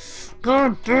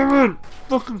 God damn it!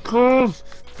 Fucking cars!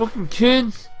 Fucking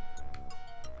kids!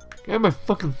 Get out of my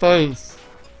fucking face!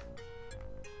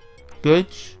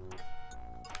 Bitch!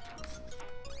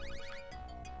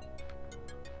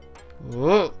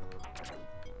 Oh!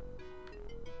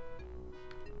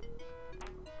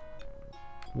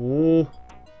 Oh!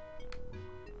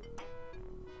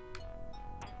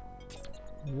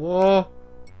 Whoa!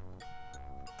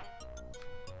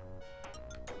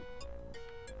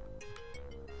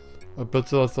 I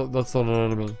bet you that's not an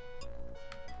enemy.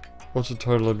 Or should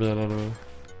totally be an enemy.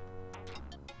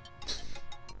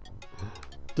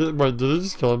 Wait, did he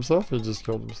just kill himself? He just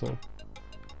killed himself.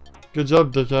 Good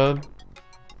job, dickhead.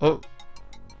 Oh.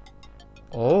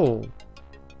 Oh.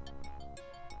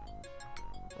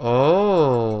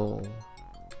 Oh.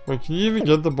 Wait, can you even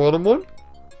get the bottom one?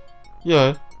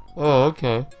 Yeah. Oh,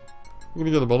 okay. I'm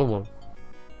gonna get the bottom one.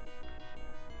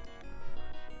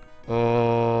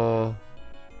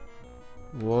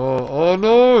 Whoa. Oh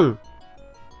no!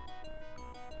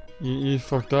 You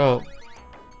fucked up.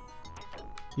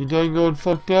 You done going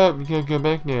fucked up. You can't go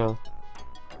back now.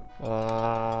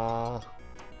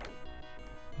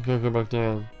 You can't go back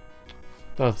down.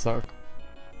 That sucked.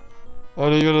 Oh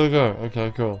no, you're gonna go.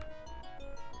 Okay, cool.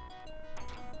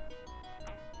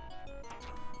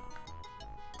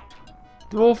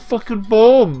 They're all fucking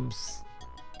bombs!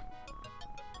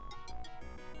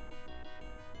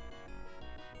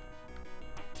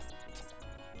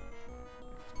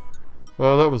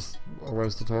 Well, that was a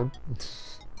waste of time.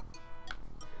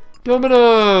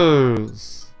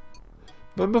 Dominoes!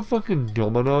 Remember fucking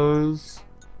Dominoes?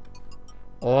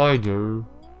 I do.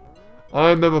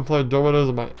 I remember playing Dominoes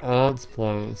at my aunt's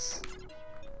place.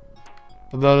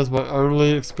 And that is my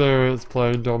only experience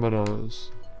playing Dominoes.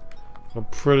 I'm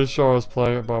pretty sure I was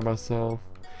playing it by myself.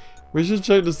 We should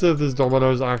check to see if these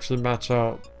Dominoes actually match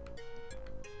up.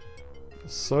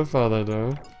 So far they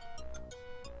do.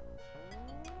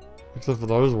 Except for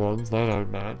those ones, they don't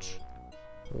match.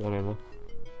 Whatever.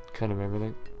 Kind of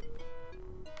everything.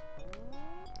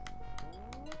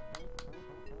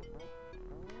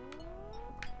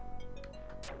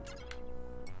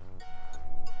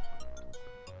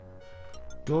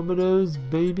 Dominoes,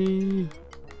 baby.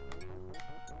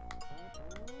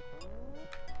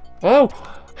 Oh!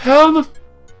 How the...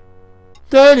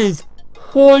 That is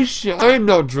horseshit. I'm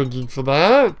not drinking for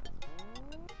that.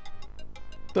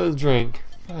 Don't drink.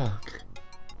 Fuck.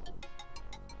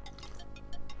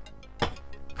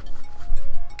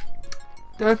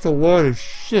 That's a lot of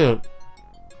shit.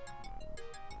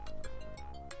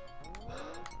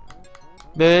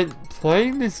 Man,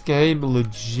 playing this game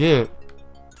legit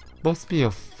must be a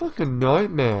fucking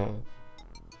nightmare.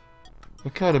 I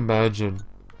can't imagine.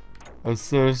 I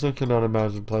seriously cannot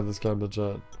imagine playing this game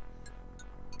legit.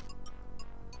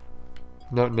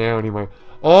 Not now anyway.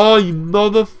 Oh, you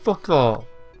motherfucker!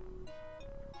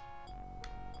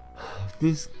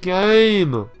 This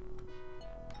game!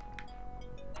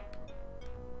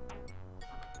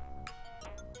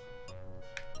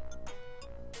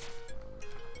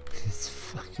 This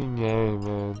fucking game,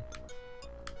 man.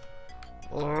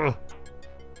 Ugh.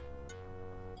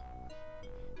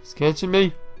 It's catching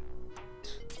me.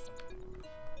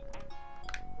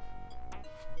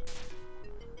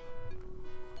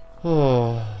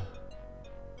 Oh.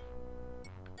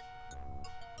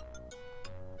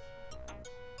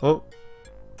 Oh.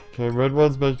 Okay, red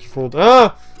ones make you fall.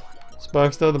 Ah!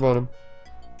 Spikes down the bottom.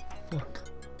 Fuck.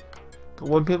 Got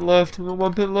one pit left. Got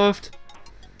one pit left.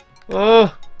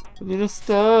 Ah! I need a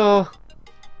star.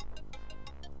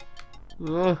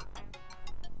 Ah.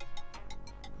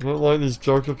 I don't like these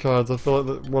Joker cards. I feel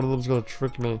like that one of them's gonna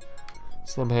trick me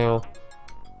somehow.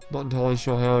 Not entirely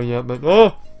sure how yet, but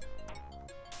oh!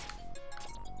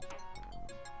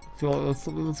 I feel like that's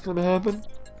something that's gonna happen.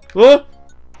 Ah!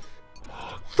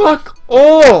 Fuck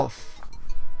off!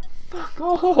 Fuck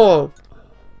off!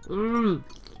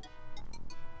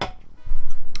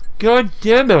 God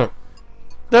damn it!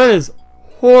 That is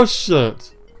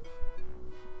horseshit!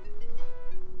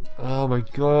 Oh my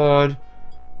god.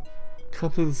 I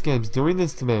can't believe this game's doing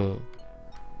this to me.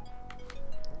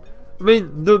 I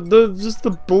mean, just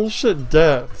the bullshit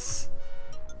deaths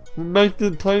would make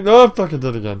the playing. Oh, fuck! I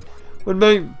did it again. Would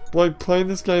make like playing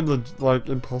this game like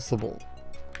impossible.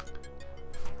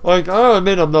 Like, I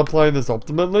admit I'm not playing this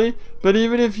optimally, but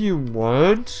even if you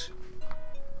weren't,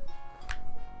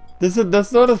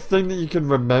 that's not a thing that you can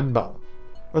remember.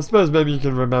 I suppose maybe you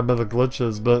can remember the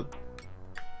glitches, but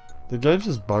the game's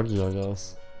just buggy, I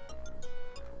guess.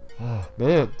 Oh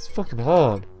man, it's fucking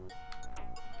hard.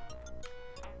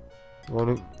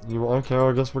 Okay, well,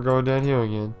 I guess we're going down here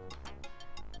again.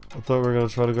 I thought we were gonna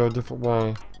try to go a different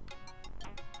way.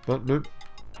 But nope.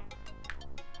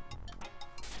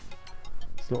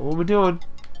 That's not what we're doing.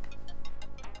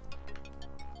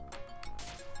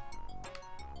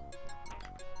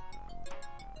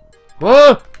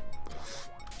 Ah!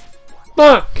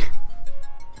 Fuck!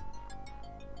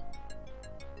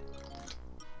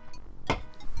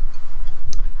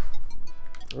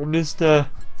 I'm just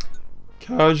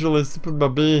casually sipping my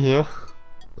beer here.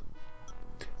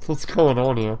 What's going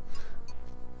on here?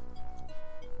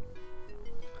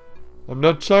 I'm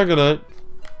not chugging it,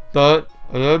 but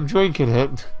I am drinking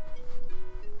it.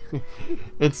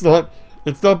 It's not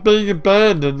being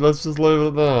abandoned, let's just leave it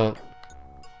at that.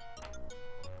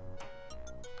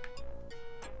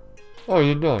 Oh,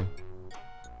 you know.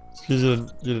 It's because you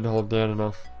didn't hold down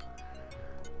enough.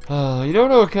 You know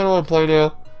what I kinda wanna play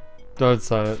now? Don't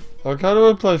say it. I kinda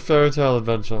wanna play Fairy Tale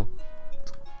Adventure.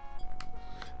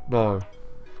 No.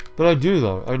 But I do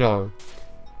though, I know.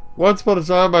 Once upon a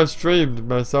time I streamed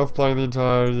myself playing the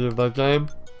entirety of that game.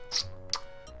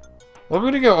 I'm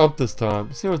gonna go up this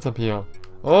time. See what's up here.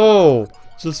 Oh!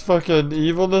 Just fucking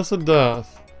evilness and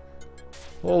death.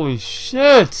 Holy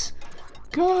shit!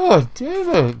 God damn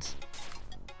it!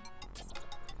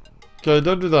 Okay,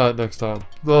 don't do that next time.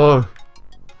 No.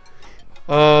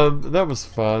 That was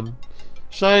fun.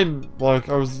 Shame, like,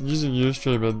 I was using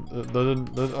Ustream and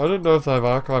I don't know if they have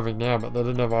archiving now, but they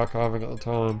didn't have archiving at the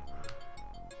time.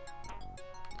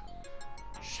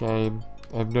 Shame.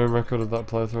 I have no record of that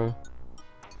playthrough.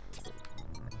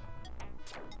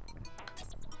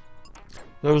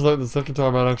 That was like the second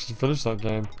time I'd actually finished that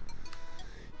game.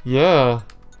 Yeah.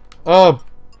 Oh!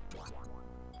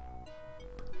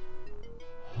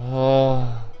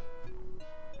 Oh.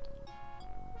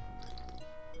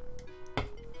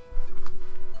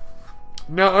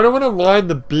 Now, I don't want to line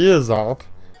the beers up.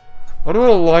 I don't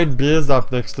want to line beers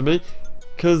up next to me.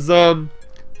 Because,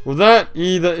 well that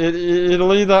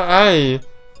it'll either A,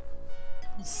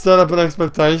 set up an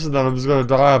expectation that I'm just going to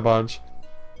die a bunch.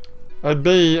 And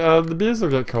B, the beers will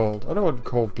get cold. I don't want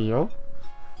cold beer.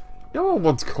 No one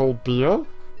wants cold beer.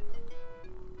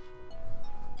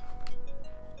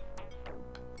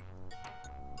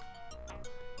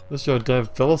 Unless you're a damn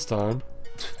Philistine.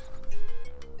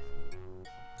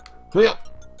 Yeah.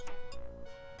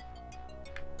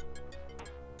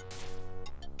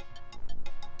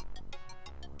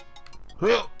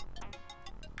 Yeah.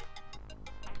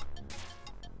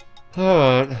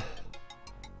 Alright.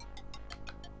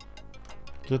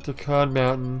 Get to Card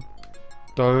Mountain.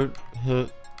 Don't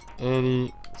hit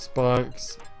any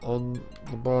spikes on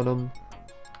the bottom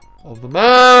of the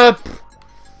map!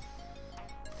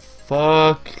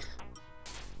 Fuck.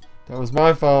 That was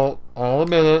my fault. I'll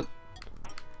admit it.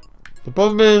 The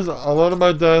problem is, a lot of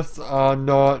my deaths are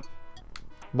not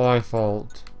my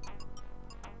fault.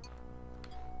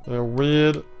 They're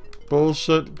weird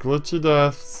bullshit glitchy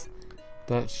deaths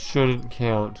that shouldn't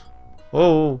count.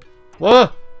 Oh,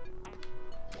 what?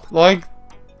 Like,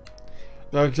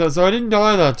 okay, so I didn't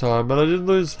die that time, but I did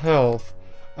lose health,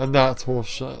 and that's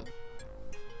horseshit.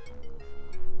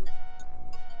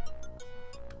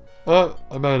 Oh,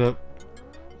 I made it.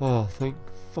 Oh, thank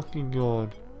fucking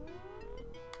God.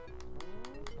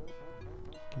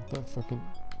 Get that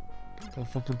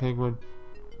fucking penguin.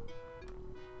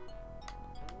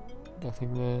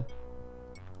 Nothing there.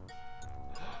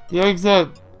 The exit!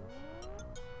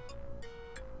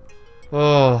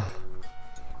 Oh.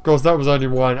 Of course, that was only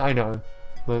one, I know.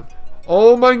 But,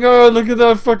 oh my God, look at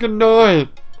that fucking knight!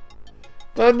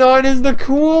 That knight is the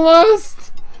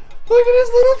coolest! Look at his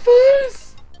little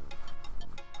face!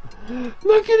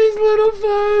 Look at his little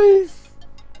face!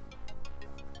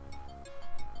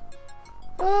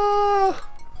 Ah!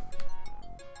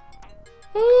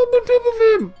 Oh, I'm on top of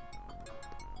him!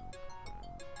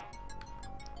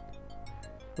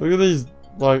 Look at these,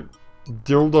 like,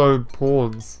 dildo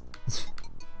pawns.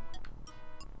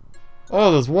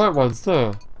 Oh, there's white ones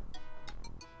too.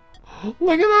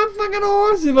 Look at that fucking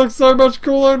horse! He looks so much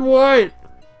cooler in white!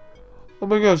 Oh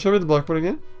my God, show me the black one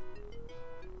again.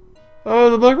 Oh,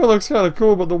 the black one looks kind of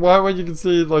cool, but the white one you can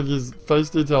see, like, his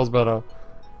face details better.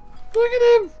 Look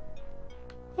at him!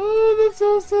 Oh, that's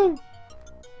awesome!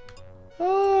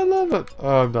 Oh, I love it!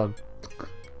 Oh, I'm done.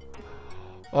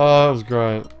 Oh, that was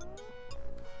great.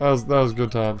 That was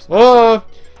good times. Oh!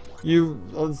 You,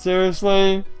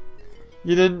 seriously?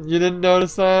 You didn't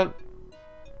notice that?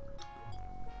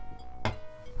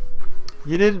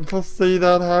 You didn't foresee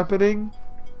that happening?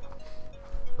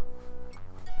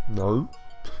 No.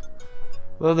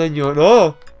 Well then you're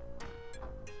well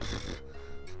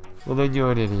then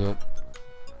you're an idiot.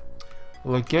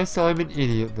 Well, I guess I'm an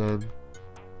idiot then.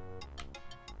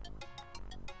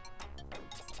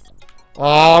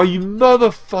 Oh, you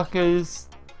motherfuckers!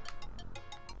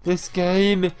 This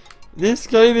game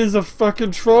is a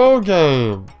fucking troll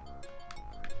game.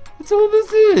 That's all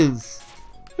this is.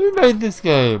 Who made this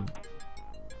game?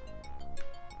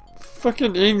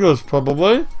 Fucking English,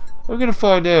 probably. I'm gonna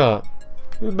find out.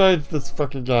 Who made this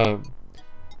fucking game?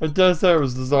 I dare say it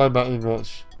was designed by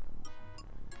English.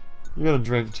 You gotta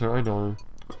drink too, I know.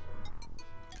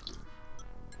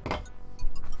 I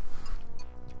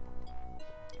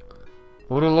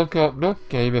wanna look up not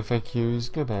game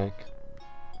FAQs, go back.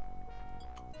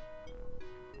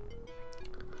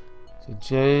 So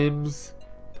James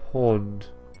Pond.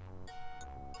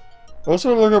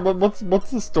 Also look at what's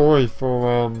the story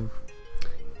for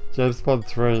James Pond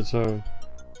 3 too.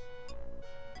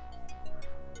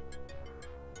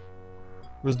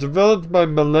 It was developed by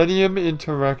Millennium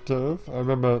Interactive. I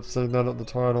remember seeing that at the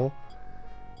title.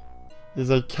 Is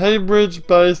a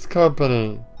Cambridge-based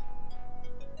company.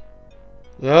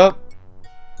 Yep.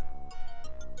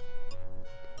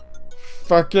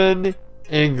 Fucking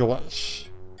English.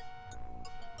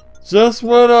 Just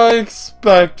what I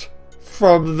expect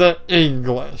from the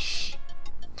English.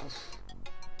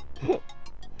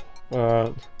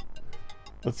 Alright.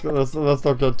 Let's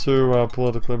not get too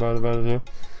politically motivated here.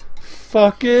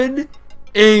 Fucking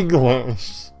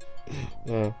English.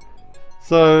 Yeah.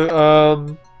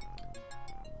 So,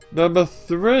 number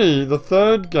 3, the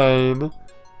third game,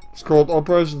 is called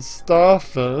Operation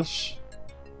Starfish.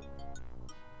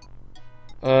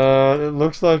 It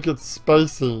looks like it's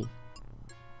spacey.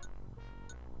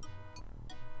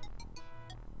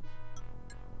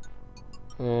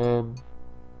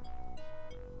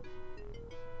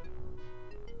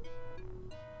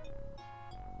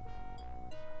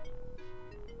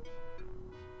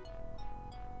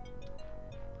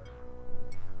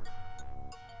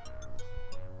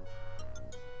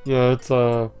 Yeah, it's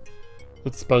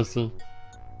spacey.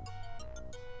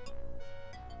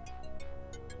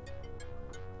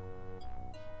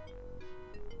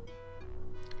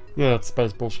 Yeah, it's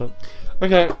space bullshit.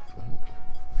 Okay.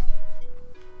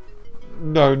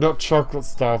 No, not chocolate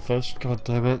starfish. God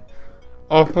damn it.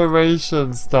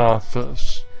 Operation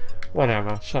Starfish.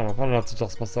 Whatever. Shut up. I don't have to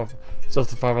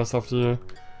justify myself to you.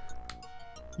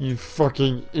 You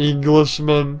fucking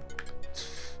Englishman.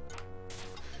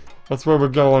 That's where we're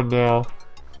going now.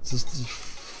 Just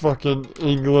fucking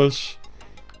English.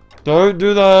 Don't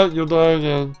do that. You'll die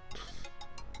again.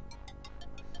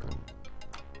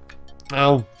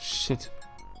 Oh, shit.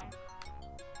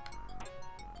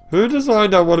 Who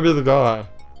decided I want to be the guy?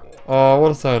 Oh, I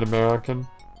want to say an American.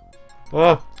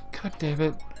 Oh, god damn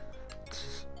it.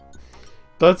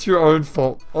 That's your own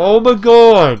fault. Oh my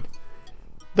god!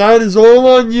 That is all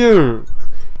on you!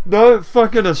 No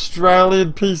fucking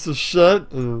Australian piece of shit.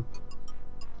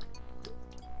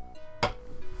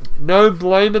 No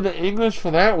blame in the English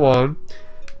for that one.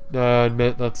 No, I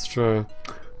admit that's true.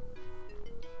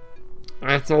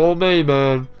 That's all me,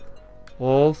 man.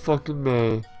 All fucking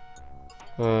me.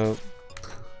 Do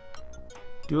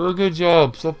a good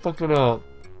job. Stop fucking up.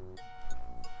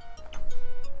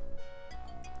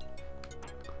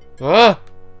 Ah!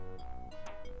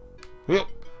 Yep.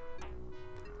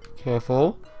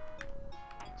 Careful.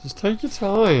 Just take your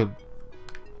time.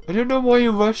 I don't know why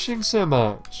you're rushing so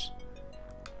much.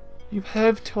 You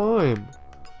have time.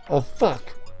 Oh,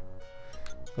 fuck.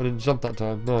 I didn't jump that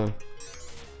time, no.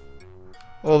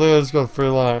 Oh, look, I just got free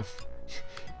life.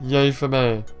 Yay for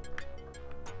me.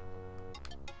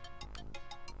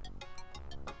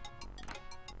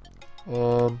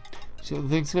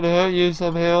 Something's gonna hurt you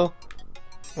somehow.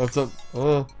 What's up?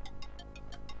 Oh.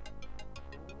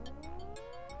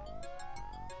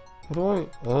 How do I?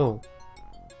 Oh.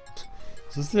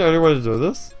 Is this the only way to do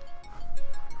this?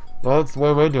 Well, that's the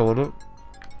way we're doing it.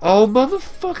 Oh,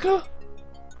 motherfucker!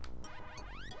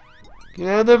 Get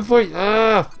out of there before you...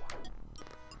 Ah!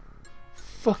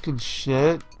 Fucking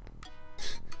shit.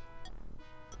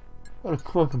 What a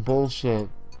crock of bullshit.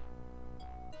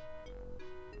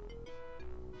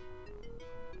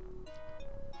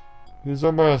 Who's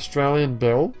on my Australian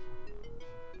bill?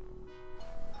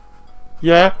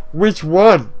 Yeah, which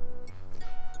one?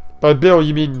 By bill,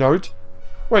 you mean note?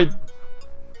 Wait,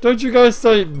 don't you guys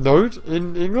say note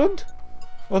in England?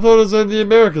 I thought it was only the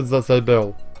Americans that say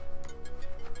bill.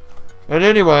 And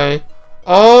anyway,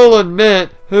 I'll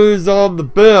admit who's on the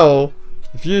bill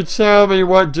if you tell me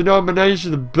what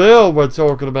denomination of bill we're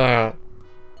talking about.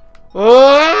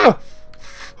 Ah!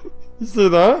 You see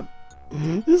that?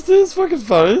 You see his fucking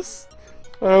face?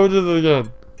 I will do it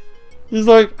again. He's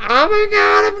like, oh my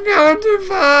god, I'm going too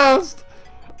fast!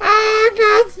 Ah, I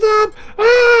can't stop!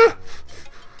 Ah!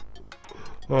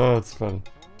 Oh, it's funny.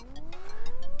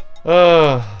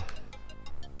 Ah.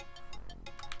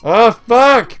 Ah,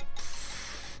 fuck!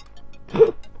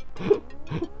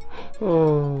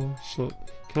 Oh, shit.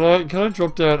 Can I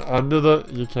drop down under the...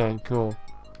 You can, cool.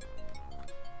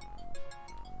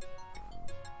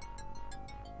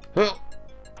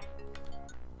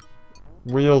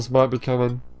 Wheels might be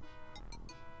coming.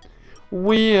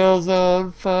 Wheels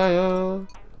on fire,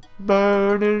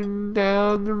 burning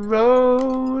down the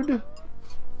road.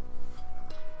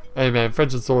 Hey man,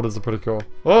 French and Saunders are pretty cool.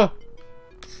 Oh!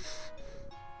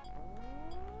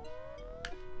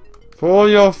 For all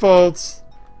your faults,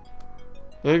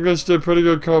 English did pretty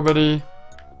good comedy,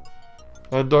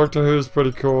 and Doctor Who's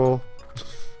pretty cool.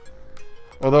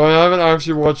 Although I haven't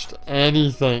actually watched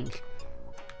anything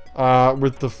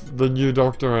with the new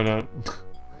Doctor in it.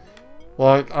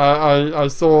 Like I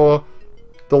saw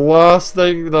the last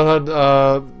thing that had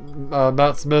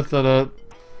Matt Smith in it,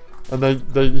 and they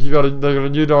got a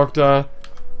new Doctor,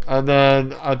 and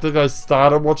then I think I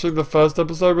started watching the first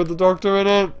episode with the Doctor in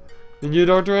it, the new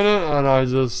Doctor in it, and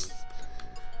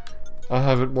I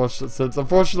haven't watched it since.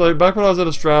 Unfortunately, back when I was in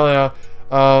Australia,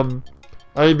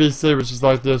 ABC, which is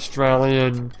like the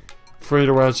Australian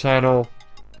free-to-air channel,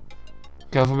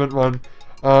 government one,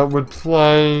 would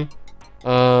play,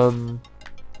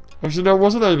 actually no, it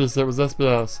wasn't ABC, it was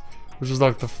SBS, which was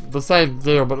like the same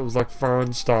deal, but it was like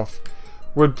foreign stuff,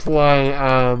 would play,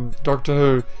 Doctor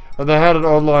Who, and they had an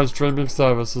online streaming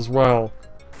service as well,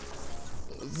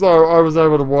 so I was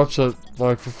able to watch it,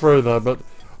 like, for free there, but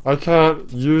I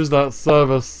can't use that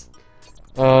service,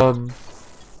 no,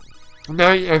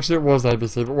 actually it was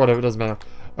ABC, but whatever, it doesn't matter.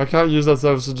 I can't use that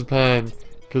service in Japan,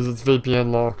 because it's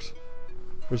VPN locked,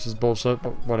 which is bullshit,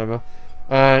 but whatever.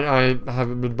 And I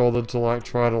haven't been bothered to, like,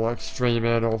 try to, like, stream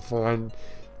it or find...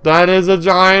 That is a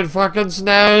giant fucking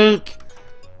snake!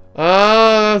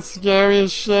 Ah, that's scary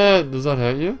as shit. Does that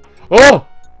hurt you? Oh!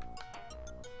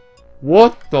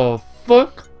 What the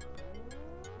fuck?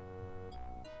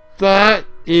 That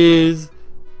is...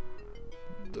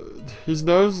 His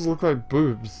nose looks like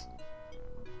boobs.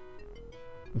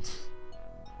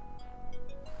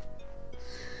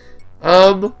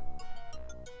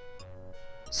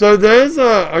 So there's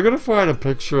I gotta find a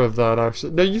picture of that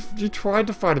actually. No, you tried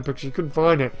to find a picture, you couldn't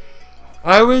find it.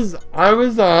 I was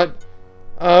at,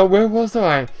 where was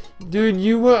I? Dude,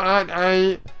 you were at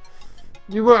a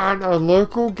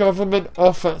local government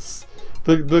office.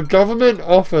 The government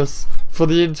office for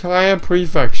the entire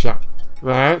prefecture,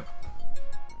 right?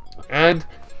 And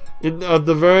at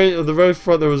the very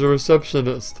front there was a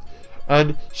receptionist,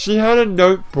 and she had a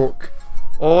notebook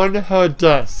on her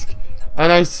desk,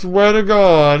 and I swear to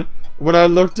God, when I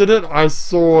looked at it, I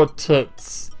saw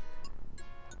tits,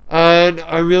 and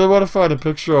I really want to find a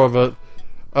picture of it,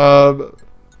 but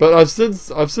But I've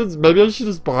since maybe I should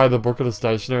just buy the book at a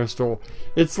stationery store.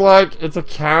 It's like it's a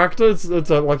character. It's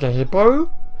like a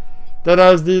hippo that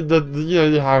has the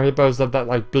you know how hippos have that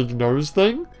like big nose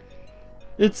thing.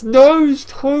 Its nose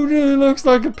totally looks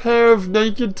like a pair of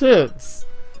naked tits.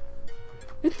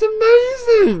 It's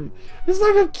amazing. It's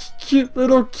like a cute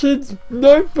little kid's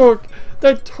notebook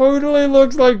that totally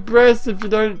looks like breasts if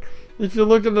you're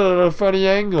looking at it at a funny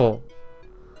angle.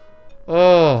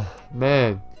 Oh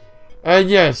man.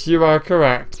 And yes, you are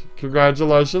correct.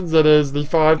 Congratulations, it is the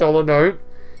 $5 note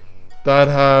that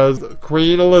has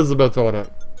Queen Elizabeth on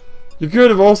it. You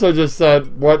could have also just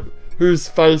said whose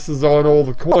face is on all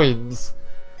the coins,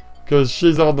 because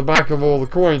she's on the back of all the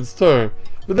coins too.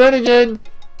 But then again,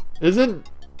 isn't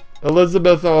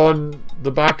Elizabeth on the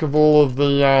back of all of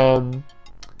the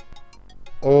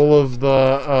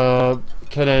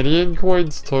Canadian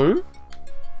coins too?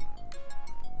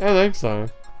 I think so.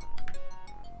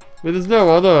 But there's no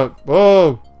other.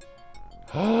 Whoa!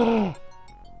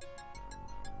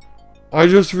 I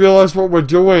just realized what we're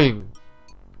doing.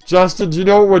 Justin, do you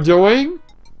know what we're doing?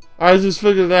 I just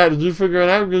figured it out. Did you figure it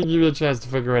out? I'm gonna give you a chance to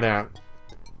figure it out.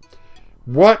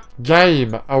 What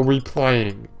game are we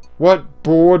playing? What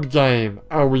board game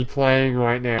are we playing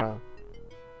right now?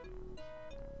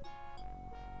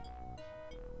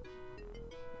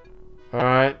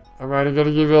 Alright, I'm only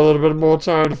gonna give you a little bit more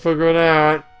time to figure it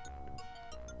out.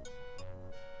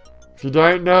 If you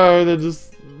don't know, then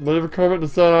just leave a comment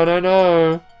and say, I don't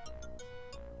know.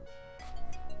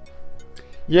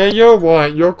 Yeah, you're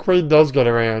right. Your queen does get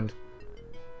around.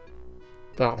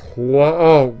 That whore.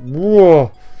 Oh,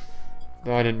 whoa.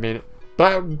 No, I didn't mean it.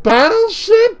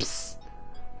 Battleships?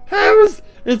 How is...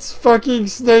 It's fucking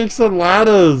snakes and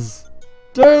ladders.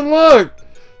 Don't look.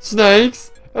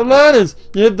 Snakes and ladders.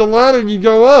 You hit the ladder and you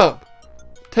go up.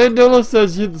 $10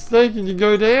 says you hit the snake and you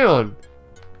go down.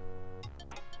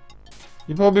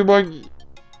 You probably won't...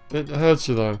 It hurts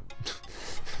you though.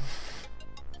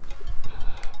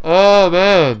 Oh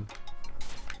man.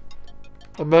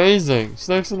 Amazing.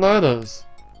 Snakes and ladders.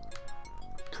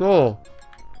 Cool.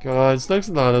 God, Snakes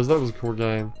and Ladders, that was a cool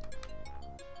game.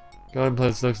 I haven't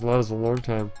played Snakes and Ladders in a long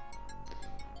time.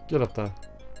 Get up there.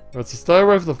 Alright, so stay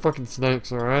away from the fucking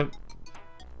snakes, alright?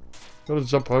 Gotta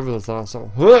jump over this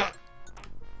asshole.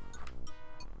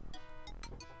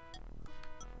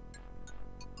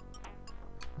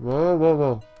 Whoa, whoa,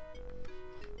 whoa.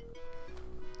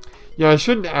 Yeah, I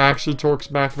shouldn't actually talk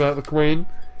smack about the queen,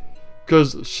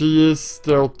 because she is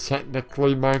still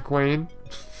technically my queen.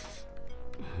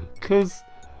 Because,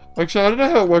 actually, I don't know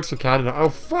how it works for Canada. Oh,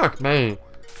 fuck me.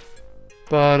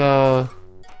 But, I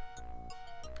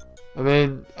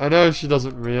mean, I know she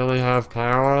doesn't really have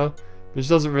power, but she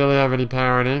doesn't really have any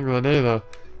power in England either.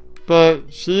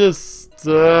 But she is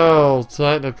still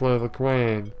technically the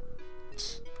queen.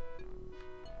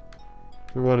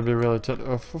 We want to be really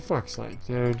technical. Oh, for fuck's sake,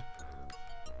 dude.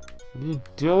 What are you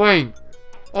doing?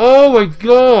 Oh my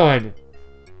god!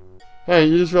 Hey,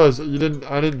 you just realized you didn't.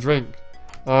 I didn't drink.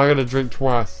 Oh, I gotta drink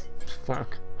twice.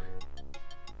 Fuck.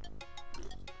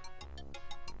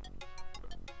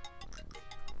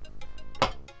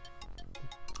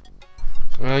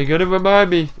 You gotta remind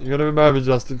me. You gotta remind me,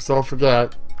 Justin, because I'll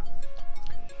forget.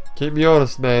 Keep me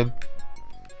honest, man.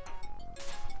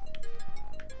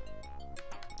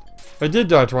 I did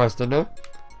die twice, didn't I?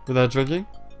 Without drinking?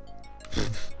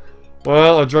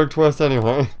 Well, I drank twice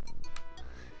anyway.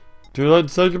 Too late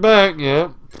to take it back,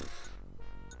 yeah.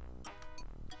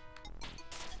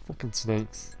 Fucking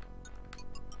snakes.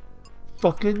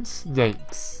 Fucking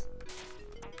snakes.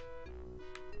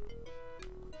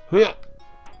 Yeah.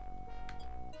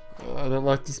 I don't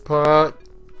like this part.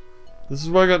 This is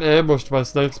where I got ambushed by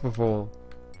snakes before.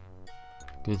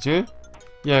 Did you?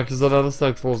 Yeah, because that other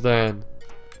snake falls down.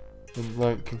 And,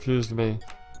 like, confused me.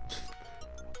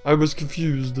 I was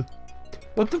confused.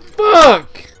 What the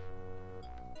fuck?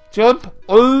 Jump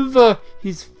over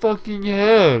his fucking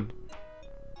head.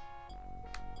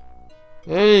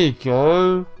 There you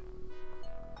go.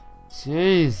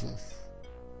 Jesus.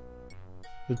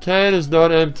 The can is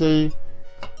not empty.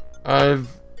 Oh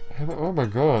my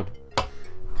god.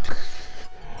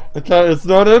 Okay, it's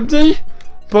not empty,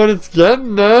 but it's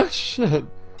getting there. Shit. I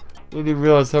didn't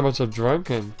realize how much I've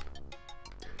drunken.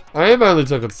 I am only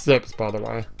taking sips, by the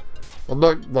way. I'm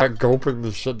not, like, gulping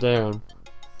this shit down.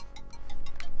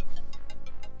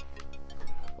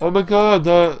 Oh my god,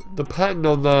 the pattern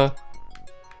on the...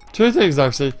 Two things,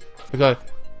 actually. Okay.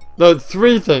 No,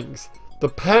 three things. The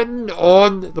pattern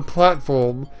on the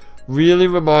platform really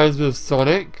reminds me of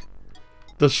Sonic.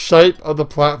 The shape of the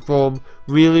platform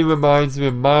really reminds me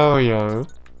of Mario.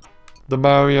 The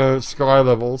Mario Sky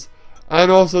levels. And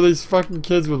also these fucking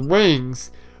kids with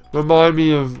wings remind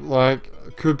me of, like,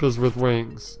 Koopas with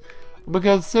wings. Oh my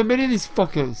god, so many of these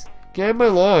fuckers. Get in my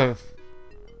life.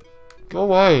 Go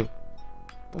away.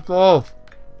 Fuck off.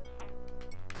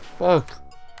 Fuck.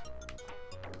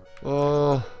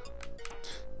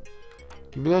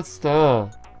 Give me that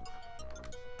star.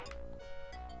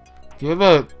 Give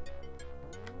it.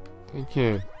 Thank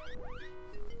you.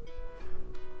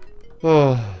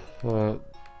 Oh, alright.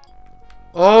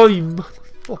 Oh, you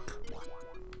motherfucker.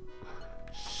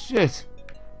 Shit.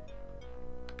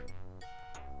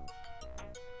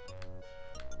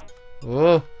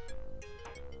 Oh,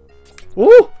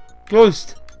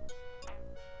 ghost.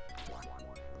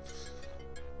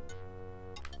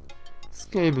 This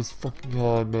game is fucking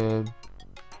hard, man.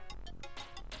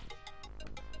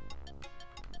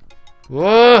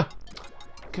 Ah!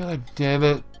 God damn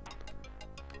it.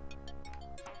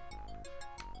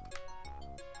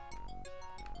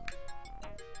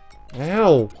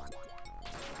 Ow.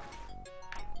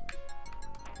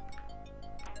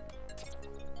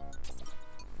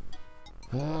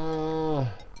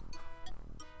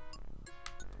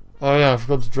 Oh yeah, I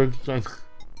forgot to drink again.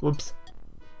 Whoops.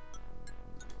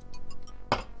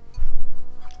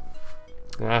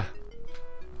 Ah.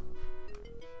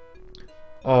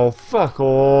 Oh, fuck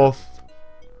off.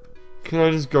 Can I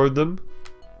just goad them?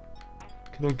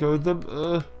 Can I goad them?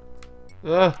 There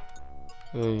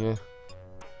you go.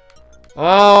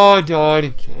 Oh, I died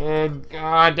again.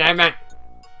 God damn it.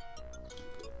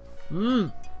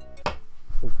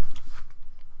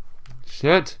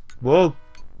 Shit. Whoa.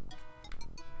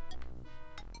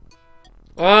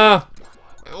 Ah!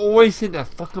 I always hit that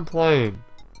fucking plane.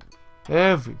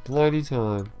 Every bloody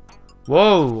time.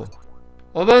 Whoa!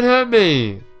 Oh, that hurt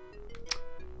me!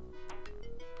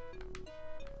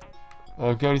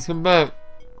 Oh god, he's coming back.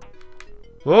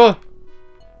 Oh!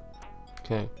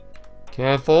 Okay.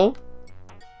 Careful.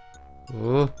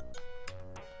 Oh.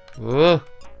 Oh.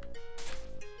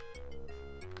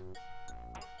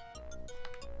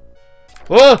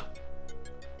 Oh!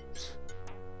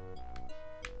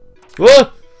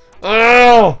 Oh!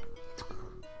 Ow!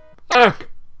 Fuck!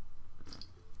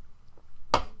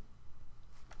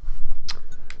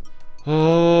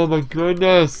 Oh my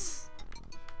goodness!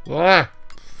 Ah!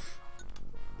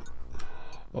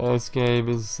 Oh, this game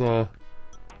is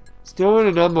still in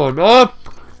a number one. Oh!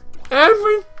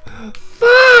 Every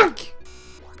fuck!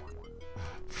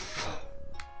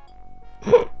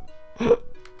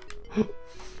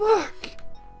 Fuck!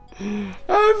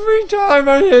 Every time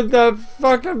I hit that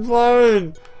fucking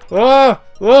plane! Ah!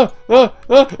 Ah! Ah!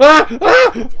 Ah! Ah!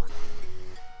 Ah!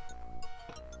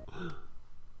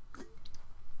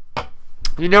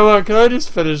 You know what? Can I just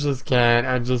finish this can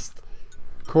and just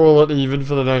call it even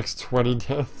for the next 20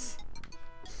 deaths?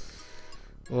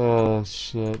 Oh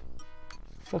shit!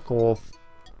 Fuck off!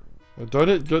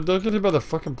 Don't get hit by the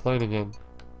fucking plane again.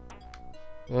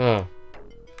 Ah!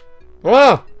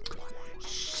 Ah!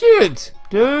 Shit,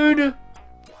 dude!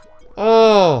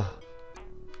 Oh!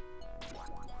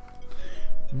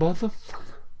 Motherfucker!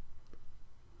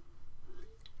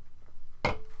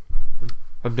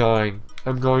 I'm dying.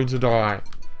 I'm going to die.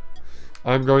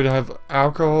 I'm going to have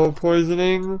alcohol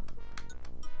poisoning.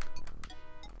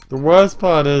 The worst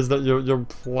part is that you're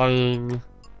playing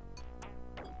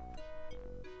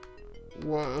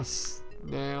worse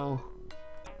now.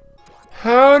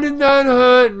 How did that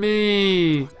hurt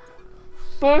me?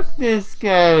 Fuck this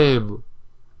game.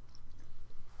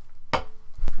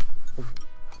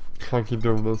 Can't keep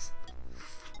doing this.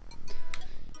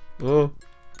 Oh.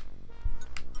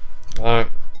 Alright.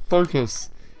 Focus.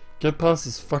 Get past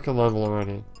this fucking level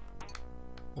already.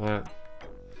 Alright.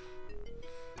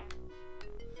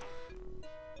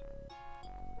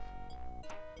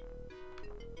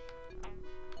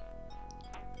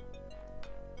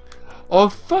 Oh,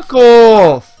 fuck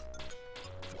off!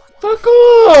 Fuck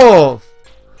off!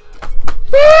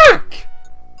 Fuck!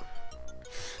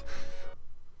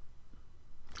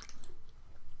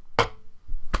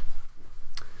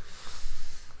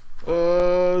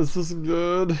 This isn't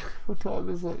good. What time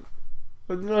is it?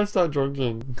 When did I start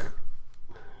drinking?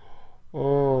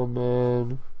 Oh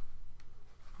man.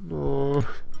 No.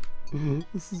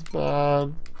 This is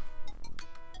bad.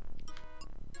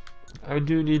 I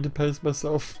do need to pace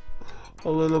myself a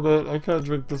little bit. I can't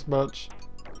drink this much.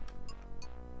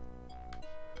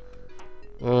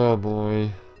 Oh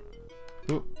boy.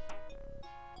 Oh.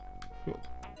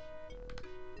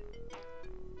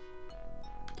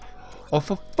 Oh,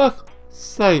 for fuck's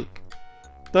sake.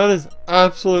 That is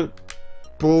absolute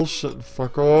bullshit.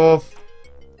 Fuck off.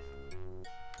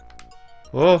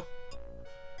 Oh.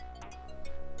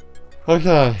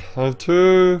 Okay, I have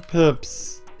 2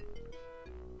 pips.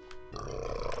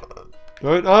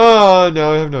 Don't. Oh,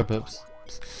 now I have no pips.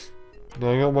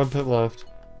 Now I got 1 pip left.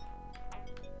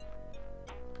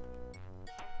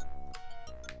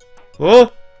 Huh?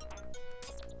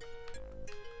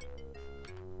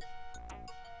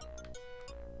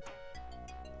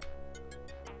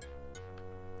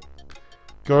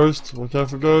 Ghost, look out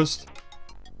for Ghost.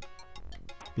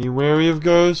 Be wary of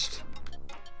Ghost.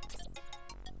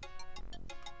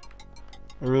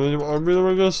 I really want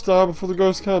to get a star before the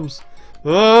Ghost comes.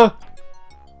 Ah!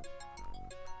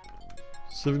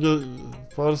 See if we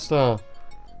get find a star.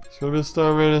 There's gotta be a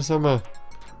star around here somewhere.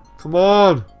 Come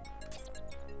on!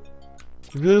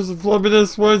 Computers and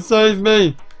floppiness won't save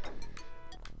me!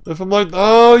 If I'm like,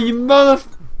 oh, you mother...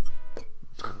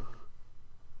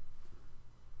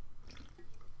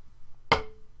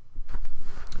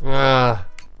 Ah.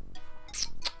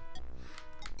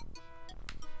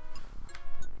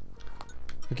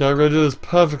 Okay, I'm gonna do this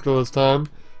perfectly this time.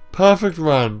 Perfect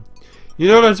run. You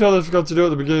know what I totally forgot to do at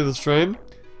the beginning of the stream?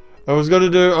 I was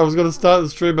gonna start the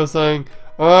stream by saying,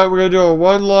 alright, we're gonna do a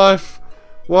one life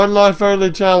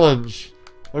only challenge.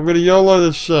 I'm gonna YOLO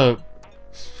this shit.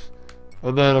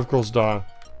 And then, of course, die.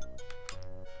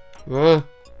 Yeah.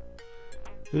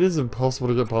 It is impossible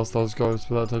to get past those ghosts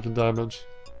without taking damage.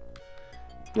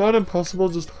 Not impossible,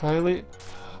 just highly...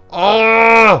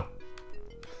 Ah!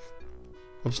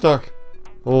 I'm stuck.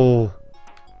 Oh.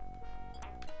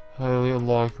 Highly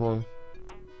unlikely.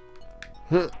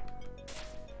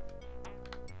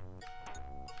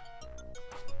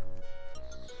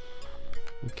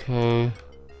 Okay.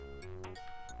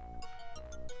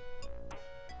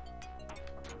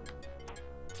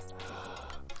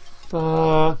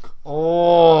 Fuck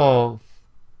off.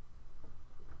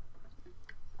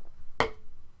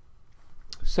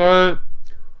 So,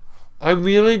 I'm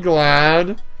really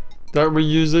glad that we're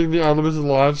using the unlimited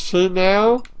lives cheat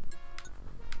now.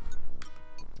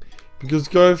 Because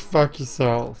go fuck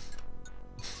yourself.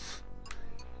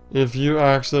 If you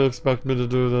actually expect me to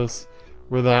do this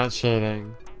without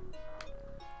cheating.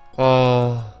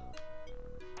 Oh.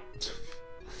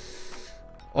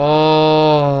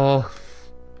 Oh.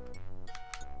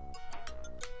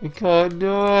 I can't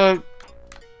do it.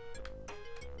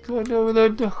 Can't do it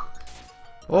without doing.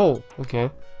 Oh, okay.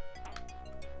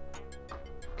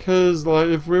 Cause like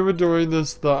if we were doing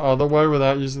this the other way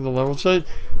without using the level cheat,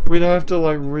 we'd have to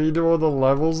like redo all the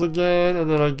levels again,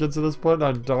 and then I'd get to this point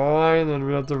and I'd die, and then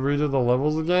we'd have to redo the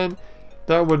levels again.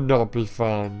 That would not be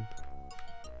fun.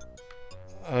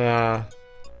 Yeah.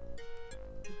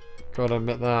 Gotta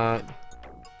admit that.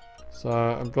 So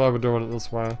I'm glad we're doing it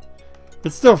this way.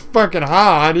 It's still fucking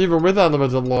hard, even with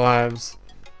unlimited lives.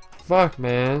 Fuck,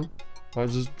 man. Like,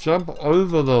 just jump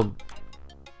over them.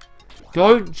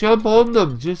 Don't jump on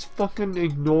them. Just fucking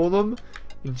ignore them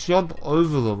and jump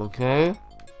over them, okay?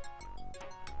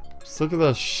 Sick of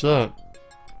that shit.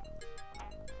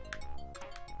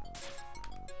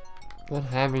 Not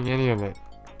having any of it.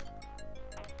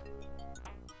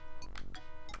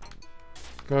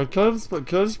 God, can I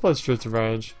just play Streets of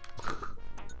Rage?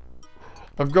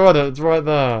 I've got it, it's right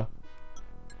there.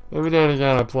 Every now and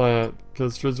again I play it,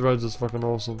 because Streets of Rage is fucking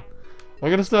awesome. I'm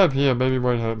gonna stay up here, maybe it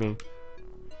won't hurt me.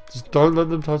 Just don't let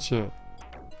them touch you.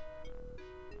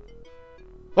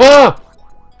 Ah!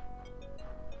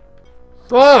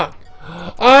 Fuck!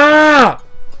 Ah!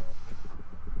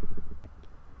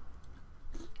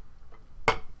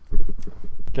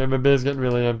 Okay, my beer's getting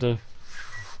really empty.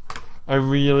 I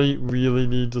really, really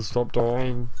need to stop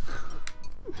dying.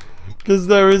 Because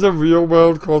there is a real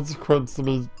world consequence to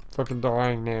me fucking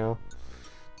dying now.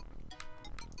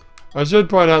 I should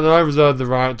point out that I reserve the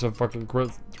right to fucking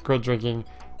quit drinking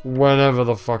whenever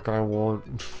the fuck I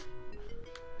want.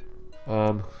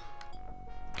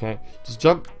 Okay, just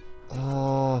jump.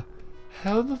 Oh,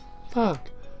 how the fuck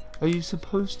are you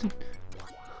supposed to?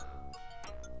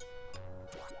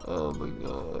 Oh my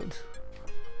god.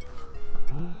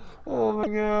 Oh my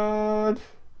god.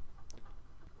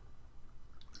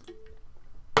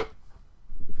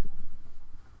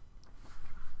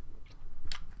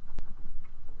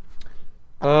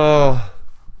 Oh.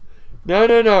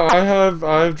 No.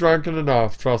 I've drunken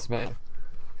enough, trust me.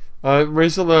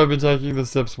 Recently I've been taking the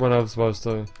sips when I'm supposed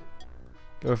to.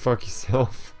 Go fuck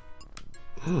yourself.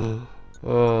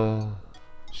 Oh.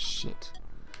 Shit.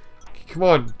 Come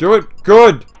on, do it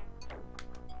good!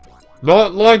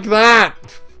 Not like that!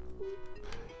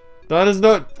 That is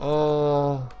not...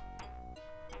 Oh.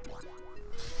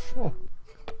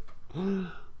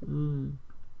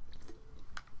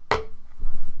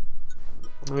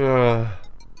 Yeah.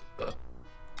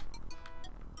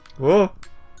 Oh.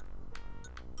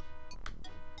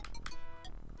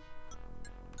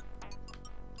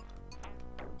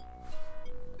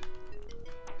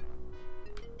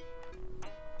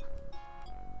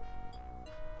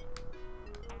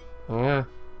 Yeah.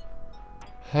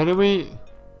 How do we...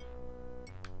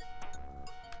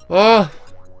 Ah!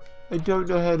 I don't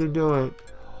know how to do it.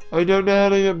 I don't know how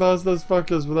to get past those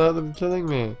fuckers without them killing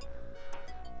me.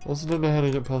 Also don't know how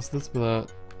to get past this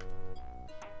without...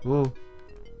 Ooh.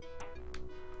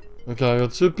 Okay, I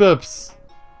got 2 pips.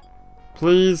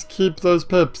 Please keep those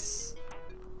pips.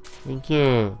 Thank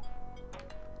you.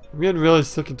 I'm getting really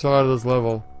sick and tired of this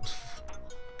level.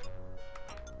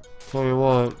 Tell you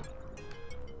what.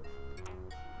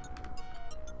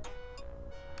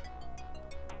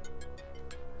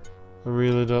 I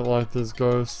really don't like these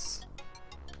ghosts.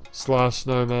 Slash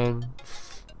snowman.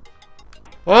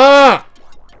 Ah!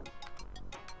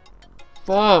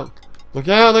 Fuck! Look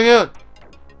out, look out!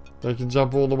 They can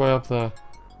jump all the way up there.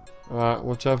 Alright,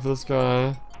 watch out for this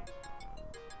guy.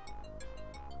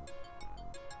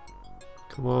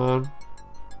 Come on.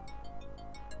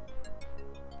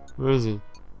 Where is he?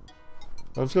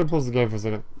 I'm just gonna pause the game for a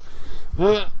second.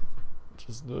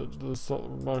 Just do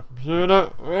something with my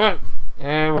computer. Alright,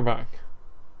 and we're back.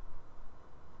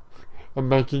 I'm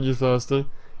making you thirsty.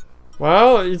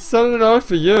 Well, it's Saturday night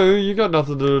for you. You got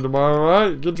nothing to do tomorrow,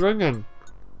 right? Get drinking.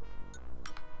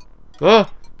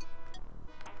 Ah!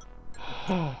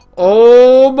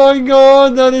 Oh my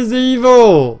god, that is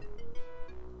evil!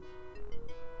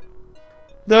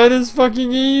 That is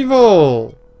fucking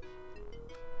evil!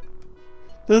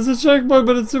 There's a checkpoint,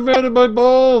 but it's surrounded by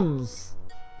bombs!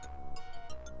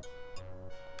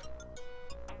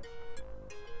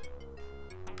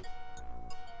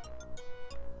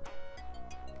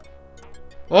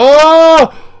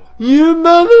 Oh! You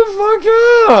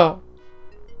motherfucker!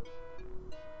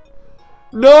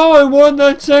 No, I want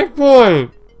that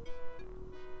checkpoint!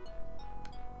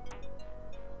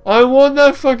 I want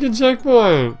that fucking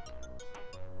checkpoint!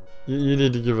 You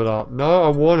need to give it up. No, I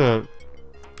want it.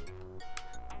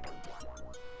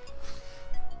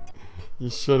 You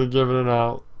should have given it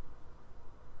out.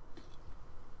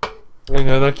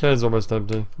 Okay, that can's almost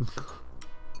empty.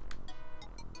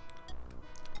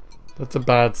 That's a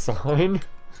bad sign.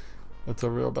 That's a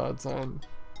real bad sign.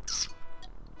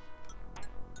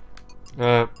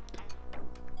 Alright.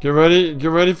 Get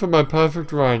ready for my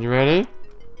perfect run. You ready?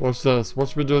 Watch this.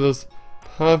 Watch me do this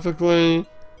perfectly.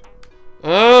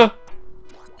 Ah!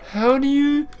 How do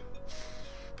you...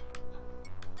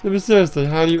 Let me seriously,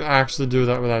 how do you actually do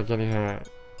that without getting hurt?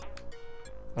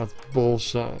 That's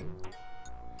bullshit.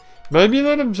 Maybe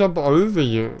let him jump over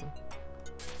you.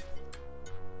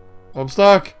 I'm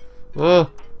stuck. Ah!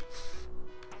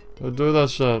 Don't do that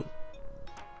shit.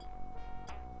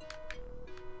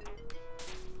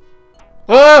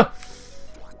 Ah!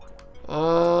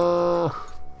 Oh!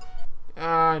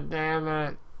 Ah, damn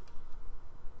it.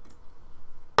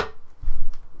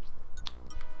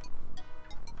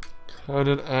 Cut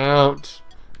it out.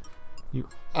 You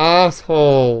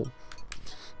asshole.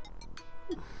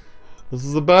 This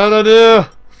is a bad idea.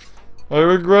 I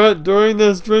regret doing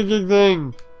this drinking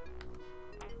thing.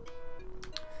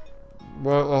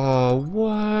 Well, oh,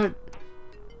 what?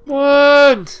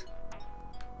 What?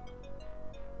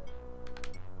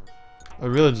 I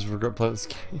really just regret playing this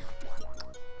game.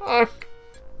 Fuck.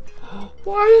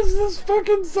 Why is this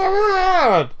fucking so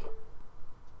hard?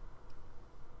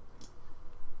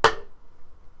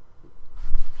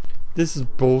 This is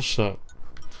bullshit.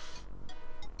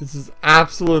 This is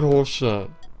absolute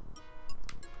horseshit.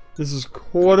 This is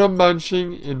quarter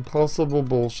munching impossible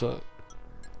bullshit.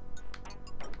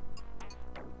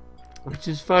 Which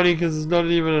is funny because it's not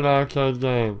even an arcade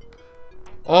game.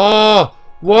 Oh!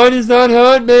 Why does that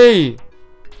hurt me?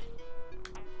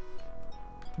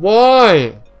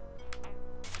 Why?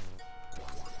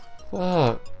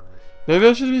 Fuck. Maybe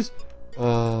I should be...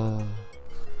 hang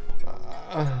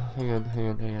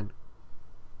on.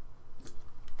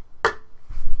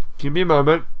 Give me a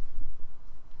moment.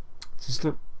 Just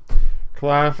to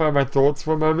clarify my thoughts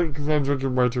for a moment, because I'm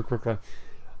drinking way too quickly.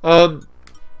 Oh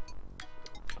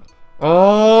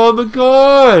my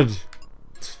god!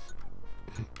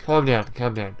 Calm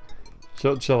down.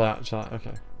 Chill out,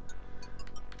 okay.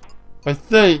 I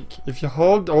think, if you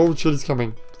hold... Oh, shit is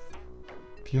coming.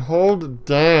 If you hold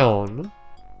down,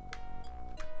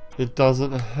 it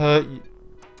doesn't hurt you.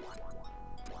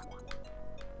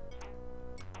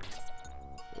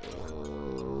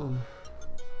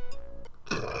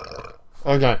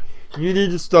 Okay, you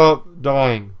need to stop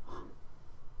dying.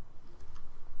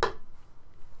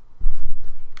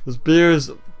 This beer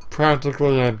is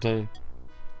practically empty.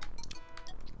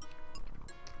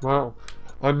 Well,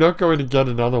 I'm not going to get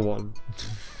another one.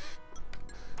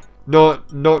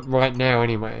 Not right now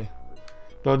anyway.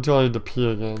 Not until I need to pee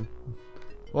again.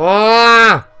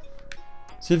 Ah!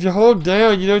 So if you hold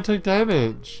down, you don't take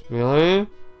damage. Really?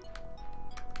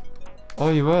 Oh,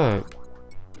 you're right.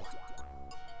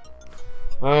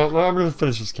 Well, I'm gonna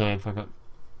finish this can. Fuck it.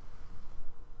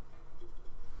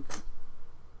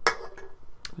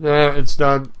 Yeah, it's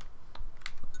done.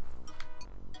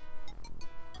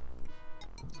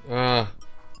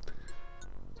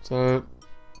 So,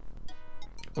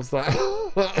 what's that?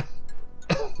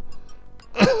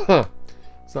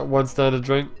 Is that one standard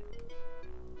drink?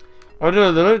 I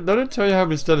don't know, they don't tell you how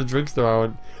many standard drinks there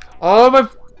are. Oh my...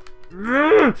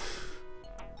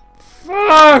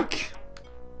 Fuck!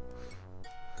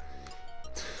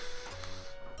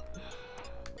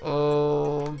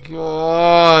 Oh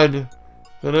god.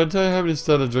 They don't tell you how many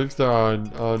standard drinks there are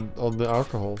on the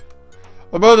alcohol.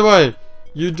 Oh, by the way,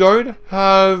 you don't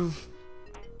have...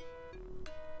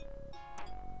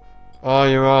 Oh,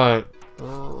 you're right.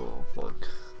 Oh, fuck.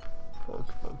 Fuck.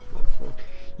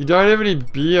 You don't have any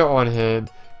beer on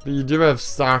hand, but you do have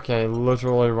sake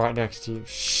literally right next to you.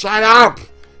 Shut up!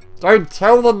 Don't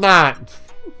tell them that!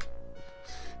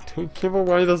 Don't give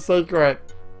away the secret.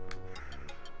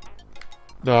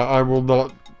 No, I will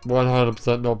not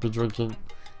 100% not be drinking.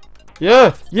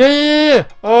 Yeah!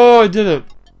 Oh, I did it!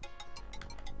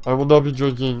 I will not be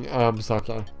drinking,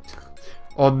 sake.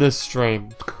 On this stream.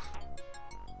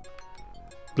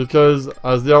 Because,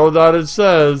 as the old adage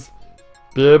says,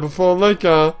 beer before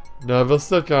liquor, never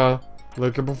sicker.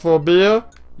 Liquor before beer,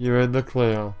 you're in the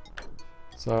clear.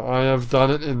 So, I have done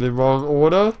it in the wrong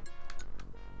order.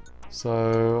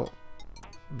 So,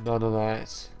 none of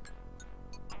that.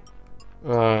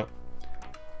 Alright.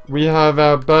 We have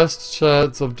our best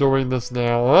chance of doing this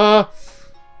now, huh?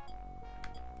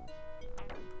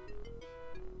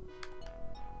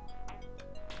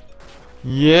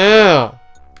 Yeah!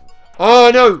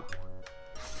 Oh no!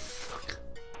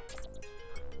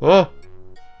 Oh!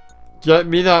 Get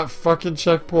me that fucking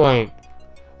checkpoint.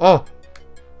 Oh!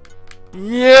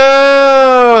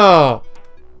 Yeah!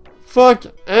 Fuck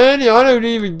Annie, I don't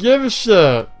even give a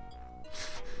shit.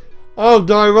 I'll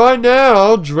die right now.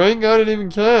 I'll drink. I don't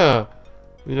even care.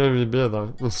 We don't even need beer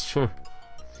though. That's true.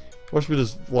 Watch me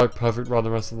just like perfect run the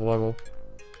rest of the level.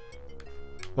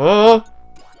 Ah!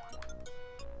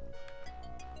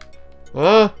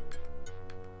 Ah!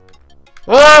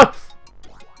 Ah!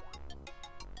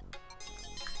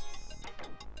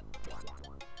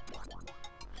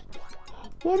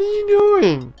 What are you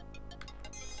doing?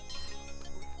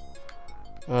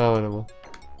 Oh, whatever.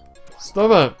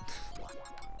 Stop it!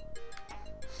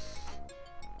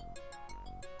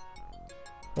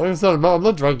 Like I said, I'm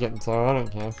not drinking, so I don't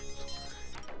care.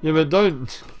 Yeah, but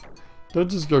don't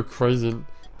just go crazy.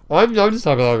 I'm just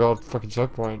happy that I got a fucking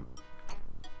checkpoint.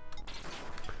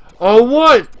 Oh,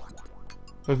 what?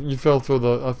 You fell through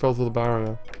the. I fell through the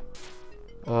barrier.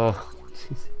 Oh.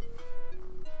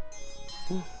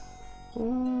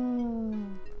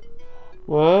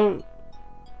 What?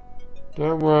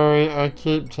 Don't worry, I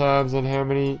keep tabs on how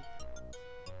many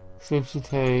steps you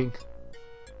take.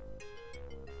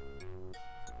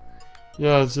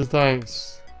 Yeah, it's just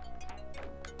thanks.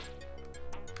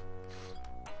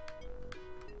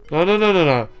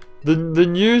 No. The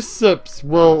new sips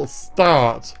will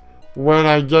start when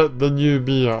I get the new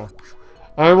beer.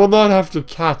 I will not have to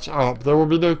catch up. There will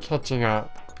be no catching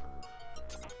up.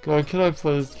 God, can it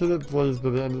please be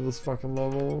the end of this fucking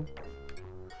level?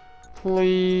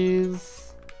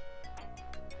 Please.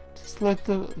 Just let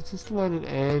it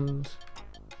end.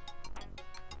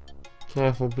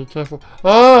 Careful, be careful.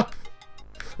 Ah!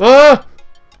 Ah!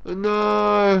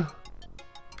 No!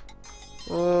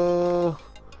 Oh.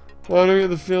 Why do I get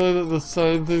the feeling that the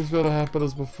same thing's gonna happen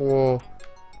as before?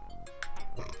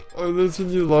 Oh, there's a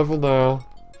new level now.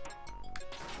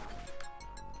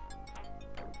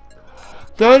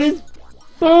 That is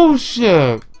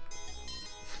bullshit!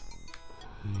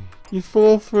 You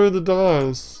fall through the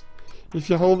dice. If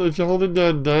you hold it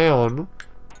down,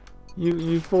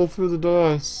 you fall through the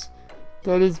dice.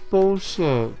 That is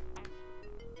bullshit.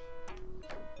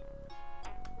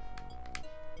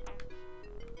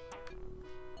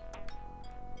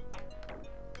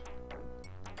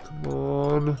 Come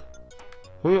on.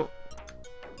 Oh.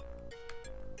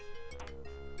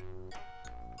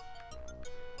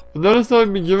 Notice I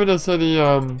haven't been giving us any,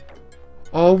 oh,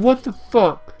 what the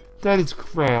fuck? That is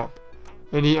crap.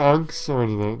 Any unks or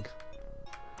anything?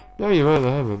 No, you're right,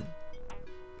 I haven't.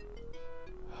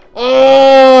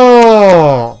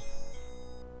 Oh!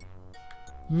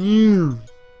 You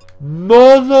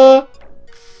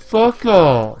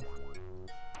motherfucker!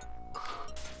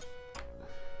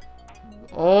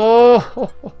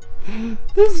 Oh!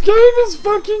 This game is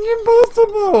fucking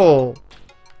impossible!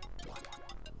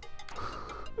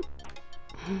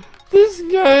 This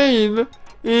game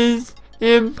is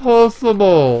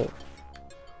impossible.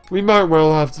 We might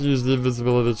well have to use the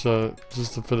invisibility chart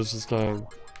just to finish this game.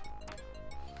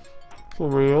 For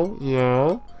real?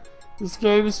 Yeah. This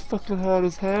game is fucking hard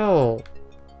as hell.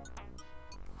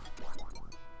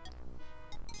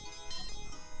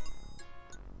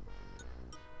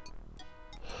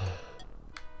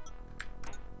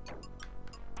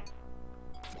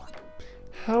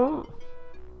 How?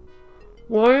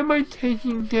 Why am I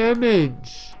taking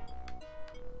damage?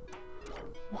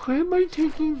 Why am I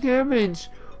taking damage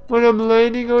when I'm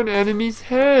landing on enemies'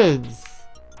 heads?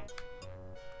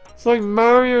 It's like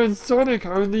Mario and Sonic,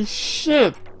 only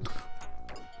shit.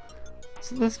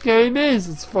 So this game is,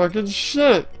 it's fucking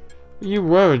shit. You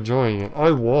were enjoying it,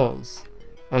 I was.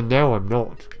 And now I'm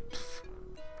not.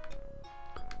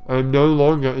 I'm no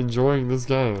longer enjoying this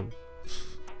game.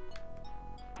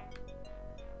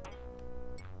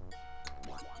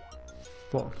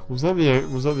 Fuck, was that the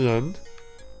end? Was that the end?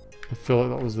 I feel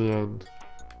like that was the end.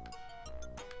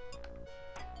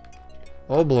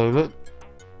 I'll blame it.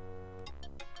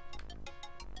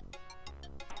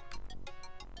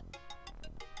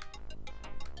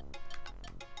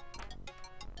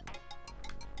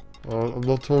 I'm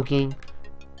not talking.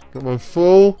 Got my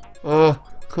full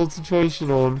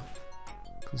concentration on.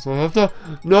 Cause I have to.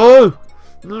 No!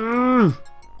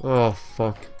 Oh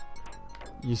fuck.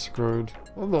 You screwed.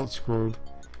 I'm not screwed.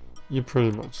 You're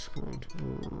pretty much screwed.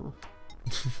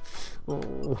 Oh,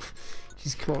 oh.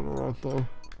 He's kinda right though.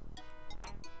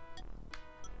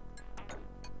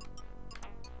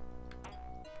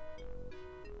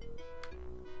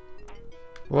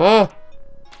 Ah!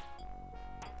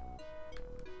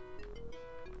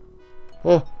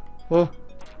 Oh! Oh!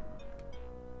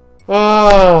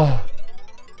 Ah!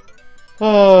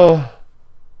 Ah!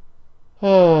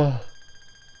 Ah!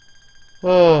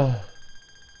 Ah!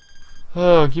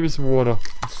 Ah! Give me some water.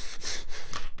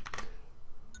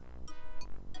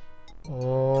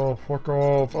 Oh, fuck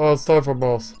off. Oh, it's time for a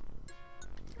boss.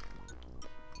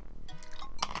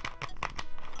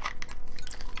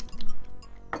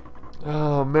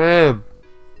 Oh, man.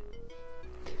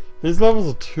 These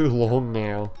levels are too long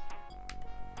now.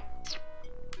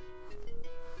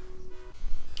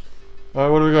 Alright,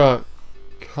 what do we got?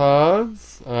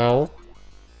 Cards? Ow.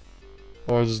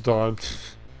 Oh, I just died.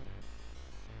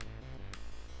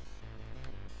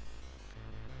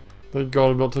 Thank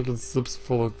God I'm not taking sips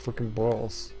full of fucking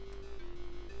boss.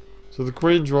 So the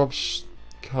queen drops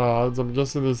cards. I'm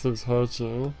guessing these things hurt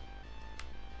you.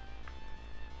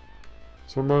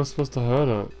 So am I supposed to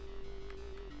hurt it?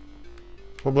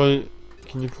 Probably...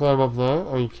 Can you climb up there?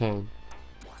 Oh, you can.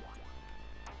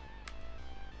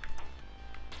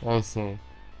 I see.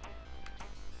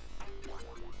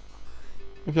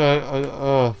 Okay,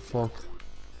 oh, fuck.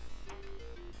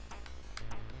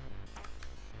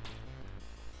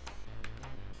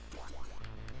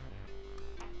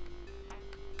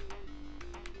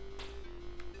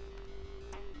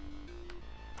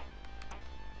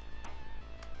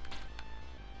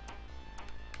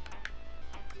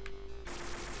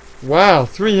 Wow,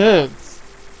 3 hits!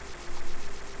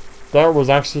 That was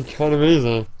actually kind of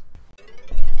easy.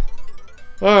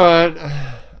 Alright.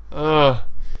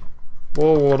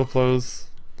 More water, please.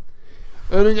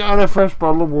 And a fresh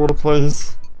bottle of water,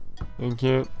 please. Thank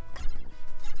you.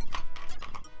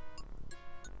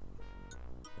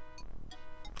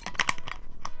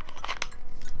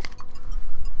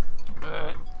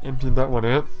 Emptied that one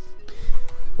out.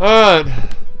 Alright.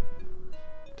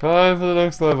 Time for the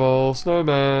next level.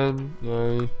 Snowman.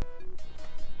 Yay.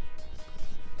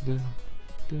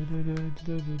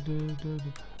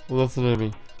 Well, that's an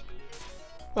enemy.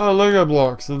 Oh, Lego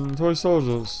blocks and toy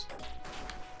soldiers.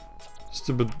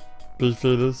 Stupid beef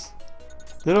eaters.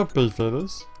 They're not beef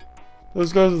eaters.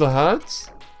 Those guys with the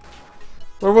hats?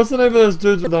 Or what's the name of those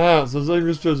dudes with the hats? Those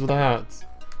English dudes with the hats?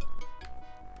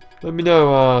 Let me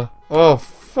know, oh,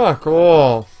 fuck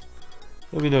off.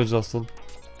 Let me know, Justin.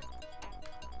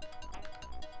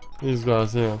 These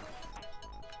guys here.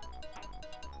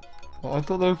 Oh, I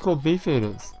thought they were called beef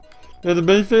eaters. Yeah, the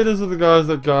beef eaters are the guys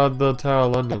that guard the Tower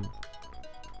of London.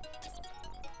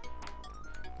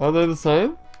 Are they the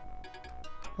same?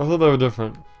 I thought they were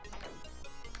different.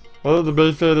 I thought the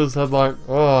beef eaters had like,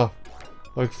 oh,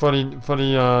 like funny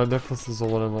necklaces or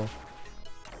whatever.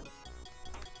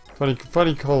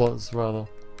 Funny collars, rather.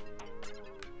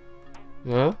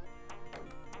 Yeah?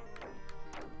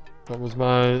 That was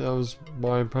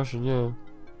my impression, yeah.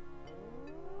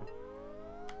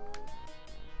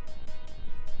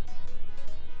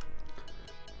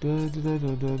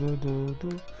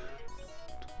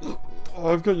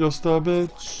 I've got your star,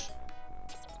 bitch.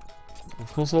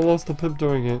 Of course I lost the pimp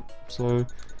doing it, so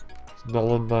it's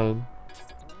null and vain.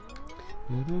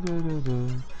 You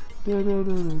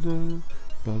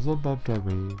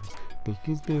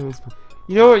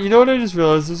know what I just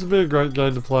realized? This would be a great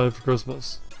game to play for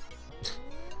Christmas.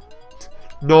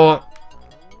 Not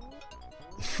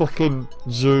fucking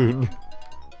June.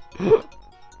 To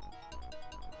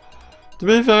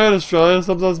be fair, in Australia,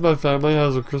 sometimes my family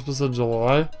has a Christmas in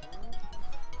July.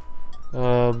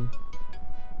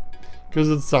 Because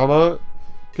it's summer.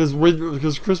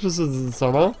 Because Christmas is in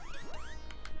summer.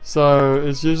 So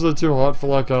it's usually too hot for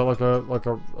like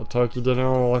a turkey dinner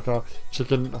or like a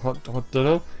chicken hot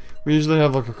dinner. We usually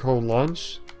have like a cold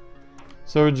lunch.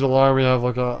 So in July we have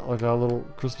like a little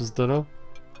Christmas dinner.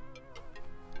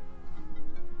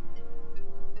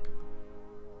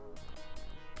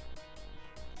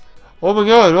 Oh my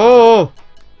god, oh!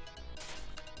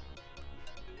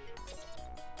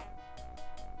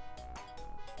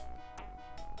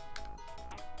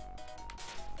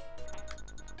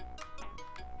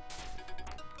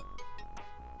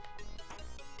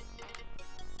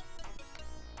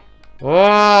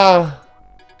 Ah!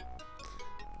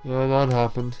 Yeah, that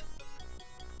happened.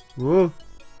 Woo!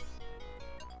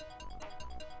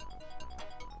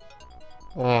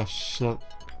 Ah, shit.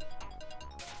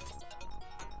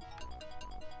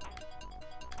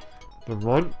 Never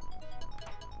mind.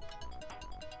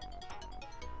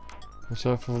 Watch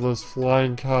out for those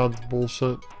flying cards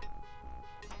bullshit.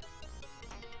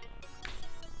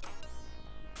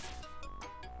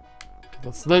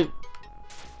 The snake.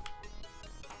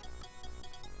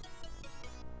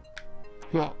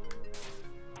 Yeah.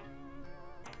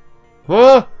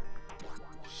 Ah!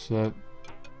 Shit.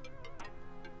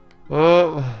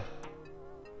 There's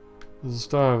a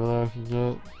star over there I can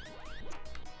get.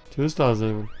 2 stars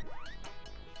even.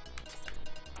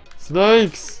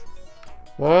 Snakes!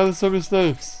 Why are there so many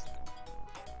snakes?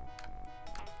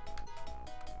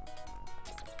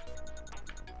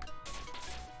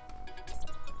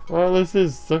 Well, at least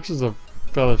these sections are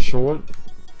fairly short.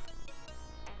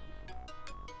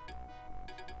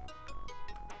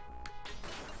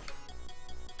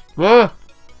 Ah!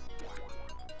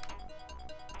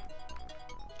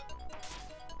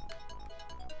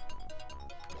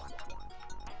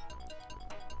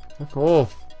 Fuck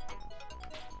off.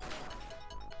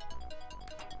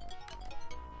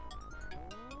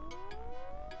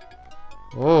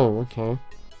 Oh, okay.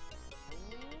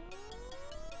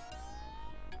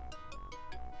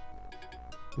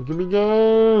 Look at me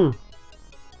go!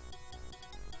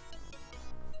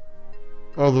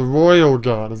 Oh, the Royal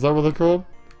Guard. Is that what they're called?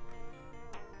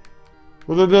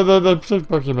 Well, they protect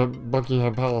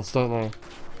Buckingham Palace, don't they?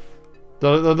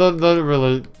 They don't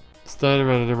really stand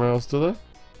around anywhere else, do they?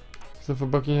 Except for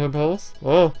Buckingham Palace?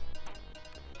 Oh!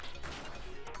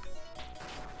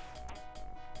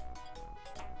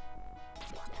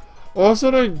 I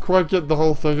also don't quite get the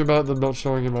whole thing about them not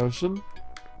showing emotion.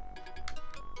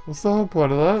 What's the whole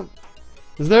point of that?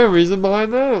 Is there a reason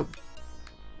behind that?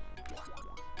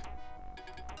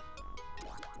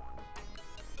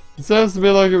 It sounds to me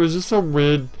like it was just some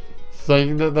weird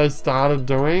thing that they started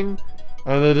doing,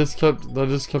 and they just kept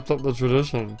up the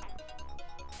tradition.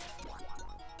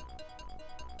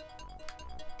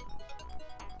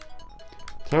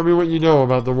 Tell me what you know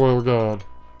about the Royal Guard.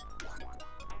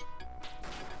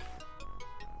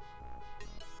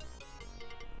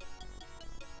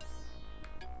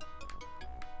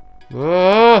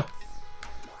 Ah!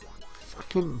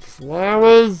 Fucking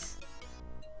flowers!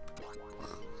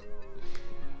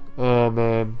 Oh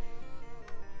man.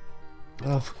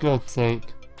 Oh, for God's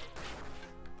sake.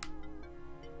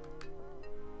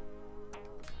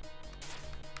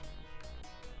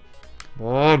 Come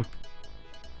on.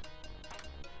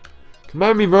 Come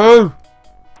at me, bro!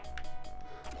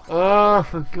 Ah,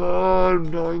 for God,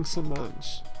 I'm dying so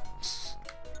much.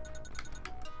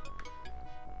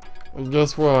 And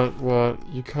guess what?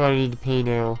 You kinda need to pee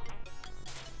now.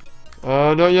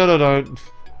 Not yet I don't.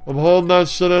 I'm holding that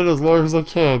shit in as long as I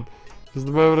can. Because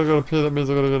the moment I gotta pee, that means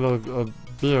I gotta get a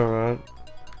beer, right?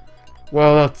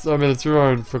 Well, I mean, it's your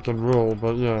own freaking rule,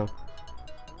 but yeah.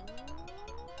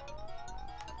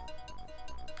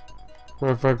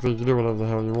 Well, frankly, you can do whatever the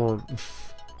hell you want.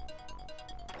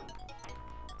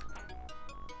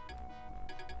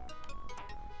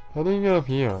 How do you get up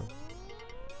here?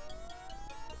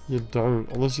 You don't,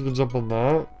 unless you can jump on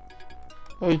that.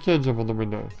 Oh, you can jump on the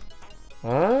window.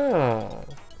 Ah!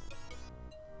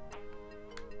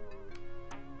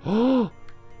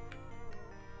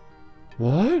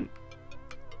 What?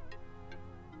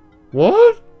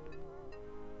 What?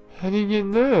 How do you get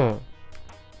in there?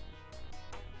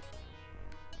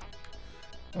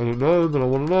 I don't know, but I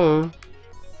want to know.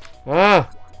 Ah!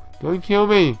 Don't kill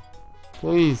me!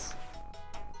 Please.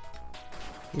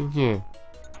 Thank you.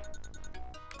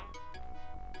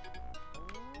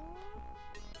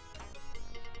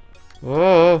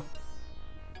 Ah!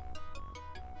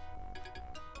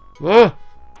 Ah!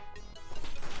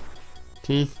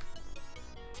 Teeth.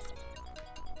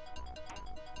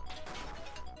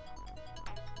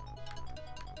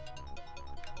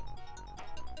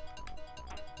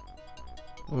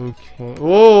 Okay.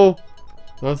 Whoa!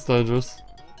 That's dangerous.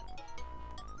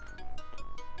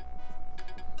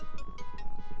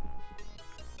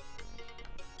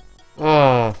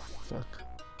 Ah, fuck.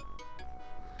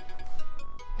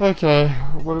 Okay,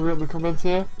 what do we got in the comments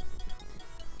here?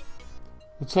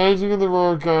 The changing of the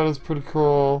RoboCod is pretty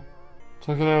cool.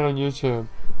 Check it out on YouTube.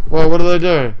 Well, what do they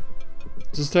do?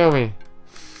 Just tell me.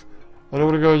 I don't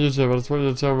want to go on YouTube, I just want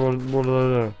you to tell me what do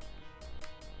they do.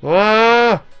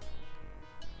 Ah!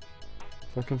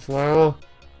 Fucking flower.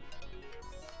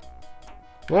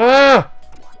 Ah!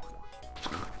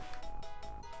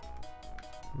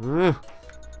 Ugh.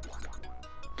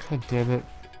 God damn it.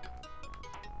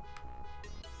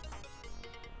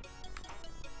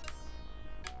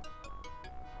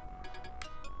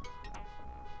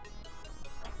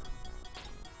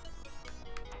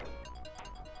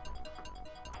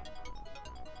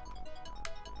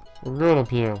 I'm going up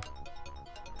here.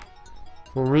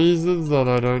 For reasons that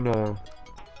I don't know.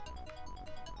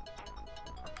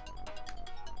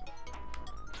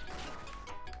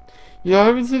 Yeah, I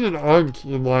haven't seen an Unk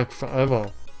in like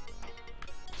forever.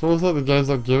 It's almost like the game's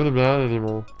not giving them out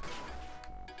anymore.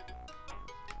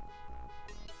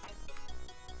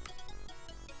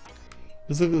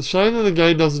 It's a shame that the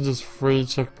game doesn't just free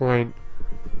checkpoint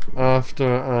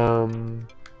after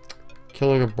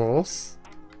killing a boss.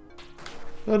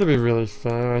 That'd be really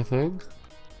fair, I think.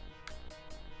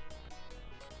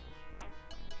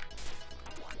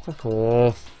 Fuck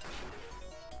off.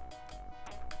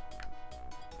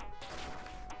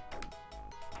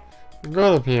 I'm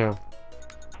going up here.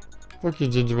 Fuck you,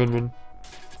 Gingerman.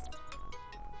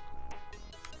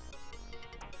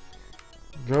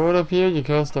 Going up here, you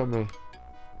can't stop me.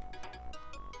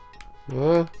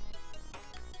 Ah.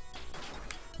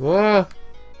 Ah.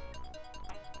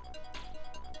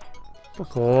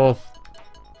 Fuck off.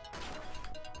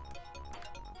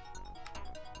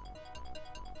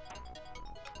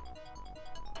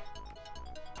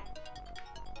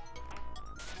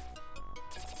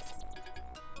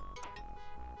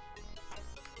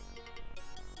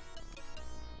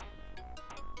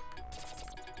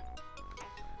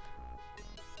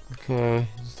 Okay,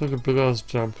 just took a big ass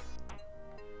jump.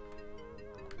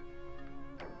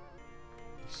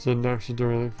 Just didn't actually do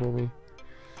anything for me.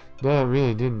 No, it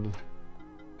really didn't.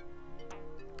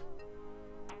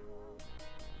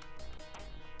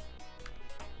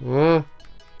 Ah!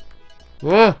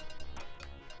 Ah!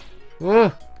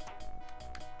 Ah!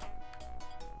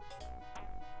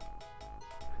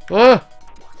 Ah!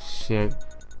 Shit.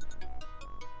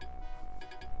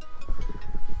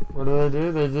 What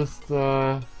do? They just,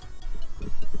 they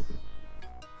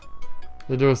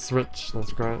do a switch,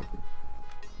 that's great.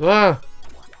 Ah!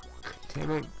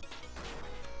 Damn it.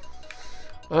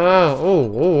 Ah!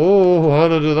 Oh, how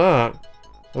did I do that?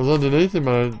 I was underneath him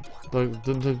and I, like,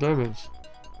 didn't take damage.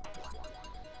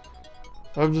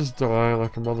 I'm just dying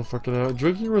like a motherfucker now.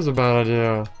 Drinking was a bad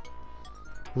idea.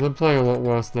 Because I'm playing a lot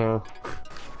worse now.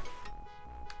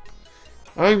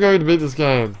 I'm going to beat this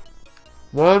game.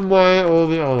 One way or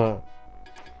the other.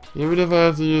 Even if I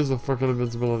have to use the fucking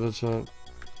invincibility shit.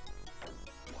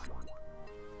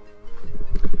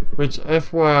 Which,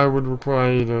 FYI, would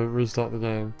require you to restart the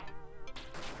game.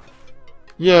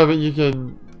 Yeah, but you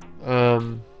can,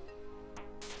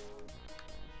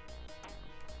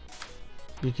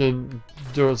 you can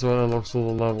do it so it unlocks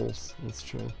all the levels. That's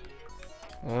true.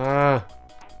 Ah!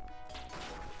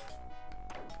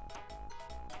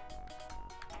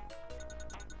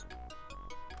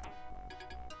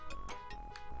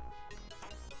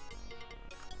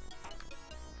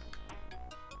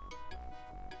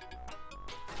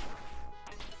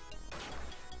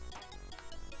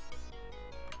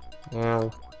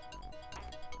 Ow.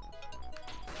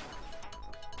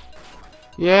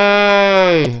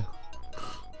 Yay!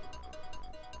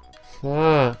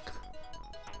 Fuck.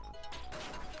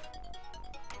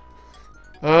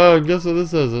 Oh, guess what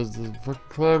this is? It's a fucking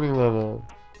climbing level.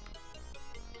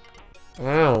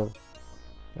 Ow.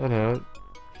 That hurt.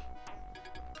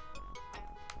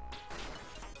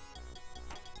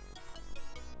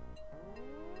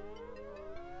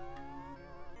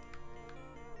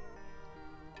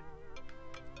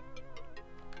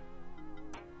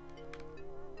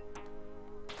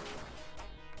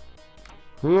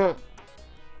 Yeah.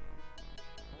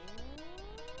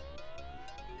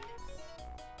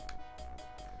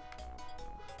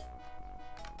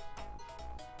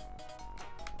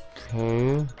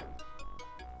 Okay.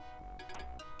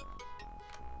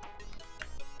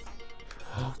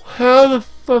 How the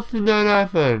fuck did that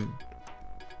happen?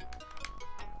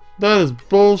 That is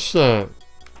bullshit.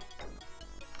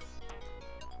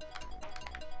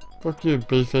 Fuck you,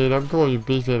 Beefeater. I'm calling you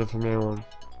Beefeater from now on.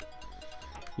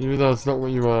 Even though it's not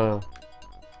what you are.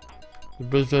 You're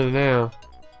Beefeater now.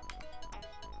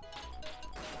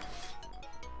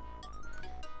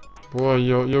 Boy,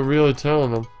 you're really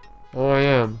telling them. Oh, I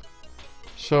am.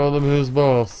 Showing them who's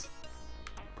boss.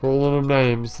 Calling them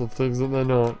names of things that they're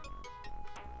not.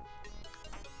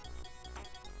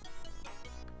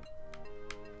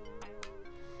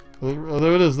 Oh,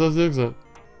 there it is. There's the exit.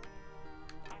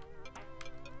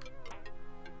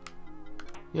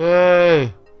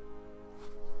 Yay!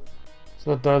 It's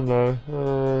not done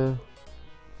though.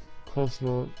 Close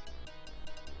not.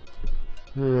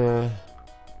 Yeah.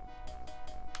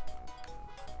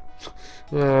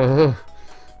 Yeah.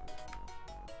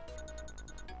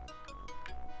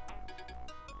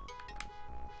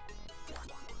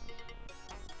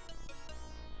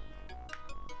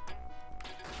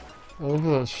 Oh, look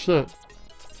at that shit.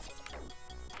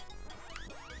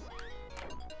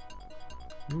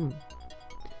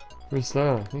 Free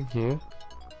star, thank you.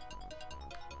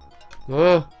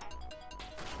 Ah!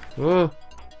 Ah!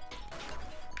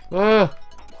 Ah!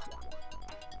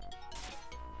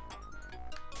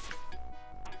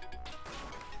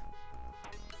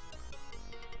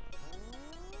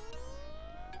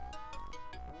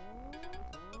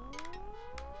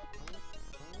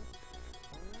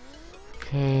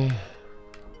 Okay.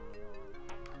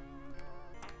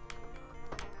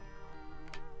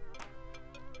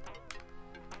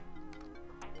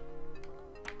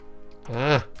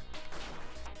 Ah!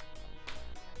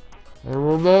 I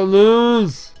will not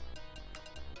lose!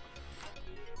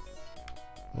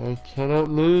 I cannot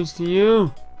lose to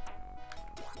you!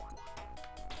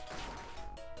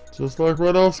 Just like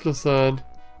what Oscar said.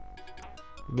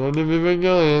 None of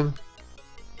Evangelion.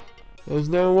 There's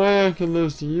no way I can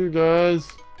lose to you guys.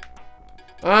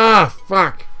 Ah,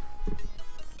 fuck!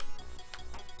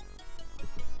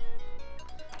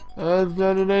 I've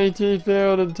got an AT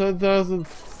field and 10,000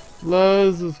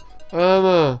 loads of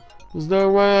armor. There's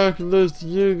no way I can lose to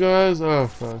you guys. Oh,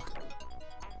 fuck.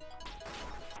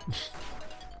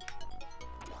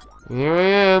 Here I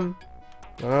am.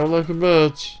 I'm like a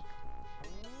bitch.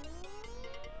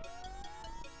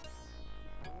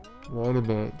 What a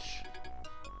bitch.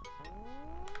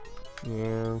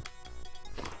 Yeah.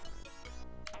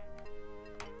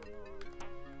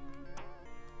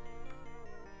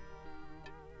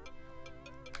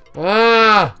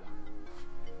 Ah!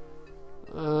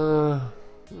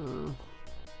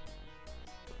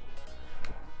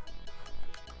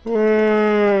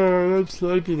 I'm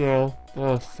sleepy now.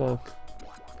 Oh, fuck.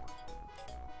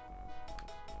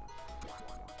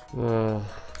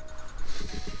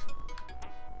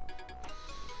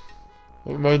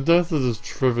 Like, my death is just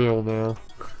trivial now.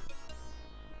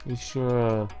 You sure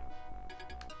are.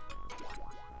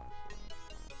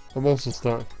 I'm also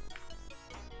stuck.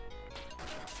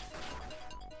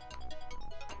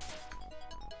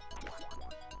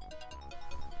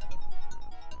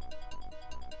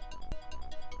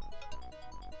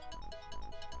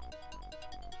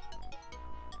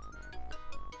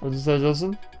 What did you say,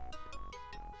 Justin?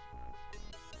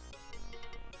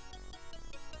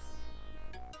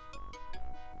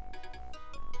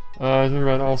 I think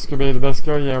about Oscar being the best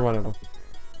guy? Yeah, whatever.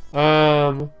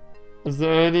 Is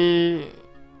there any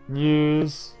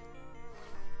news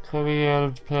coming out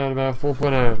of Japan about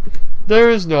 4.0?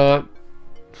 There is not.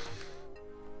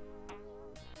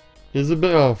 Is it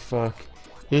being... oh, fuck.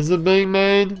 Is it being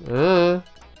made? Will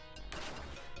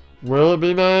it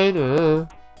be made?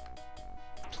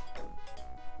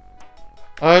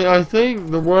 I think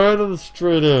the word on the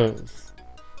street is,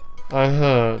 I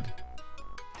heard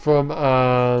from,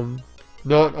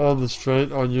 not on the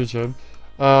street, on YouTube,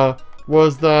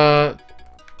 was that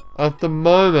at the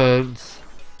moment,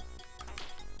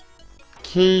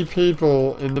 key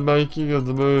people in the making of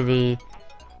the movie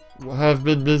have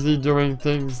been busy doing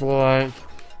things like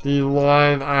the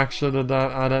live action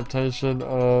adaptation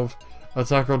of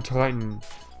Attack on Titan.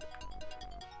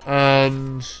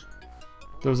 And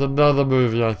there was another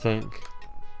movie, I think.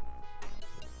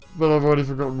 But I've already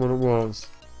forgotten what it was.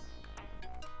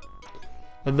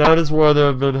 And that is why there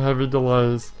have been heavy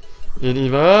delays in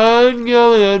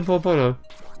Evangelion 4.0.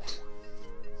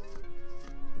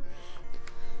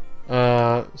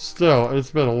 Still,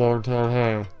 it's been a long time,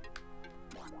 hey.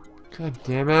 God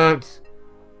damn it!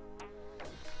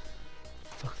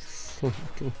 Fuck's sake.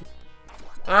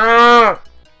 Ah!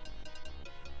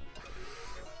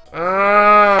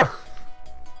 Ah!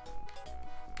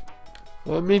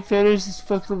 Let me finish this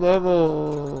fucking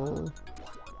level.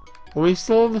 Are we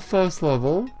still on the first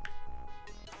level?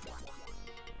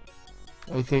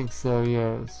 I think so,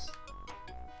 yes.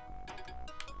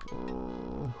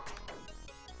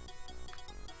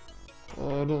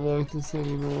 I don't like this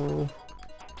anymore.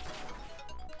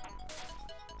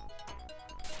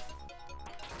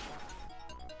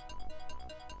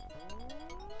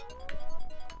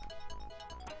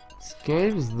 This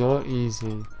game is not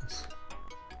easy.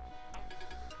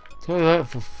 Tell you that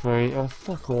for free. Oh,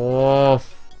 fuck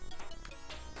off.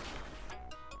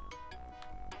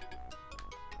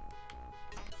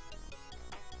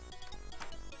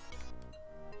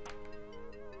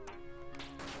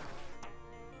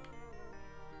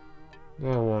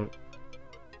 Now what?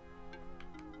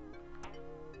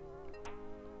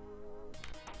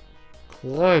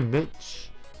 Climb, bitch.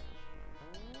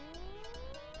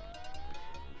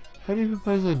 How do you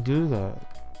propose I do that?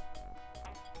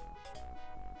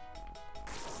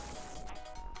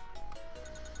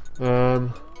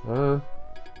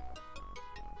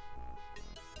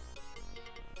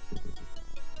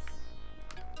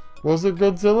 Was it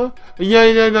Godzilla?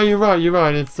 Yeah, no, you're right,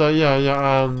 it's,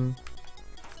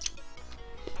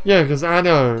 yeah, because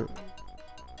Anno's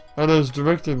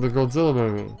directing the Godzilla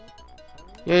movie.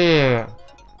 Yeah.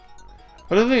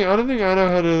 I don't think Anno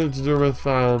had anything to do with,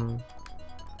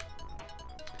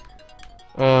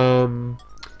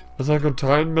 Attack on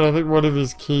Titan, but I think one of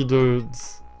his key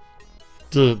dudes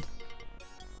did.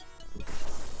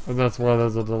 And that's why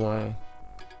there's a delay.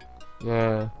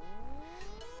 Yeah.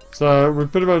 So we're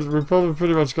probably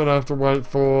pretty much gonna have to wait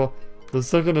for the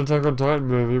second Attack on Titan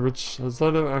movie, which has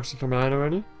not actually come out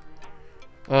already.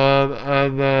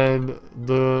 And then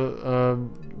the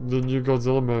new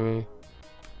Godzilla movie.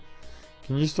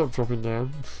 Can you stop dropping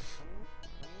down?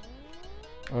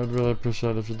 I'd really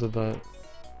appreciate it if you did that.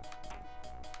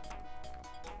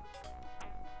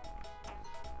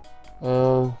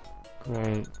 Oh,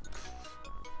 great.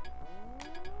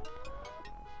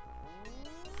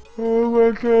 Oh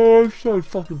my god, I'm so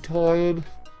fucking tired.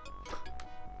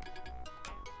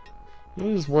 I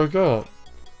just woke up.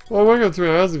 Well, I woke up 3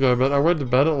 hours ago, but I went to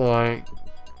bed at like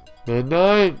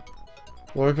midnight.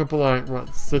 Woke up at like, what,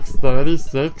 6:30,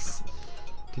 6?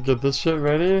 To get this shit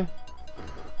ready.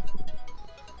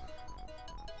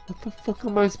 What the fuck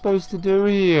am I supposed to do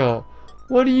here?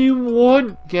 What do you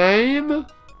want, game?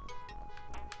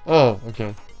 Oh,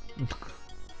 okay.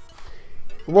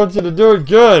 I want you to do it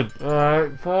good.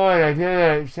 Alright, fine, I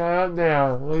get it. Shut up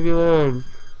now. Leave me alone.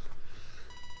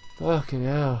 Fucking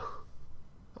hell.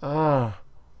 Ah.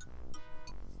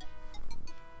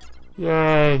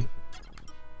 Yay.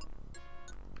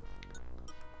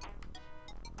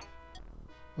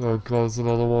 Oh, close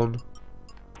another one.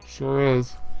 Sure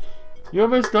is. You're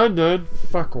almost done, dude.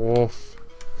 Fuck off.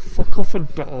 Fuck off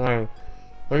and die.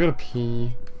 I gotta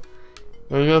pee.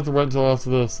 You're gonna have to wait until after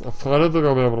this. I don't think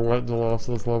I'll be able to wait until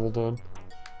after this level done.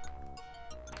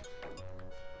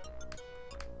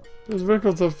 Those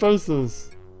records have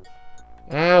faces.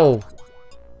 Ow.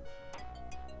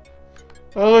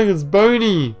 Oh look, it's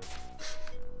Boney.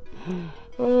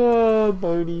 Oh,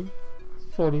 Boney.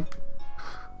 It's funny.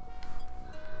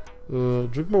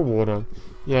 Drink more water.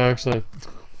 Yeah, actually.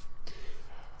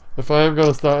 If I'm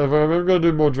ever gonna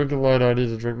do more drinking later, I need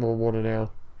to drink more water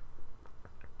now.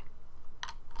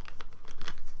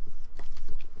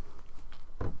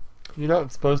 You're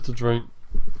not supposed to drink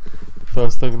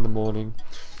first thing in the morning.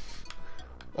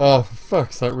 Oh, for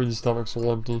fuck's sake, when your stomach's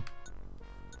all empty.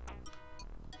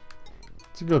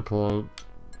 It's a good point.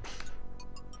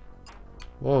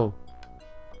 Whoa.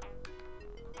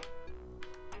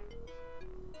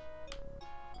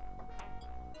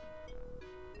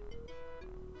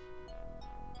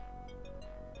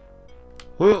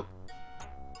 Well.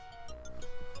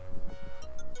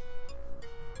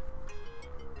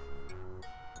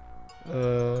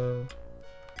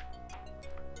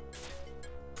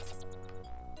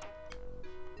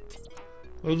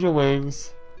 Angel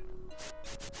wings.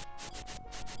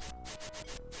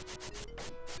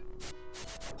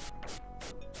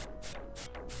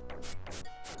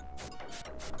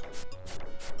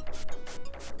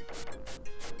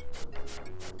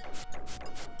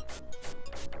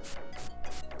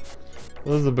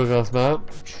 This is a big ass map.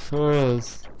 Sure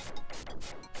is.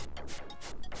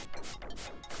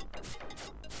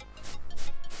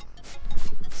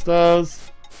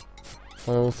 Stars.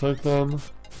 I will take them.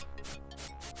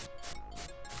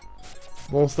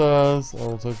 More stars. I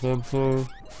will take them too.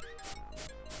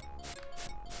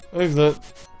 Exit.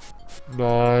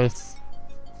 Nice.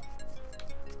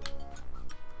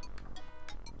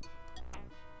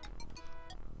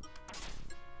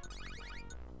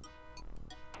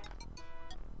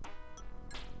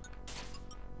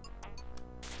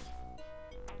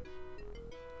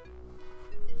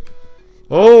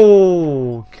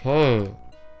 Okay.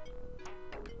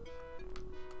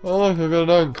 Oh look, I got an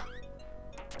unk.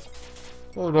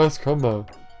 Oh, nice combo.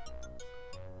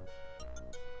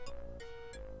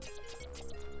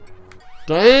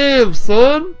 Damn,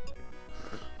 son!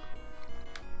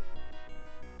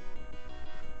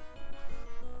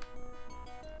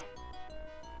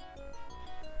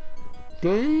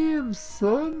 Damn,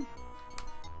 son!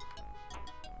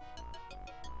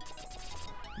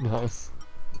 Nice.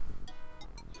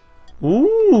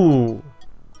 Ooh!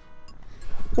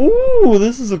 Ooh,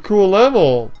 this is a cool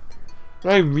level!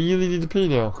 I really need to pee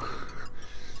now.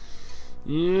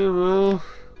 Yeah, well...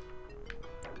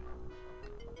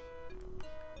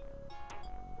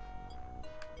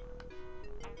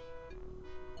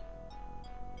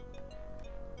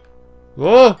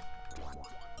 Whoa!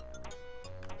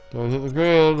 Don't hit the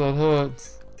ground, that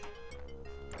hurts.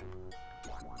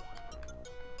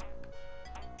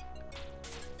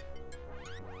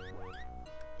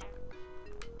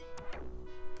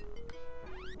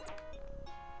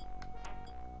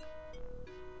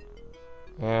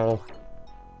 Ow.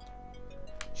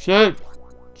 Shit!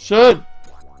 Shit!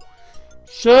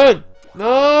 Shit!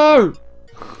 No!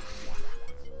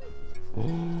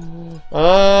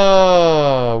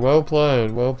 Ah, well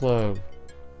played, well played.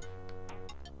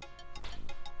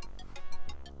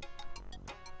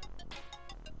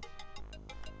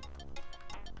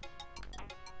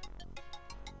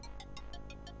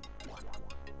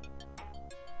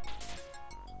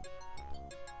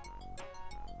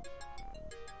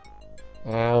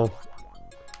 Ow.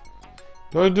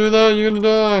 Don't do that, you're gonna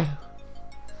die.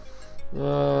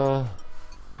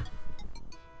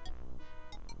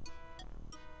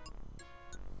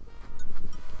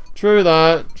 True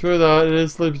that, it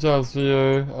is sleepy times for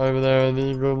you over there in the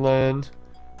England land,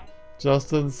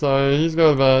 Justin, so he's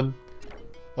going to bed.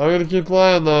 I'm gonna keep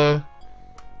playing though,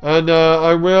 and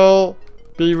I will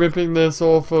be ripping this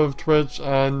off of Twitch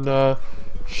and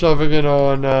shoving it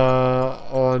on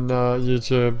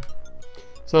YouTube.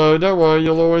 So don't worry,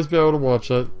 you'll always be able to watch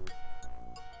it.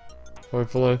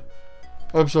 Hopefully.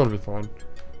 I'm sure it'll be fine.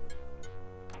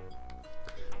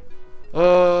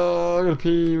 I'm gonna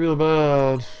pee real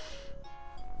bad.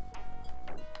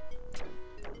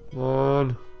 Come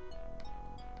on.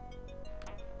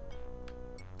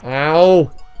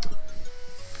 Ow!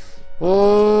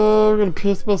 Oh, I'm gonna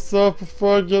piss myself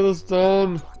before I get this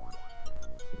done.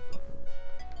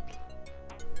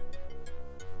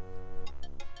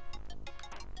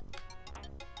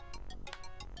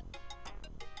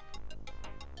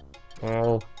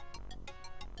 Ow.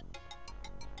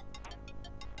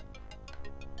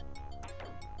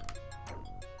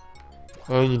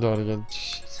 Oh, you died again.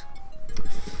 Jeez.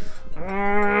 Oh,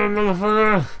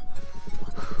 motherfucker!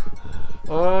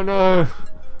 Oh no!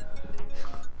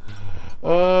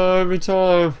 Oh, every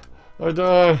time I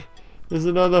die, there's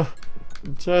another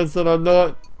chance that I'm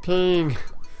not peeing.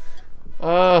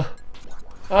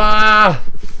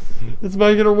 It's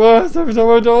making it worse every time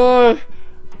I die!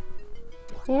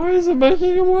 Why is it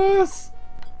making it worse?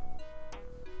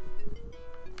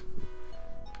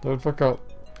 Don't fuck up.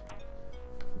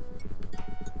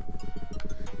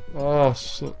 Oh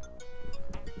shit.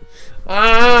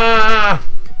 Ah!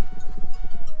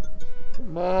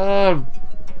 Come on!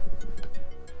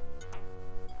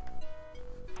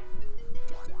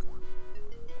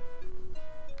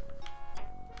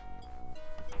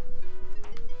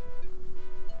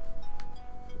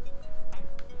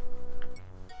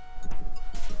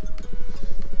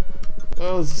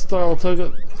 That was the style, I'll take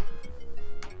it.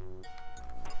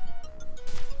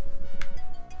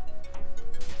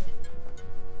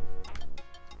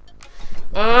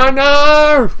 Oh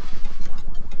no!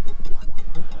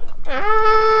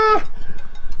 Ah!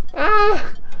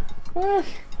 Ah! Fuck!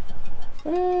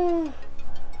 Ah!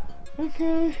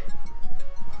 Okay.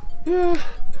 Yeah.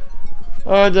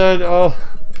 I did. Oh,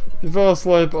 if you fall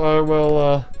asleep, I will,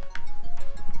 I'll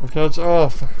catch. Oh,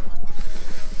 fuck.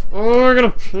 Oh, I'm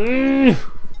gonna pee!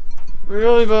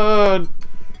 Really bad!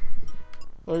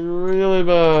 Like, really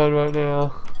bad right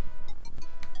now.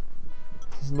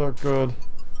 This is not good.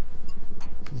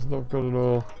 This is not good at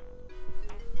all.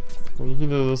 Well, you can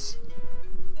do this.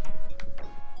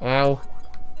 Ow.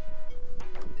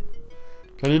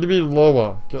 I need to be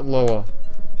lower. Get lower.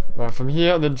 Right, from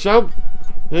here, and then jump!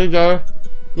 There you go.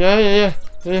 Yeah.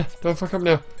 Don't fuck up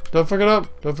now. Don't fuck it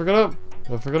up. Don't fuck it up.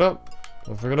 Don't fuck it up.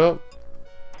 Don't fuck it up.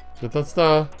 Get that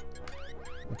star.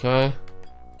 Okay.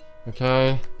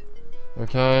 Okay.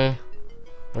 Okay.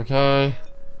 Okay.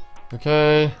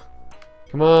 Okay.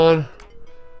 Come on.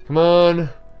 Come on.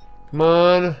 Come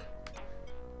on.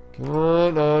 Come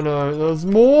on. Oh no. There's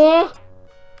more?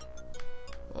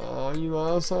 Oh, you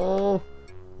asshole.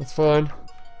 That's fine.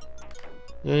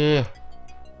 Yeah.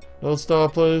 No star,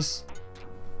 please.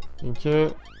 Thank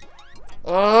you.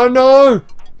 Oh no!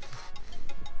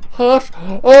 Half.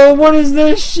 Oh, what is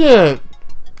this shit?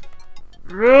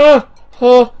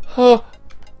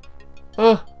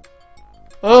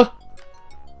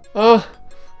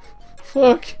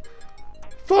 Fuck.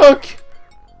 Fuck.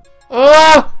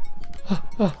 Ah!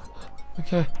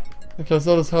 Okay. Okay, it's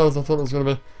not as hard as I thought it was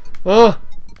gonna be.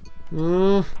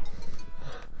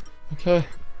 Okay.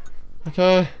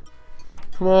 Okay.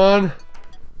 Come on.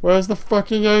 Where's the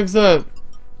fucking exit?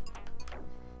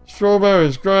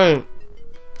 Strawberries, great.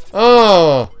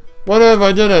 Oh! Whatever,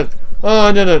 I did it. Oh,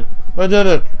 I did it. I did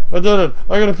it. I did it.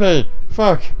 I gotta pee.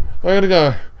 Fuck. I gotta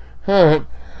go. Alright.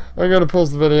 I gotta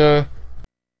pause the video.